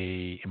be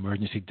a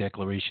emergency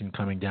declaration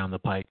coming down the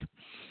pike,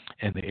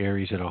 and the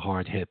areas that are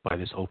hard hit by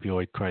this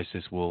opioid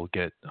crisis will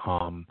get.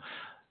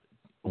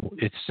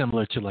 It's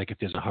similar to like if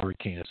there's a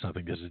hurricane or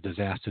something. There's a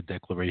disaster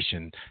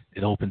declaration.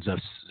 It opens up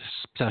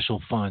special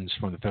funds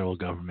from the federal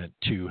government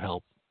to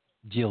help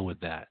deal with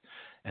that,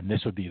 and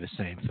this would be the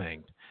same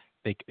thing.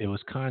 It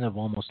was kind of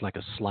almost like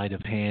a sleight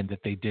of hand that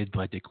they did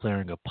by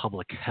declaring a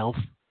public health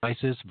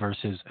crisis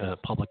versus a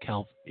public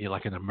health,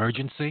 like an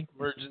emergency.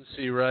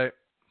 Emergency, right.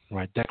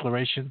 Right,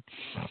 declaration,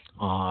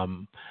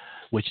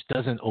 which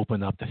doesn't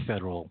open up the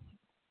federal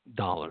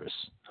dollars.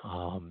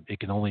 It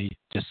can only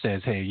just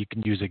says, hey, you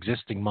can use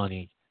existing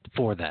money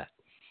for that.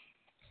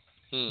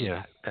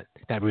 Yeah,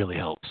 that really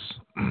helps.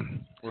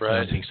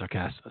 Right. I'm being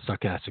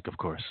sarcastic, of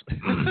course.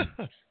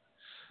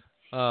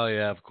 Oh,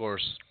 yeah, of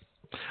course.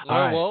 All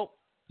right. Well,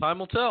 time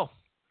will tell.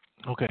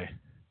 Okay.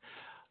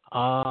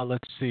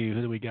 Let's see.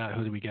 Who do we got?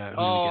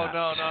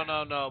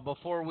 No.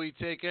 Before we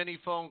take any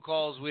phone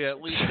calls, we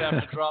at least have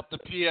to drop the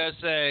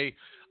PSA.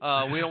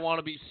 We don't want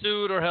to be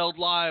sued or held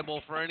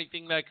liable for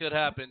anything that could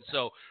happen.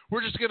 So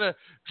we're just going to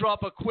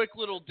drop a quick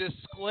little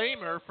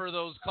disclaimer for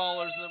those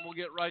callers, and then we'll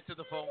get right to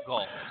the phone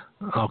call.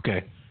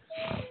 Okay.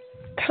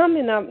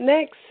 Coming up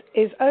next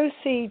is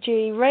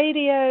OCG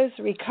Radio's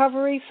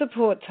Recovery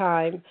Support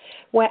Time,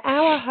 where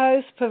our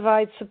host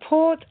provides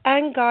support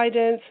and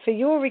guidance for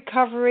your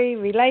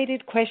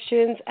recovery-related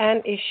questions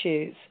and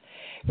issues.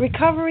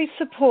 Recovery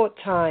Support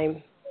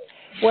Time,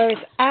 where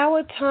it's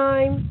our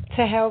time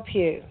to help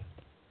you.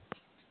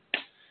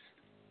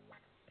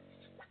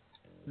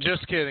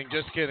 Just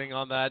kidding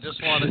on that.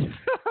 Just wanted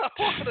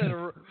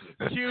to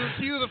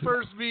cue the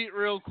first beat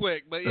real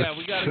quick. But, yeah,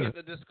 we got to get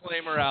the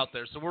disclaimer out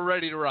there. So we're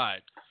ready to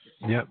ride.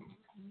 Yep.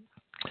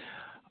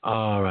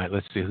 All right,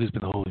 let's see. Who's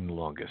been holding the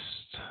longest?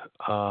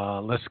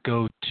 Let's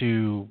go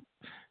to,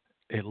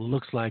 it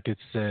looks like it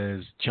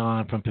says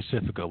John from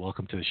Pacifica.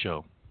 Welcome to the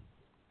show.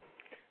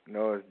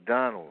 No, it's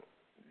Donald.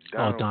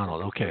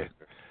 Donald, okay.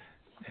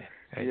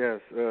 Hey. Yes,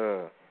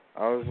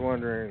 I was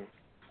wondering,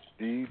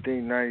 do you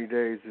think 90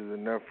 days is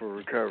enough for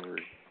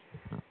recovery?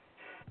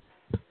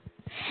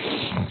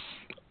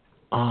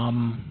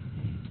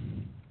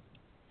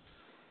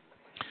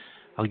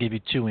 I'll give you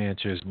two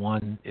answers.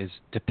 One is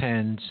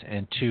depends,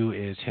 and two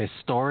is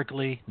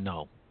historically,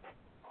 no.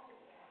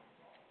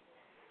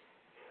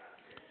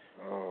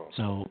 Oh.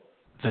 So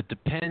the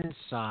depends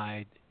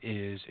side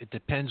is it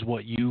depends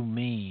what you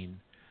mean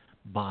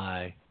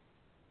by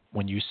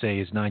when you say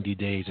is 90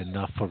 days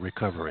enough for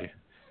recovery.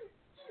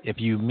 If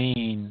you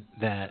mean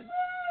that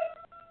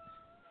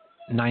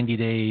 90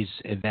 days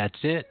and that's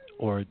it,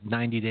 or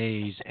 90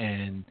 days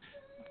and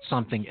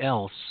something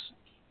else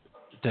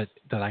that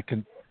I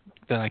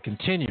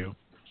continue,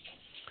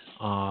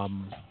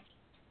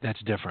 that's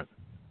different.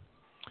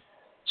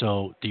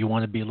 So do you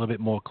want to be a little bit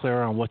more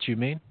clear on what you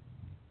mean?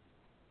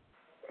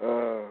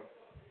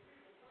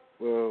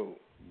 Well,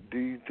 do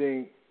you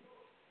think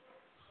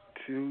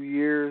 2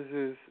 years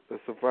is a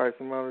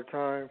sufficient amount of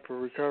time for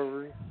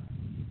recovery?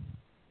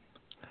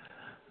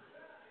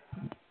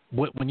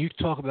 When you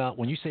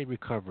say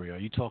recovery, are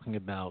you talking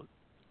about,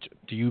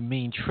 do you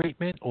mean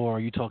treatment, or are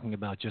you talking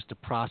about just the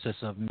process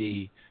of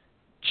me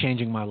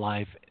changing my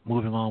life,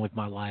 moving on with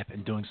my life,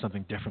 and doing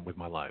something different with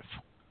my life?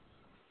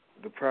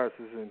 The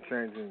process in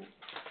changing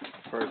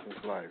a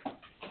person's life.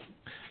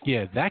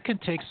 Yeah, that can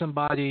take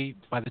somebody,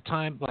 by the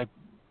time, like,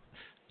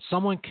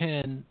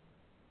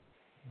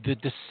 the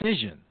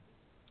decision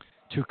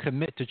to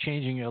commit to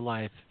changing your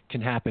life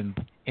can happen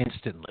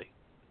instantly.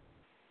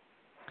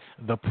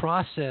 The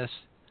process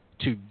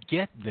to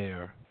get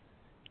there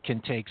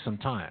can take some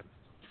time.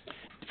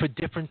 For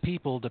different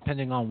people,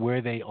 depending on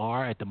where they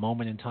are at the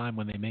moment in time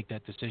when they make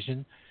that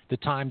decision, the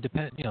time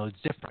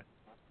it's different.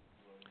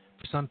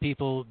 For some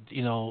people,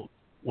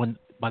 when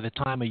by the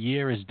time a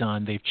year is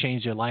done, they've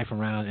changed their life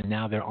around and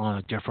now they're on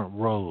a different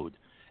road.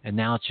 And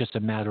now it's just a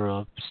matter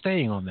of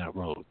staying on that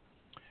road.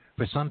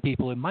 For some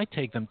people, it might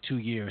take them 2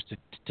 years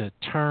to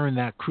turn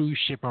that cruise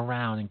ship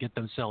around and get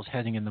themselves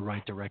heading in the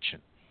right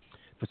direction.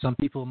 For some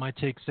people, it might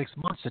take 6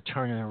 months to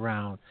turn it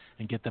around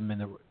and get them in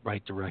the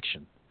right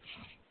direction.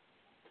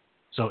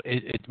 So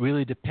it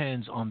really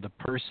depends on the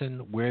person,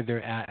 where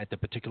they're at the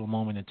particular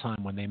moment in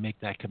time when they make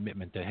that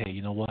commitment that, hey,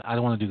 you know what, I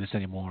don't want to do this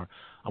anymore.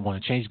 I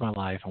want to change my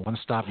life. I want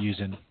to stop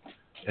using,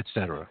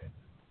 etc.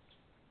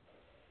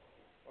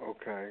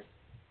 Okay,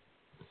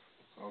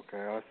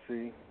 I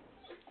see.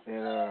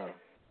 And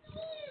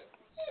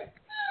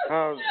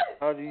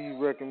how do you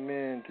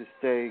recommend to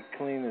stay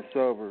clean and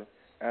sober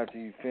after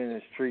you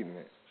finish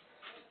treatment?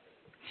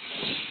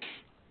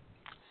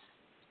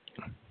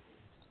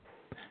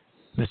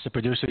 Mr.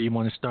 Producer, you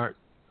want to start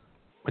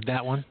with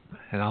that one,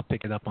 and I'll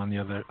pick it up on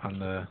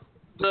the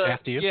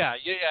after you. Yeah,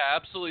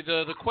 absolutely.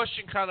 The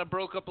question kind of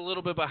broke up a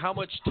little bit, but how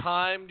much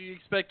time do you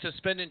expect to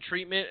spend in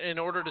treatment in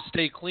order to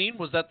stay clean?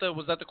 Was that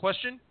the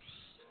question?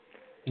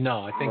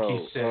 No, I think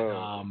he said.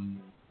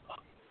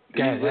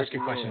 Go ahead, ask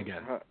your question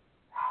again.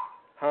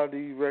 How do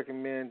you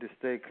recommend to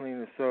stay clean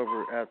and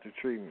sober after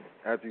treatment?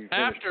 After you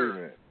finish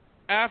treatment?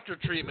 After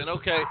treatment,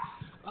 okay.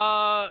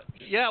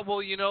 Yeah, well,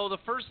 the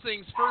first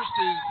things first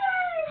is,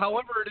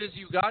 however it is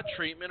you got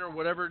treatment or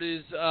whatever it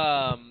is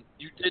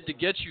you did to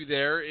get you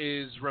there,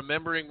 is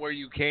remembering where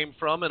you came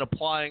from and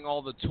applying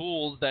all the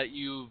tools that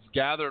you've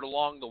gathered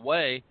along the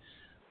way.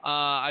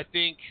 I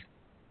think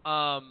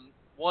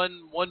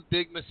one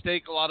big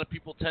mistake a lot of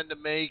people tend to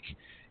make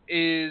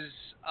is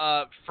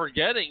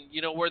forgetting,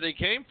 where they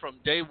came from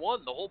day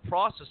one, the whole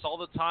process, all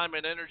the time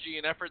and energy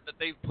and effort that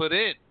they've put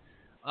in.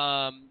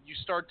 You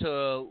start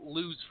to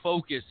lose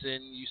focus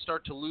and you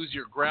start to lose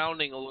your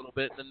grounding a little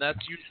bit, and that's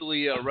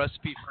usually a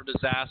recipe for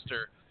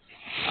disaster.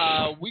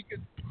 We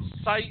could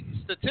cite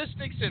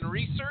statistics and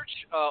research.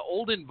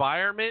 Old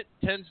environment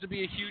tends to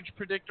be a huge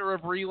predictor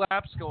of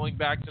relapse, going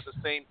back to the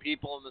same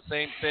people and the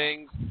same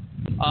things.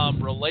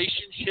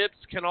 Relationships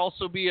can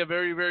also be a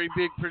very, very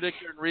big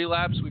predictor in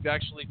relapse. We've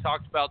actually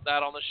talked about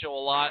that on the show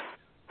a lot.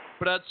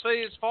 But I'd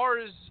say as far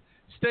as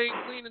staying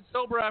clean and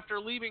sober after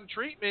leaving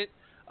treatment,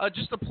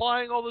 just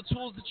applying all the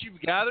tools that you've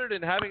gathered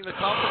and having the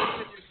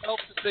confidence in yourself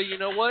to say, you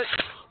know what,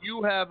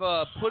 you have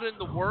put in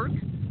the work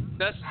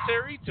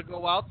necessary to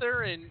go out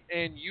there and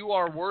you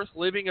are worth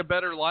living a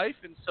better life.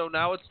 And so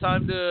now it's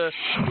time to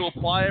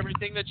apply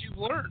everything that you've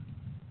learned.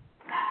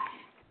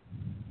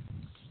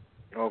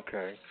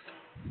 Okay,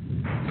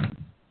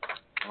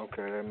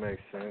 that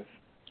makes sense.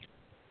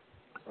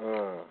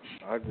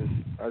 I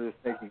just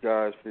thank you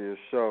guys for your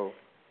show.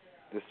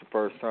 This is the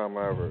first time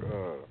I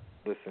ever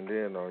listened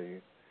in on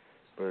you,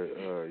 but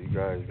you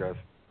guys got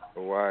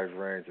a wide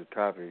range of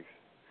topics,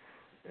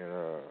 and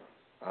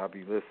I'll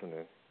be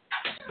listening.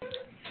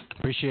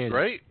 Appreciate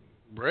it.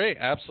 Great,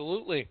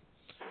 absolutely.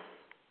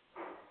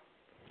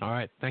 All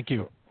right, thank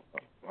you.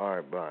 All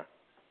right, bye.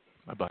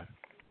 Bye-bye.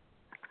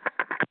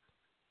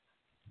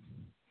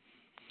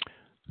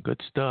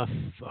 Good stuff.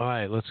 All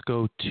right, let's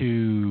go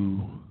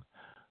to,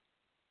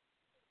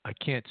 I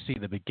can't see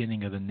the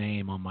beginning of the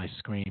name on my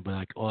screen,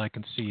 but all I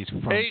can see is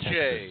from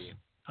AJ.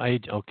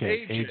 Texas.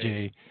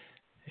 Okay,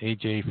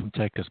 AJ from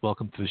Texas.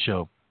 Welcome to the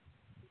show.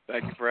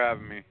 Thank you for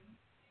having me.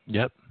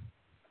 Yep.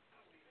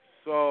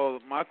 So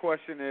my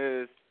question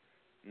is,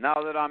 now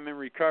that I'm in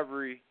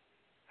recovery,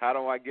 how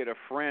do I get a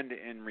friend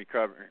in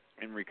recovery?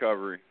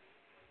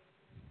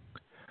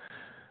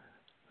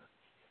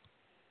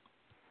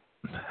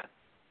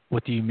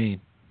 What do you mean?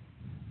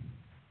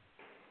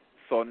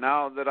 So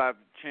now that I've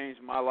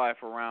changed my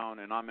life around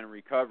and I'm in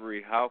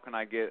recovery, how can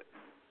I get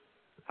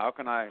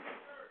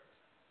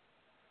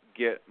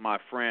my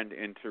friend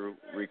into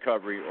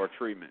recovery or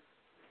treatment?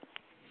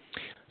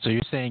 So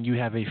you're saying you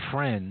have a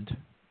friend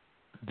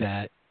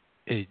that,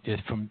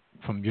 from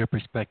your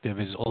perspective,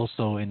 is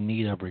also in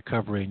need of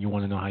recovery, and you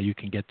want to know how you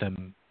can get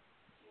them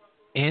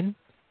in?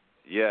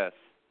 Yes.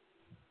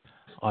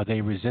 Are they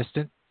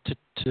resistant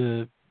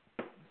to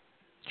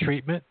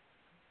treatment?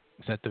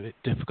 Is that the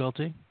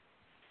difficulty?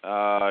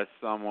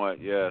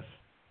 Somewhat, yes.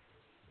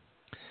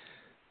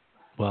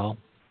 Well,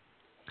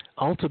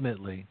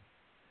 ultimately,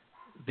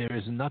 there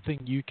is nothing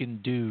you can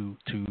do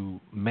to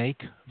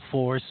make,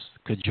 force,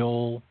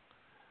 cajole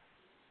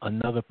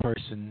another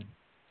person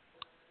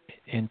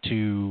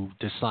into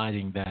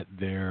deciding that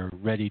they're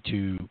ready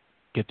to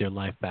get their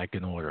life back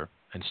in order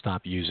and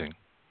stop using.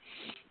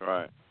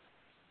 Right.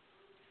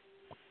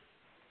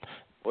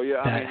 Well,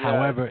 yeah.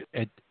 However,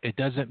 it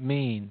doesn't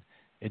mean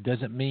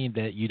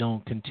that you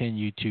don't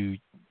continue to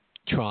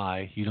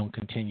try, you don't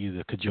continue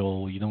to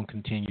cajole, you don't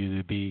continue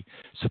to be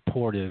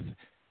supportive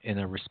in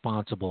a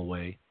responsible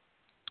way.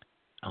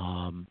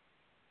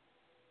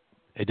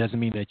 It doesn't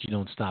mean that you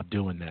don't stop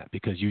doing that,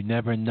 because you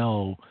never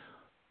know,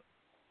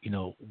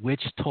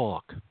 which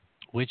talk,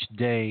 which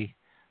day,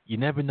 you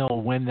never know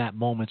when that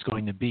moment's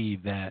going to be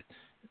that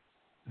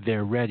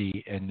they're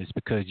ready, and it's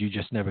because you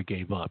just never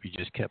gave up. You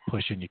just kept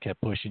pushing, and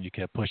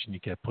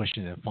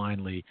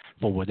finally,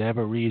 for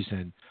whatever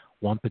reason,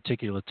 one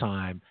particular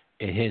time,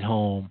 it hit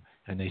home,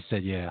 and they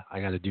said, yeah, I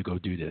got to go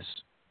do this.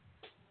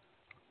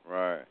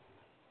 Right.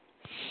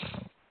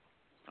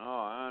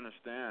 Oh, I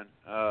understand.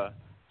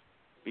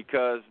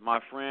 Because my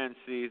friend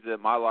sees that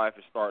my life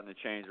is starting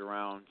to change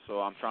around,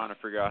 so I'm trying to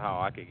figure out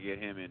how I could get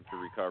him into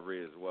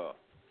recovery as well.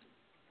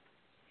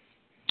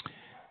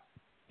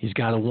 He's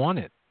got to want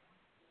it.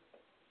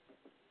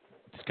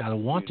 He's got to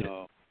want it.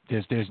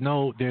 There's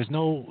no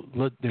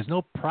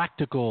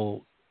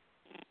practical,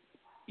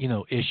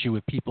 issue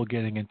with people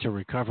getting into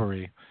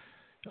recovery,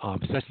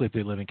 especially if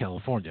they live in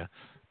California,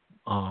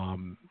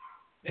 and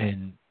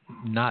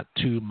not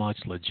too much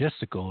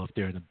logistical if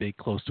they're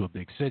close to a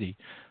big city.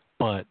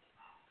 But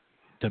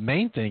the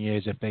main thing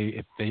is if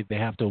they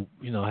have to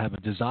have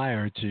a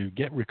desire to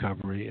get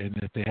recovery, and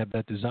if they have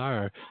that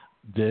desire,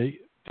 they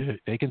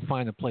can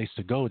find a place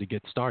to go to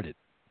get started.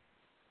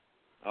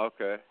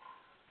 Okay.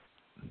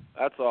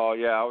 That's all.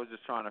 Yeah, I was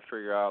just trying to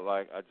figure out,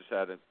 I just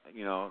had the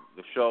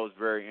show is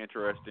very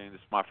interesting. This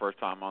is my first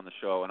time on the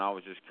show, and I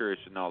was just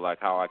curious to know,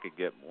 how I could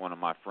get one of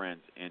my friends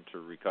into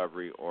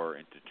recovery or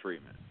into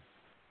treatment.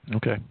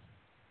 Okay.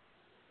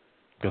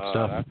 Good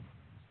stuff.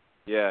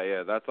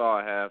 Yeah, that's all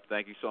I have.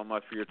 Thank you so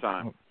much for your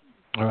time.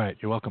 All right,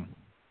 you're welcome.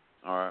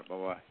 All right,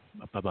 bye-bye.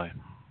 Bye-bye.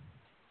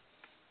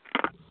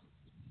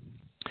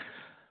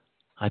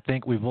 I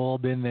think we've all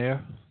been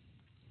there.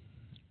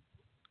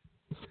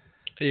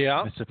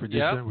 Yeah, Mr. Producer,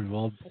 yeah. we've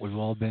all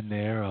been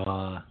there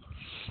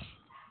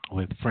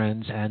with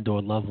friends and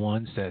or loved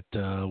ones that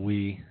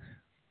we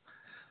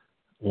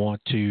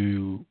want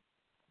to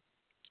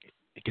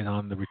get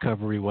on the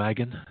recovery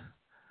wagon,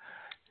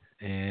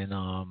 and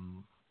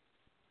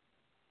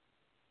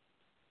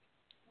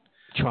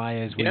try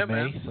as we may.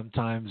 Man.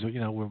 Sometimes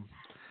we're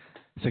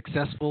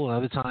successful, and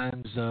other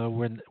times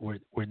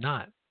we're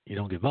not. You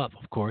don't give up,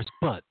 of course,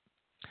 but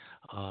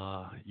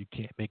you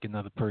can't make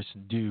another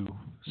person do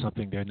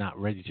something they're not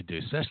ready to do,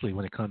 especially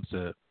when it comes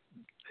to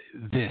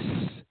this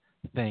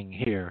thing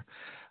here,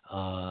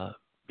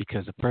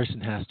 because a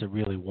person has to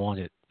really want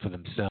it for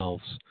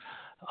themselves.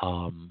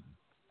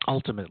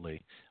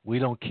 Ultimately, we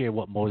don't care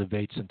what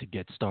motivates them to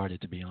get started,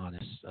 to be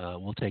honest.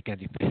 We'll take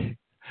anything.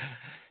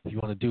 If you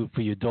want to do it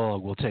for your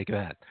dog, we'll take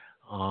that.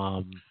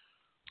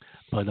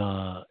 But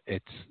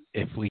it's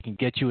if we can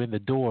get you in the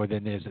door,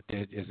 then there's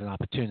an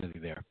opportunity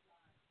there.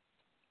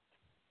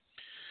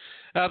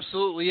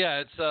 Absolutely, yeah.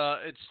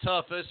 It's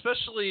tough,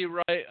 especially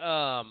right.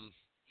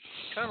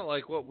 Kind of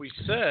like what we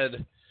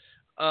said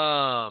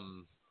to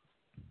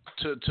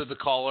the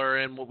caller,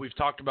 and what we've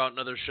talked about in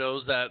other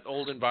shows. That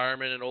old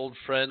environment and old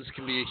friends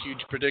can be a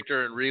huge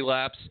predictor in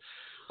relapse.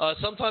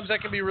 Sometimes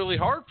that can be really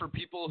hard for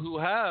people who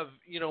have,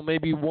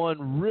 maybe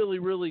one really,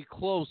 really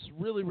close,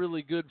 really,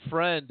 really good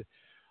friend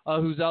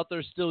who's out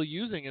there still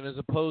using it, as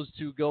opposed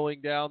to going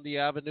down the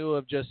avenue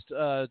of just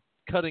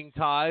cutting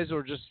ties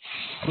or just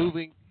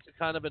moving to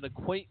kind of an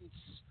acquaintance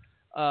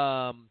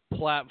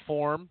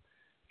platform,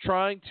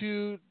 trying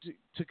to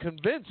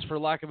convince, for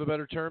lack of a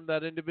better term,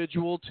 that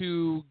individual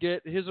to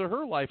get his or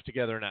her life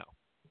together now.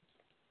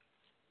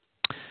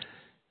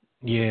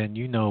 Yeah, and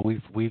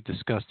we've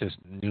discussed this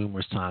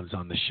numerous times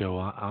on the show.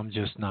 I'm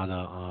just not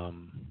a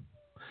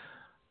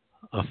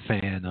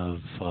fan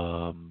of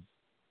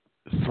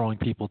throwing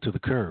people to the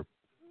curb.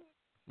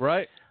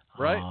 Right.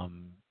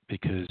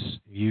 Because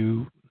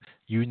you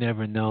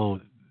never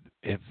know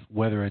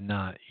whether or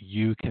not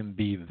you can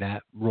be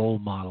that role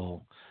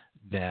model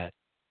that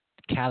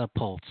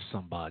catapults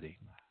somebody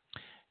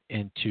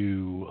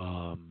into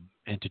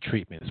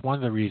treatment. It's one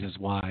of the reasons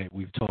why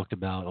we've talked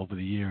about over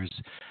the years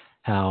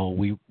how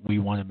we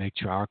want to make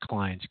sure our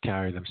clients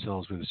carry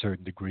themselves with a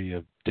certain degree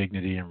of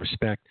dignity and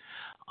respect,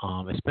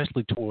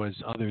 especially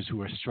towards others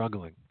who are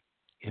struggling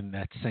in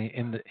the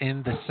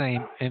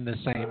same.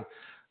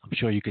 I'm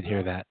sure you can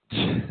hear that.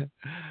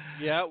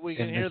 Yeah, we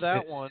can hear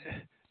that one.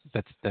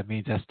 That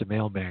means that's the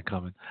mailman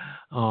coming.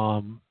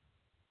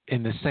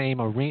 In the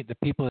same arena, the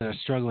people that are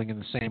struggling in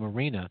the same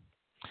arena,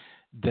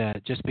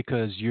 that just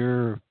because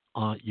you've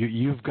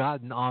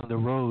gotten on the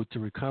road to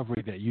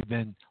recovery, that you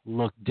then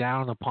look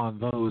down upon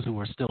those who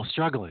are still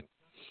struggling.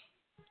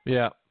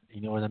 Yeah.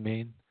 You know what I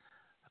mean?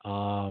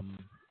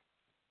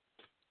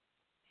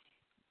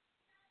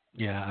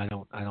 Yeah,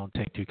 I don't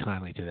take too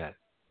kindly to that.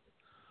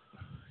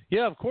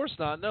 Yeah, of course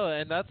not. No,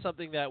 and that's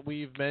something that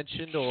we've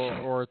mentioned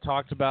or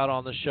talked about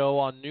on the show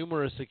on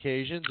numerous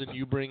occasions, and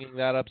you bringing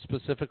that up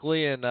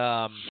specifically. And,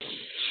 so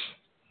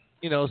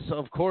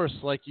of course,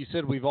 like you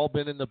said, we've all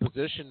been in the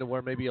position to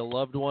where maybe a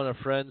loved one, a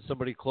friend,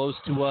 somebody close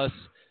to us,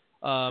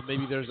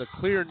 maybe there's a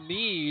clear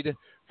need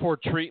for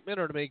treatment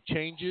or to make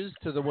changes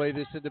to the way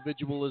this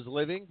individual is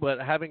living, but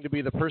having to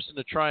be the person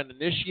to try and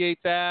initiate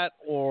that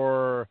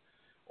or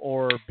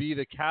be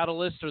the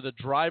catalyst or the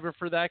driver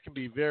for that can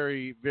be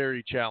very,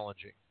 very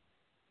challenging.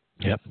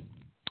 Yep.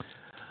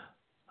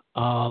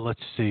 Let's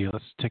see.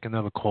 Let's take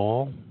another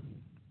call.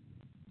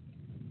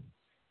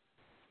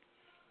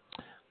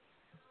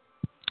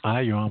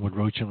 Hi, you're on with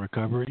Roach and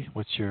Recovery.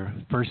 What's your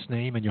first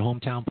name and your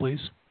hometown, please?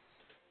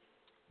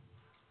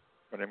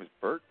 My name is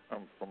Bert.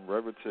 I'm from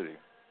Redwood City.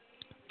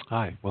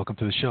 Hi, welcome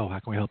to the show. How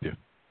can we help you?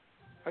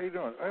 How you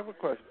doing? I have a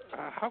question.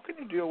 How can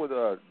you deal with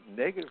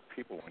negative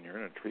people when you're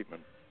in a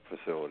treatment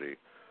facility,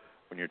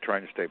 when you're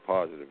trying to stay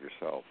positive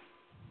yourself?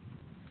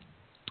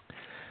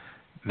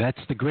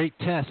 That's the great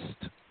test.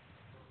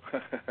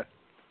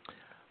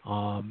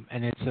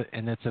 And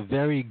it's a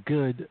very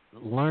good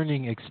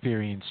learning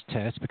experience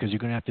test because you're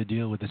going to have to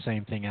deal with the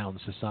same thing out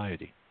in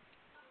society.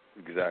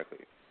 Exactly.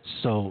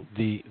 So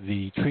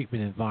the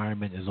treatment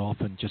environment is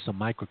often just a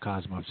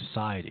microcosm of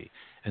society.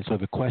 And so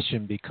the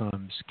question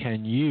becomes,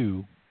 can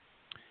you,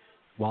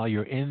 while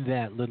you're in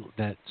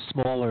that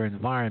smaller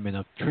environment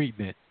of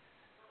treatment,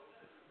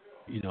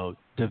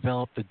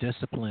 develop the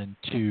discipline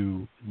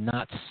to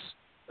not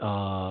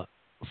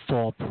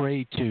fall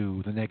prey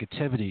to the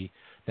negativity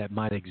that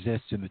might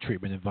exist in the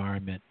treatment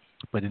environment,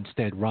 but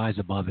instead rise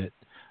above it,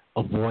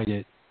 avoid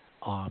it,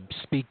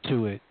 speak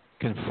to it,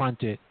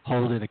 confront it,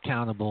 hold it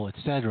accountable,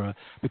 etc.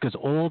 Because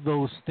all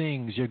those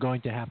things you're going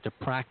to have to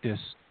practice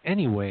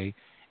anyway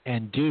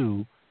and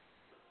do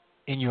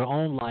in your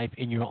own life,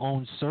 in your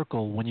own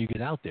circle when you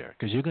get out there.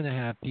 Because you're going to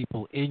have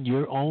people in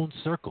your own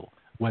circle,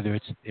 whether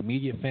it's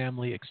immediate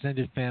family,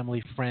 extended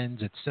family,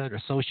 friends,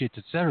 etc., associates,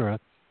 etc.,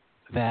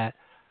 that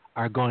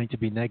are going to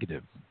be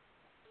negative.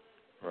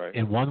 Right.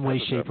 In one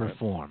way, shape, or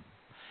form.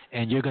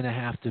 And you're going to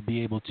have to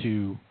be able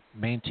to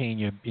maintain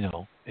your,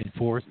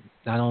 enforce,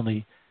 not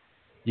only,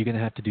 you're going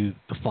to have to do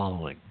the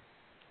following.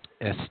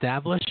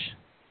 Establish,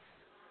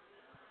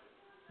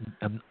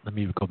 let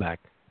me go back.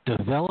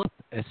 Develop,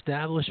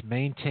 establish,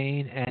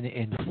 maintain, and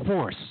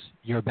enforce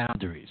your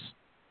boundaries.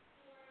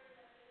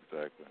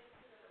 Exactly.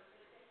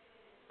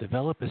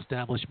 Develop,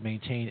 establish,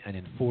 maintain, and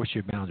enforce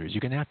your boundaries.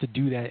 You're going to have to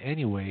do that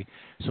anyway,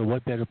 so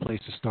what better place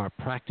to start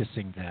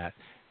practicing that?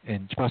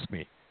 And trust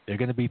me, there are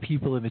going to be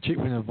people in the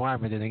treatment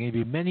environment, and there are going to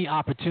be many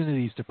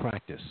opportunities to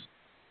practice.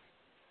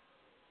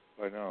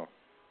 I know.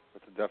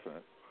 That's a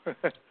definite.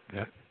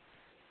 Yeah.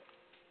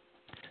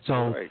 So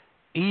right.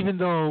 even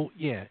though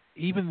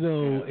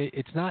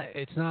it's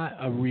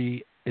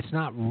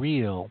not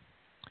real.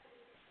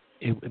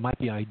 It might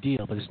be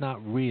ideal, but it's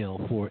not real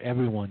for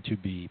everyone to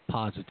be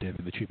positive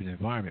in the treatment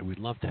environment. We'd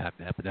love to have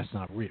that, but that's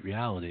not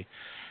reality.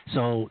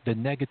 So the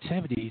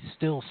negativity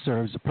still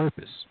serves a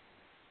purpose.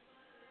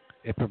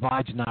 It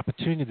provides an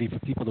opportunity for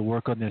people to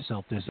work on their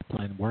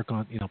self-discipline, work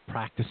on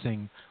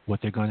practicing what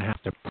they're going to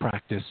have to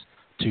practice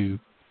to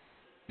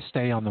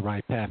stay on the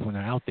right path when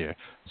they're out there.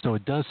 So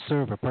it does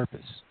serve a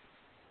purpose.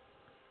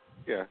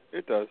 Yeah,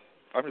 it does.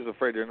 I'm just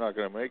afraid they're not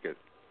going to make it.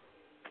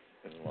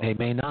 They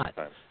may not.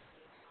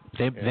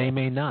 They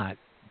may not,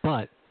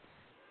 but,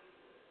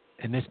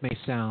 and this may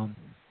sound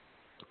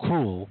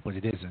cruel, but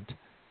it isn't,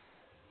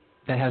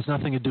 that has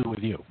nothing to do with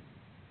you.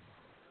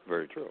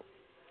 Very true.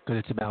 Because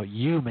it's about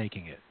you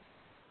making it.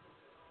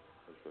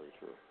 That's very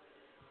true.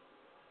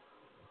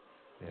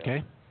 Yeah.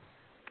 Okay?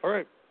 All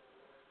right.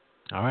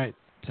 All right.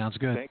 Sounds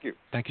good. Thank you.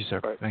 Thank you, sir.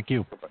 Bye. Thank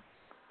you. Bye-bye.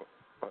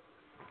 Bye.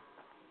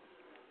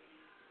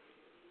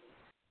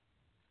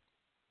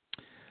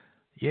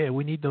 Yeah,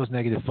 we need those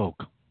negative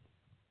folk.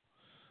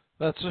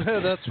 That's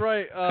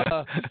right.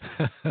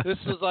 This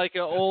is like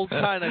an old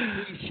kind of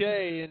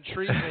cliche in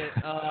treatment,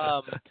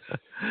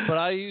 but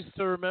I used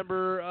to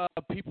remember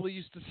people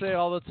used to say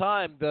all the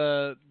time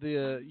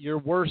your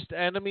worst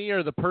enemy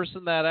or the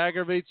person that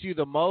aggravates you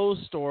the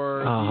most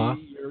or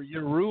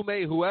your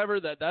roommate, whoever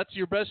that's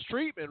your best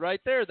treatment right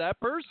there. That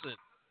person.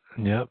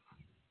 Yep.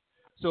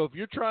 So if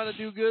you're trying to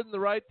do good and the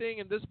right thing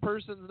and this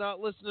person's not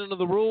listening to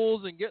the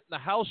rules and getting the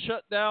house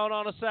shut down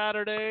on a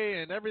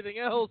Saturday and everything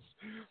else,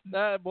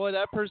 that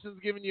person's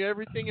giving you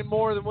everything and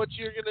more than what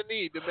you're going to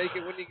need to make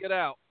it when you get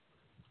out.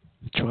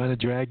 Trying to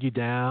drag you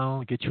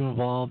down, get you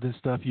involved in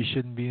stuff you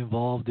shouldn't be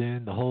involved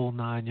in, the whole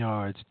 9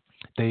 yards.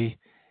 They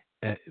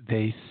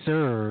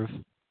serve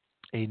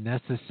a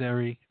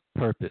necessary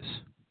purpose.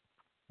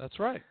 That's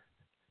right.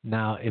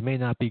 Now, it may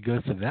not be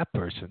good for that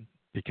person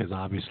because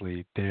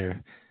obviously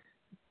they're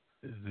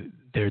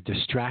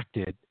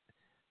distracted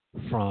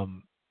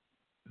from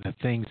the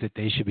things that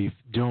they should be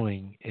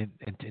doing and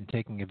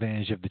taking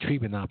advantage of the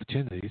treatment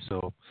opportunity.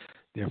 So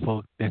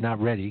they're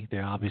not ready.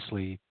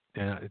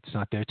 It's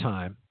not their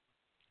time.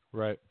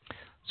 Right.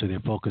 So they're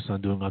focused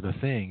on doing other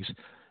things.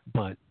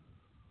 But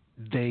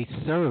they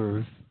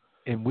serve,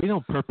 and we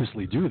don't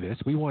purposely do this.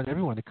 We want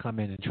everyone to come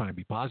in and try and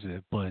be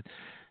positive. But,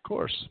 of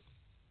course,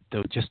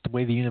 just the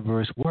way the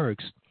universe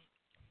works,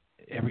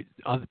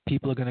 other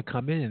people are going to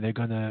come in and they're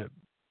going to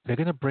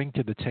bring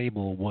to the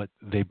table what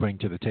they bring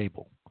to the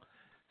table.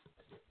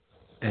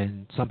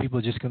 And some people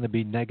are just going to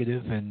be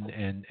negative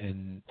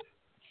and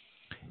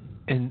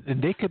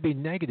they could be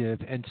negative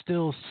and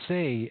still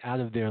say out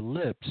of their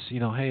lips,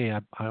 hey,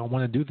 I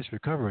want to do this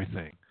recovery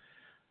thing.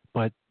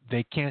 But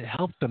they can't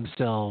help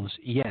themselves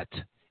yet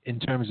in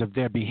terms of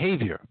their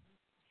behavior.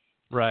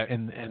 Right.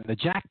 And the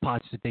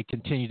jackpots that they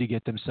continue to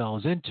get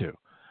themselves into.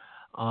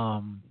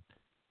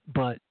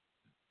 But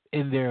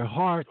in their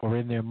heart or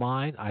in their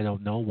mind, I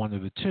don't know, one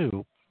of the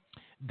two,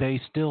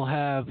 they still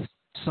have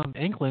some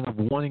inkling of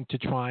wanting to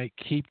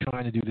keep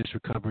trying to do this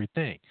recovery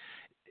thing.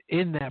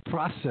 In that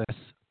process,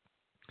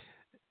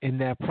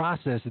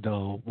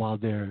 though, while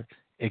they're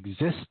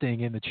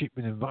existing in the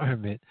treatment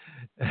environment,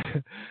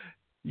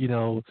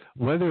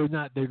 whether or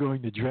not they're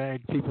going to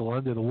drag people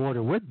under the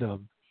water with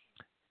them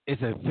is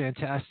a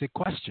fantastic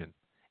question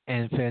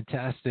and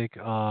fantastic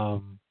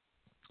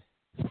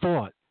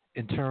thought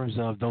in terms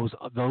of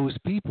those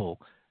people.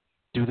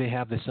 Do they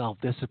have the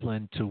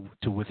self-discipline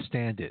to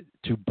withstand it,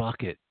 to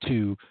buck it,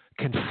 to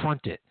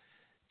confront it,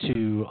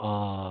 to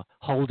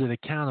hold it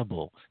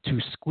accountable, to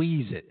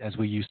squeeze it, as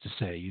we used to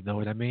say? You know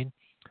what I mean?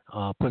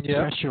 Put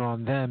pressure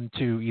on them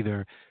to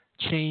either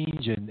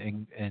change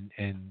and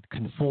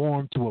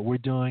conform to what we're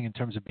doing in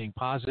terms of being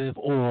positive,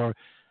 or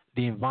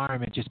the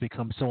environment just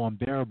becomes so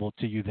unbearable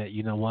to you that,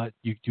 you know what,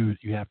 you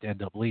have to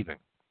end up leaving.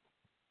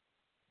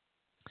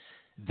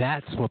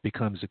 That's what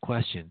becomes the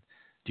question.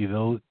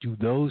 Do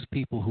those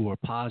people who are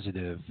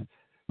positive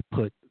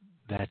put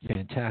that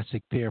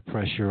fantastic peer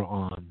pressure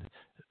on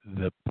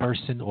the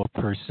person or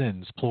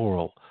persons,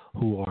 plural,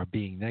 who are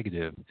being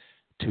negative,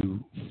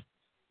 to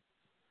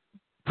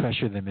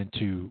pressure them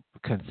into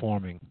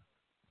conforming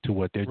to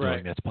what they're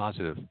doing that's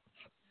positive?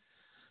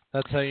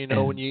 That's how you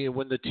know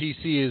when the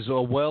TC is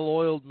a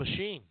well-oiled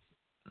machine.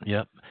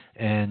 Yep.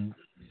 And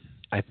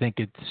I think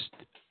it's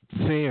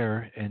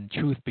fair and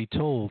truth be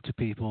told to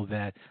people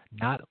that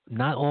not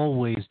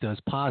always does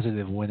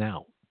positive win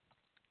out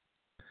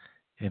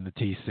in the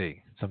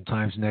TC.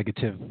 Sometimes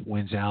negative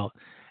wins out,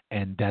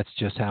 and that's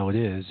just how it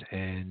is.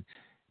 And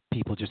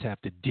people just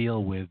have to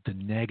deal with the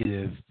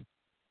negative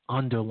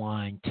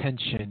underlying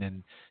tension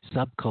and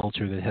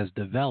subculture that has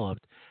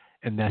developed,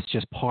 and that's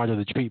just part of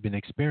the treatment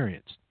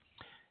experience.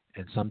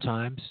 And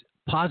sometimes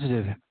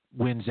positive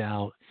wins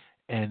out,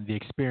 and the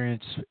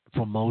experience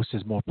for most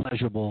is more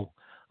pleasurable.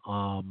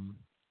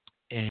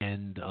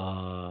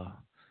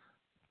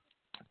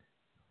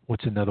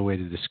 What's another way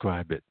to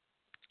describe it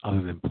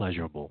other than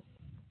pleasurable?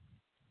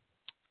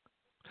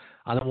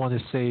 I don't want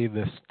to say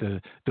this.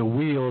 The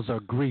wheels are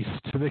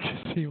greased to make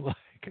it seem like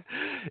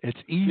it's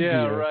easier.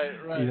 Yeah,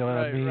 right. You know what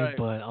I mean? Right.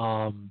 But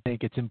I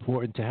think it's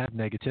important to have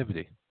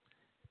negativity,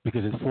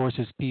 because it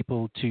forces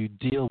people to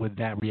deal with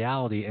that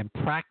reality and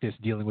practice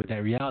dealing with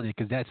that reality,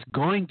 because that's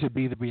going to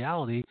be the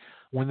reality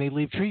when they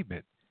leave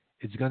treatment.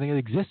 It's going to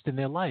exist in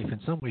their life in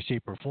some way,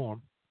 shape, or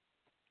form.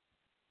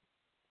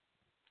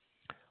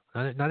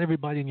 Not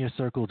everybody in your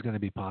circle is going to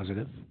be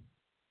positive.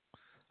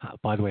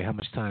 By the way, how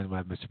much time do I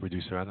have, Mr.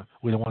 Producer?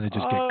 We don't want to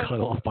just get cut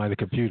off by the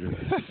computer.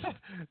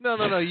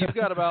 No. You've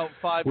got about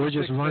 5 We're or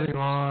 6 just running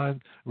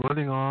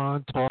minutes.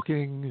 on,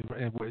 talking,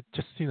 and we're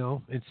just,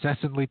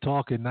 incessantly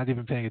talking, not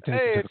even paying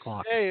attention to the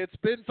clock. Hey, it's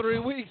been 3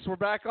 weeks. We're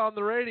back on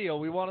the radio.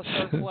 We want to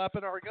start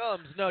flapping our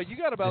gums. No, you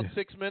got about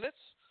 6 minutes.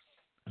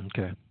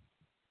 Okay.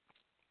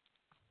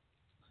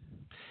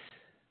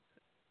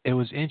 It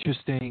was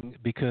interesting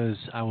because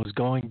I was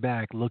going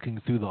back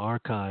looking through the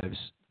archives,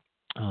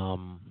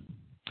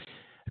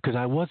 because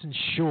I wasn't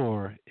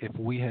sure if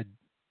we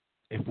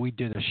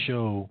did a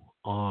show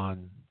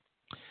on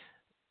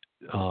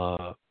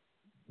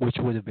which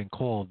would have been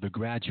called The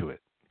Graduate,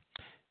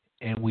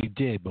 and we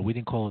did, but we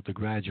didn't call it The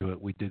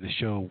Graduate. We did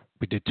 2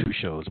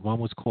 shows. One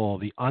was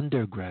called The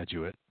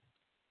Undergraduate,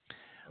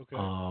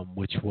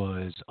 which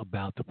was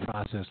about the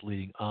process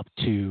leading up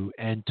to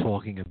and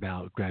talking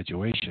about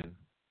graduation.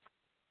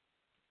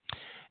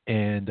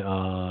 And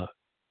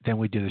then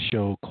we did a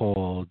show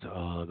called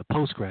The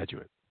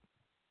Postgraduate.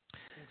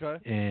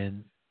 Okay.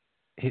 And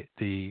hit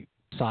the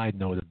side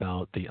note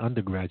about the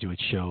undergraduate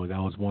show. That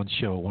was one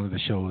of the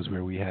shows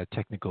where we had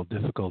technical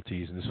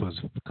difficulties, and this was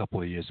a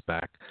couple of years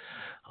back.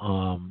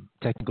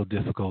 Technical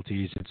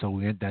difficulties, and so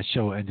that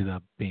show ended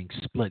up being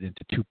split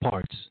into 2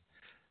 parts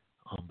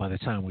by the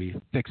time we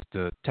fixed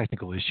the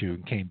technical issue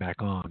and came back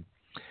on.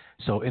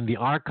 So in the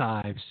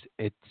archives,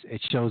 it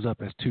shows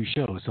up as 2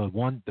 shows. So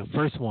the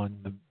first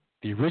one,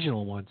 the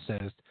original one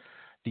says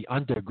The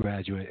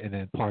Undergraduate, and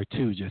then part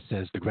 2 just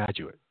says The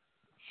Graduate.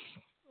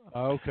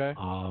 Okay.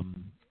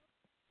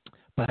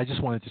 But I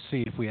just wanted to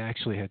see if we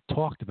actually had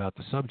talked about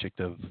the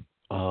subject of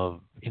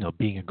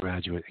being a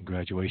graduate and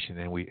graduation,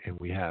 and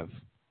we have.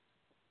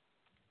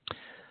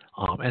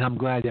 And I'm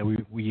glad that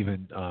we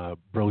even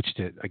broached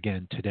it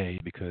again today,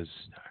 because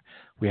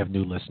we have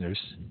new listeners,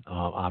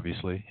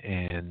 obviously,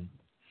 and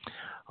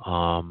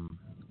not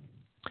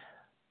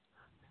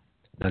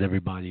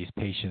everybody is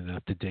patient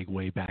enough to dig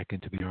way back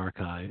into the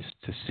archives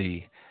to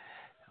see.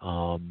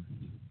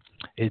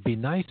 It'd be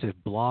nice if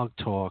Blog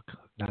Talk,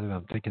 now that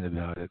I'm thinking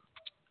about it,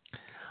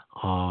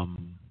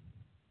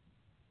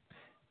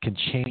 can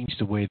change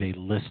the way they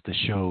list the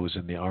shows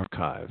in the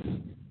archive.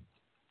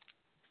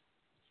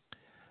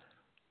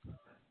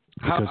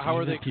 How's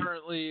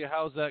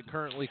that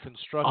currently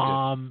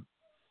constructed?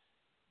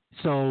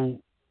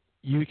 So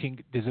you can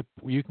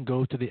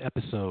go to the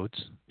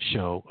episodes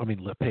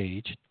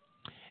page,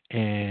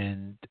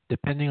 and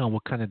depending on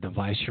what kind of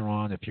device you're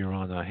on, if you're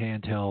on a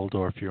handheld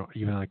or if you're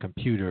even on a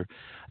computer,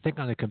 I think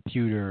on a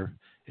computer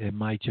it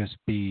might just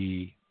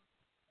be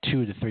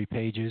 2 to 3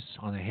 pages.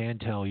 On a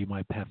handheld, you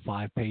might have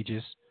 5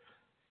 pages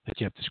that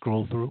you have to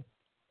scroll through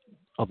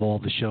of all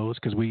the shows,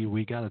 because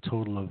we got a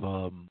total of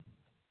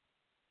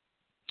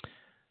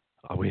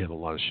we have a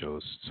lot of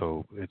shows,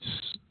 so it's,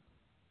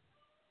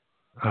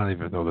 I don't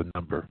even know the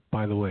number.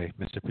 By the way,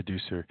 Mr.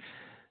 Producer,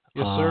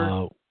 yes,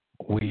 sir.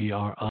 We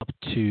are up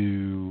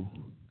to.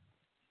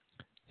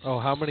 Oh,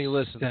 how many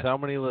listens?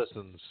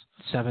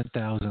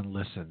 7,000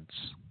 listens.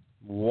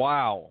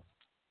 Wow.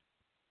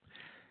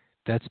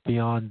 That's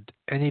beyond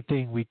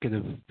anything we could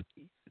have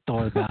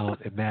thought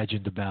about,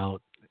 imagined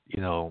about,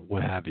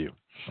 what have you.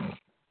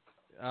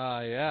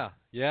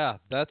 Yeah,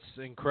 that's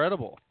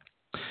incredible.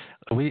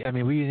 We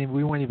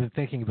weren't even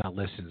thinking about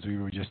listens. We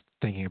were just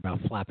thinking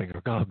about flapping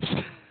our gums.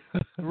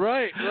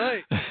 Right.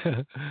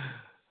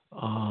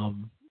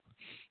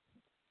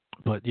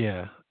 But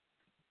yeah,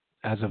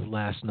 as of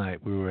last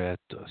night, we were at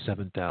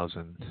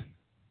 7,000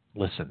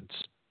 listens.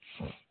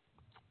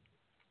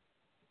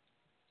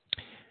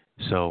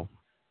 So,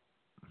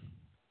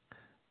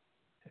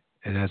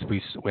 and as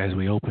we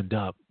opened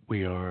up,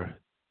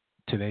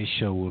 today's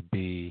show will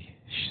be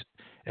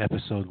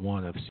episode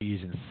 1 of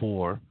season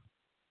 4.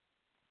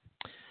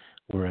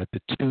 We're at the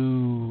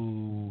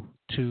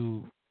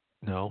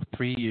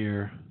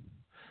 3-year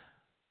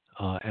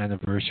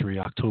anniversary,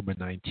 October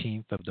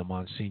 19th, of the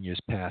Monsignor's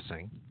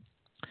passing,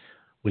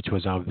 which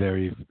was our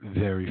very,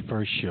 very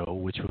first show.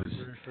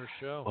 Very first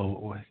show.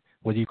 Oh,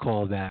 what do you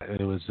call that?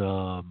 It was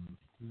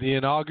the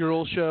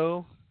inaugural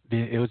show.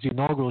 It was the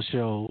inaugural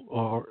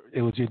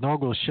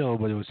show,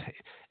 but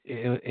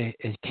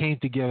it came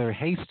together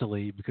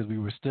hastily because we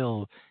were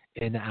still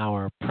in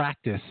our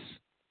practice,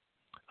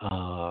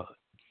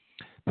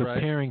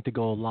 preparing to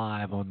go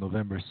live on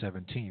November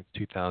 17th,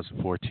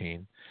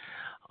 2014,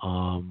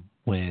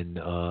 when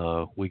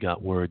we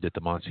got word that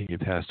the Monsignor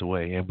passed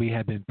away. And we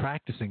had been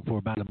practicing for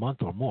about a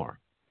month or more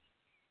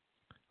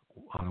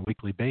on a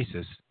weekly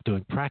basis,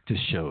 doing practice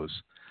shows,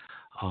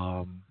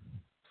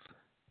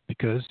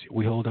 because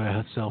we hold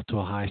ourselves to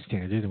a high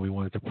standard, and we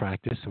wanted to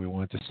practice, and we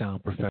wanted to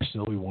sound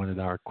professional. We wanted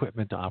our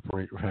equipment to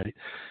operate right.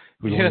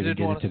 We wanted to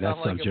get into that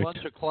subject. Like a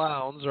bunch of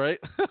clowns, right?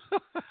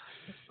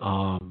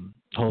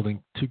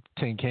 Holding 2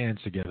 tin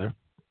cans together.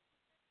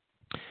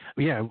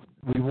 But yeah,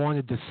 we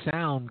wanted the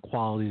sound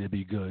quality to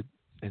be good,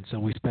 and so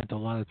we spent a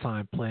lot of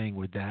time playing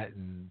with that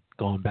and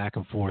going back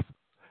and forth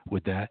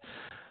with that.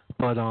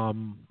 But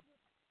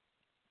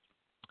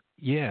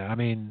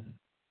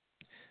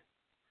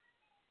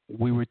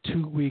we were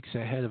 2 weeks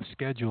ahead of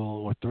schedule,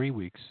 or 3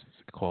 weeks,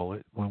 call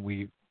it, when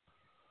we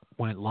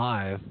went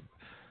live,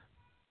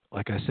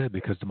 like I said,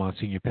 because the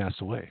Monsignor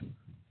passed away.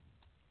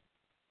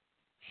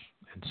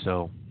 And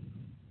so,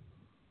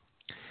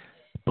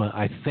 but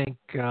I think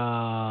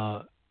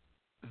can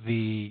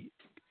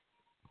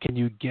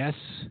you guess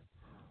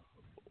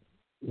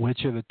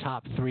which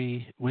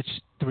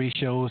 3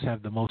 shows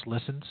have the most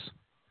listens?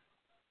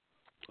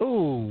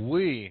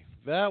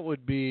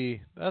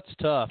 That's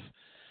tough.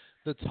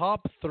 The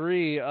top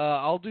 3,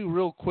 I'll do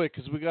real quick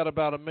because we got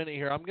about a minute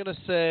here. I'm gonna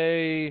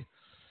say,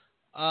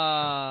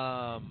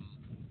 oh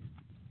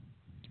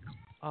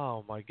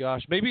my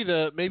gosh, maybe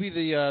the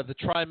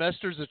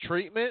trimesters of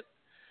treatment,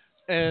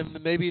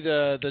 and maybe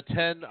the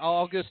 10.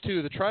 I'll guess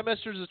 2: the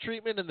trimesters of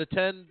treatment and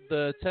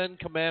the 10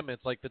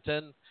 commandments, like the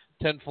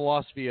 10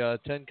 philosophy,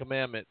 10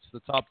 commandments.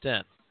 The top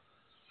 10.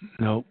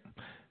 Nope.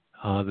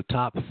 The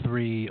top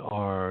 3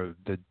 are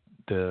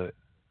the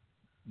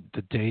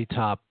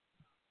DAYTOP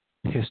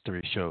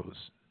history shows.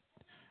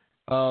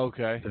 Oh,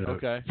 okay.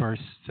 The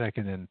first,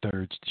 second, and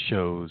third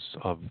shows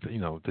of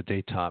the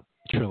DAYTOP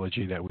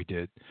trilogy that we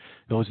did.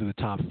 Those are the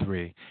top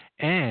 3.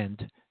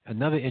 And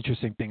another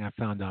interesting thing I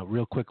found out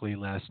real quickly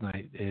last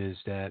night is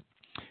that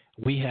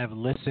we have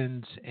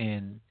listens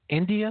in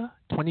India,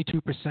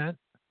 22%,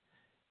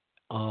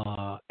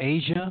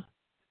 Asia,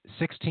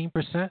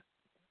 16%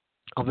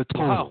 of the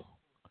total. Wow.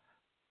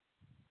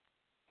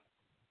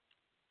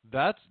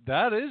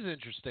 That is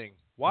interesting.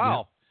 Wow.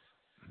 Yep.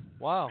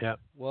 Wow. Yep.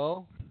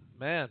 Well,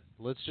 man,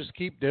 let's just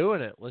keep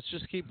doing it.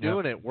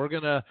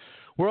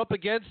 We're up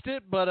against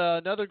it, but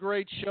another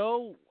great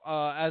show.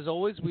 As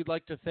always, we'd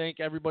like to thank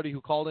everybody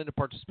who called in to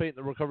participate in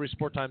the Recovery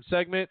Support Time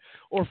segment,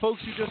 or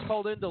folks who just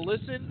called in to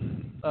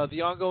listen.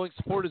 The ongoing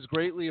support is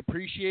greatly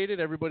appreciated.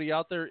 Everybody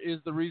out there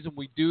is the reason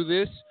we do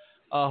this.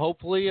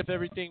 Hopefully, if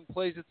everything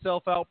plays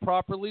itself out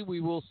properly,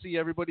 we will see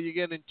everybody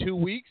again in 2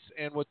 weeks.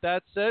 And with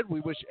that said,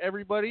 we wish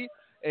everybody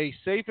a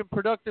safe and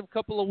productive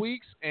couple of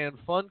weeks and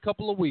fun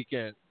couple of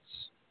weekends.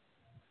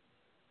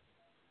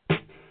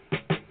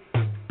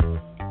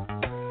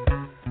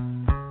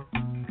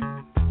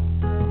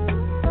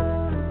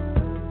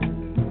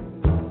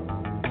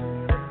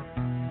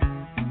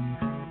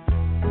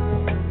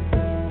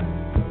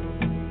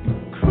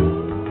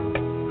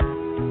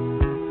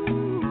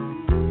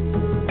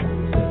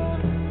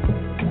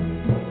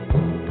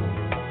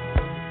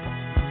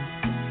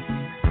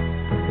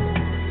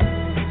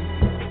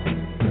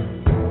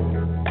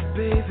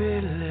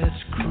 Baby,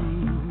 let's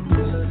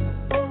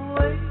cruise.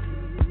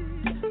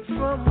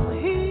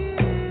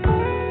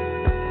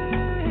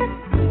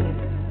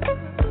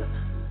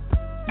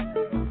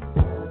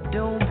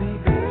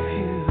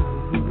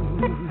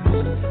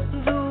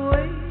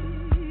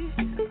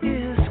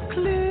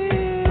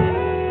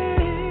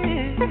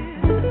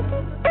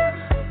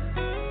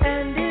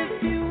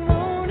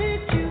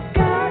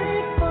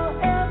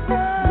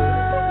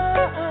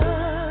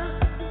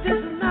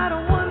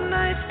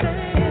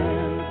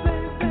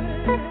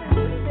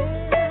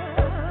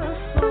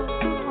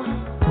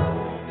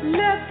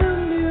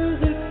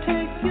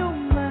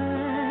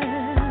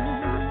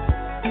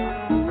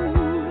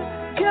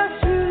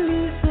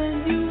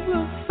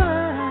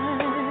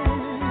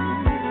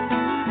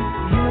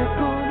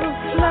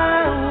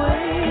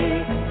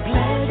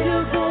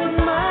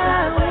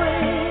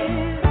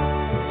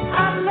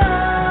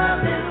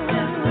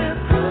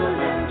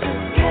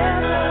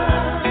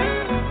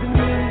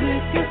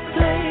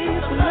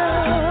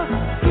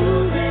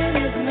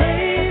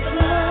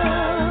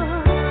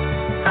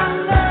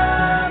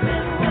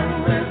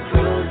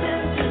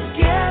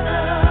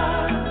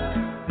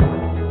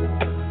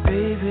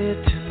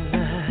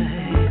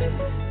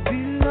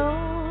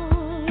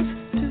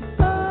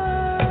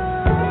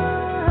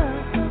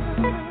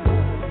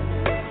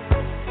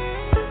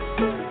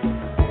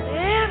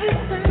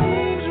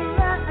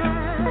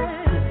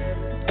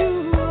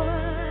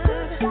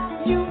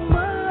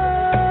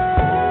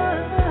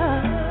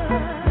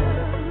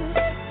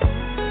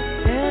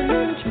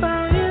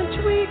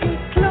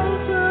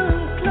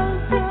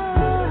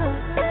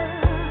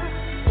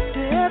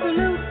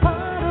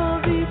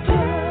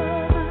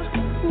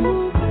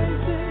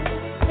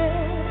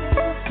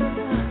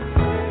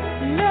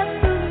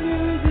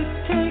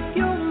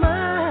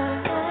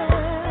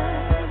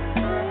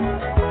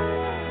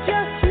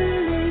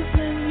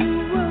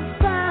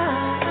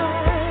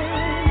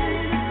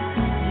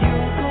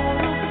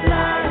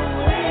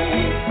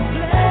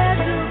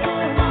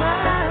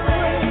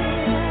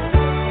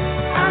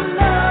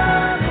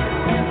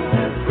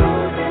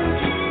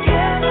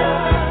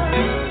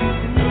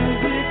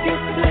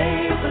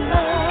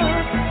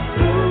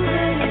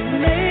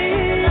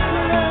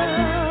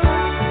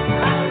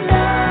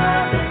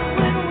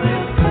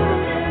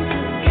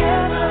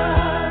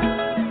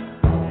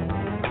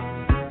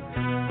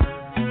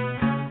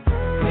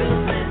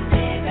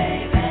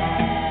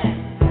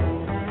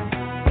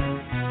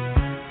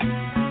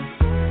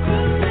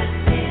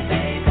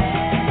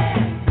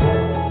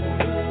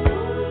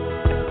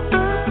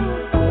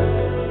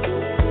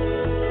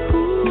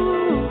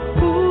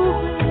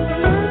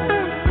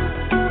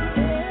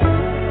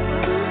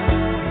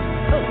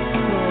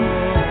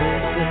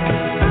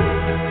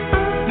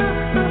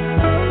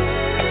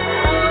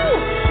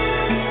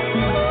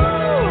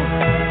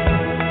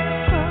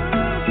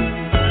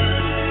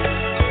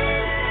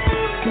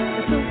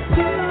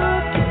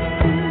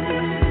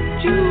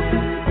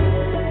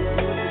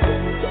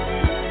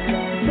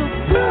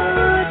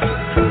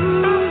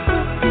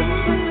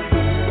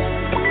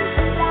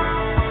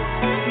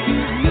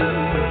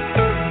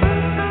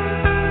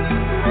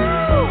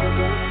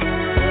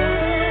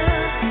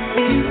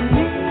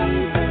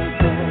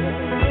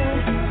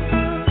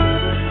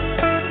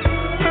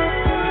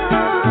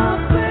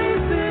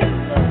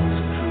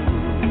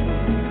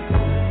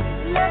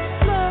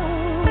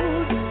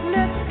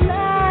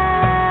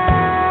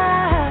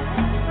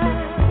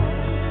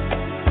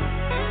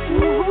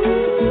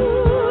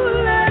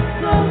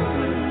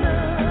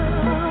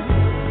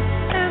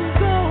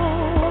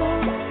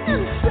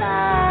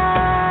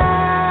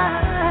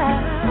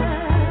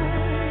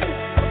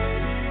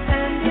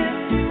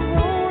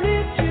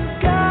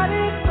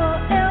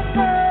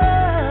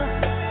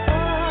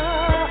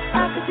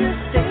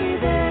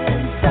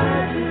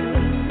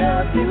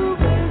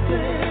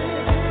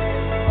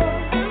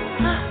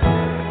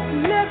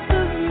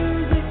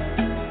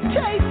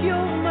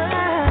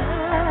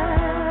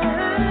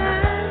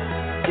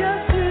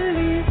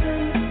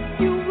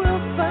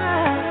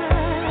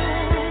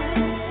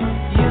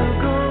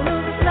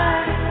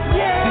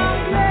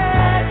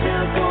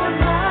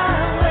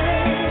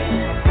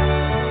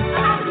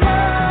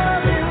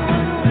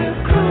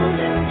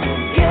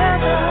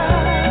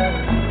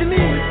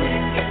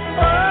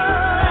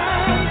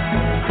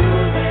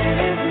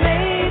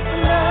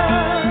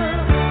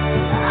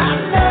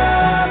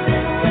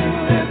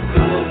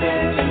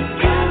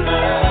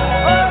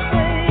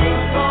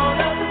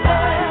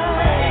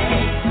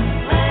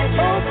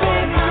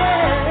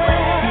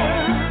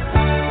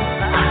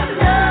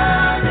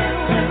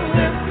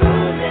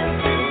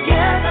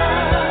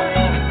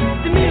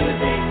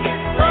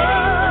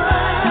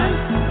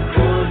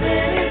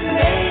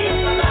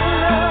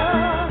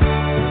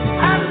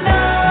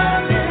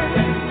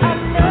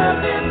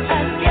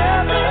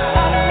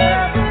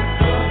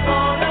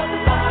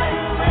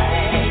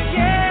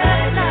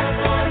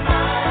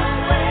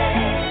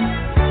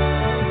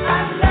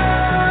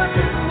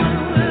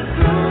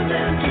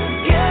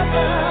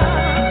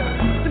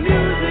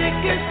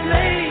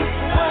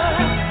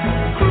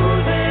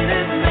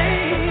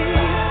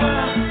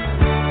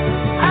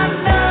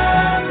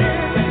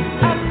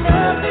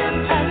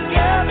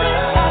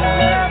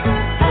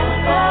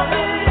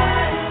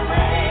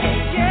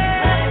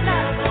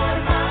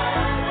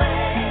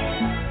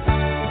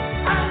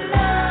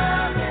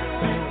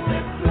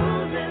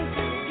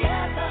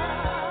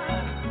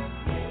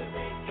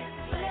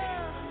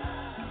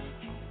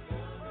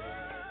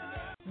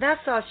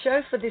 That's our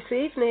show for this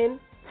evening.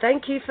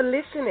 Thank you for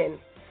listening.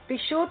 Be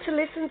sure to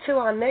listen to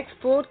our next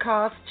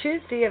broadcast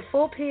Tuesday at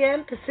 4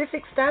 p.m.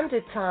 Pacific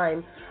Standard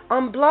Time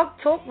on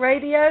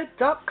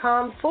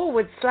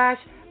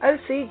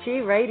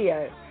blogtalkradio.com/OCG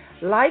Radio.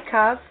 Like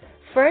us,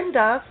 friend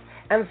us,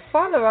 and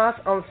follow us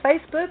on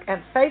Facebook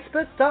at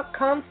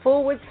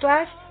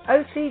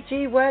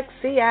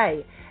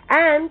facebook.com/OCGWorkCA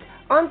and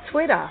on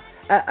Twitter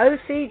at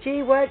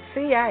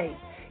OCGWorkCA.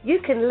 You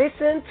can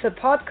listen to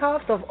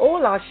podcasts of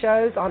all our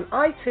shows on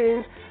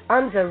iTunes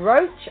under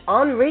Roach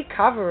on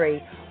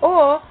Recovery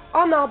or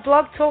on our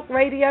Blog Talk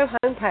Radio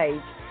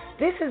homepage.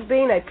 This has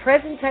been a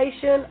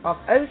presentation of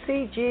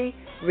OCG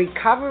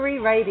Recovery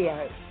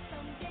Radio.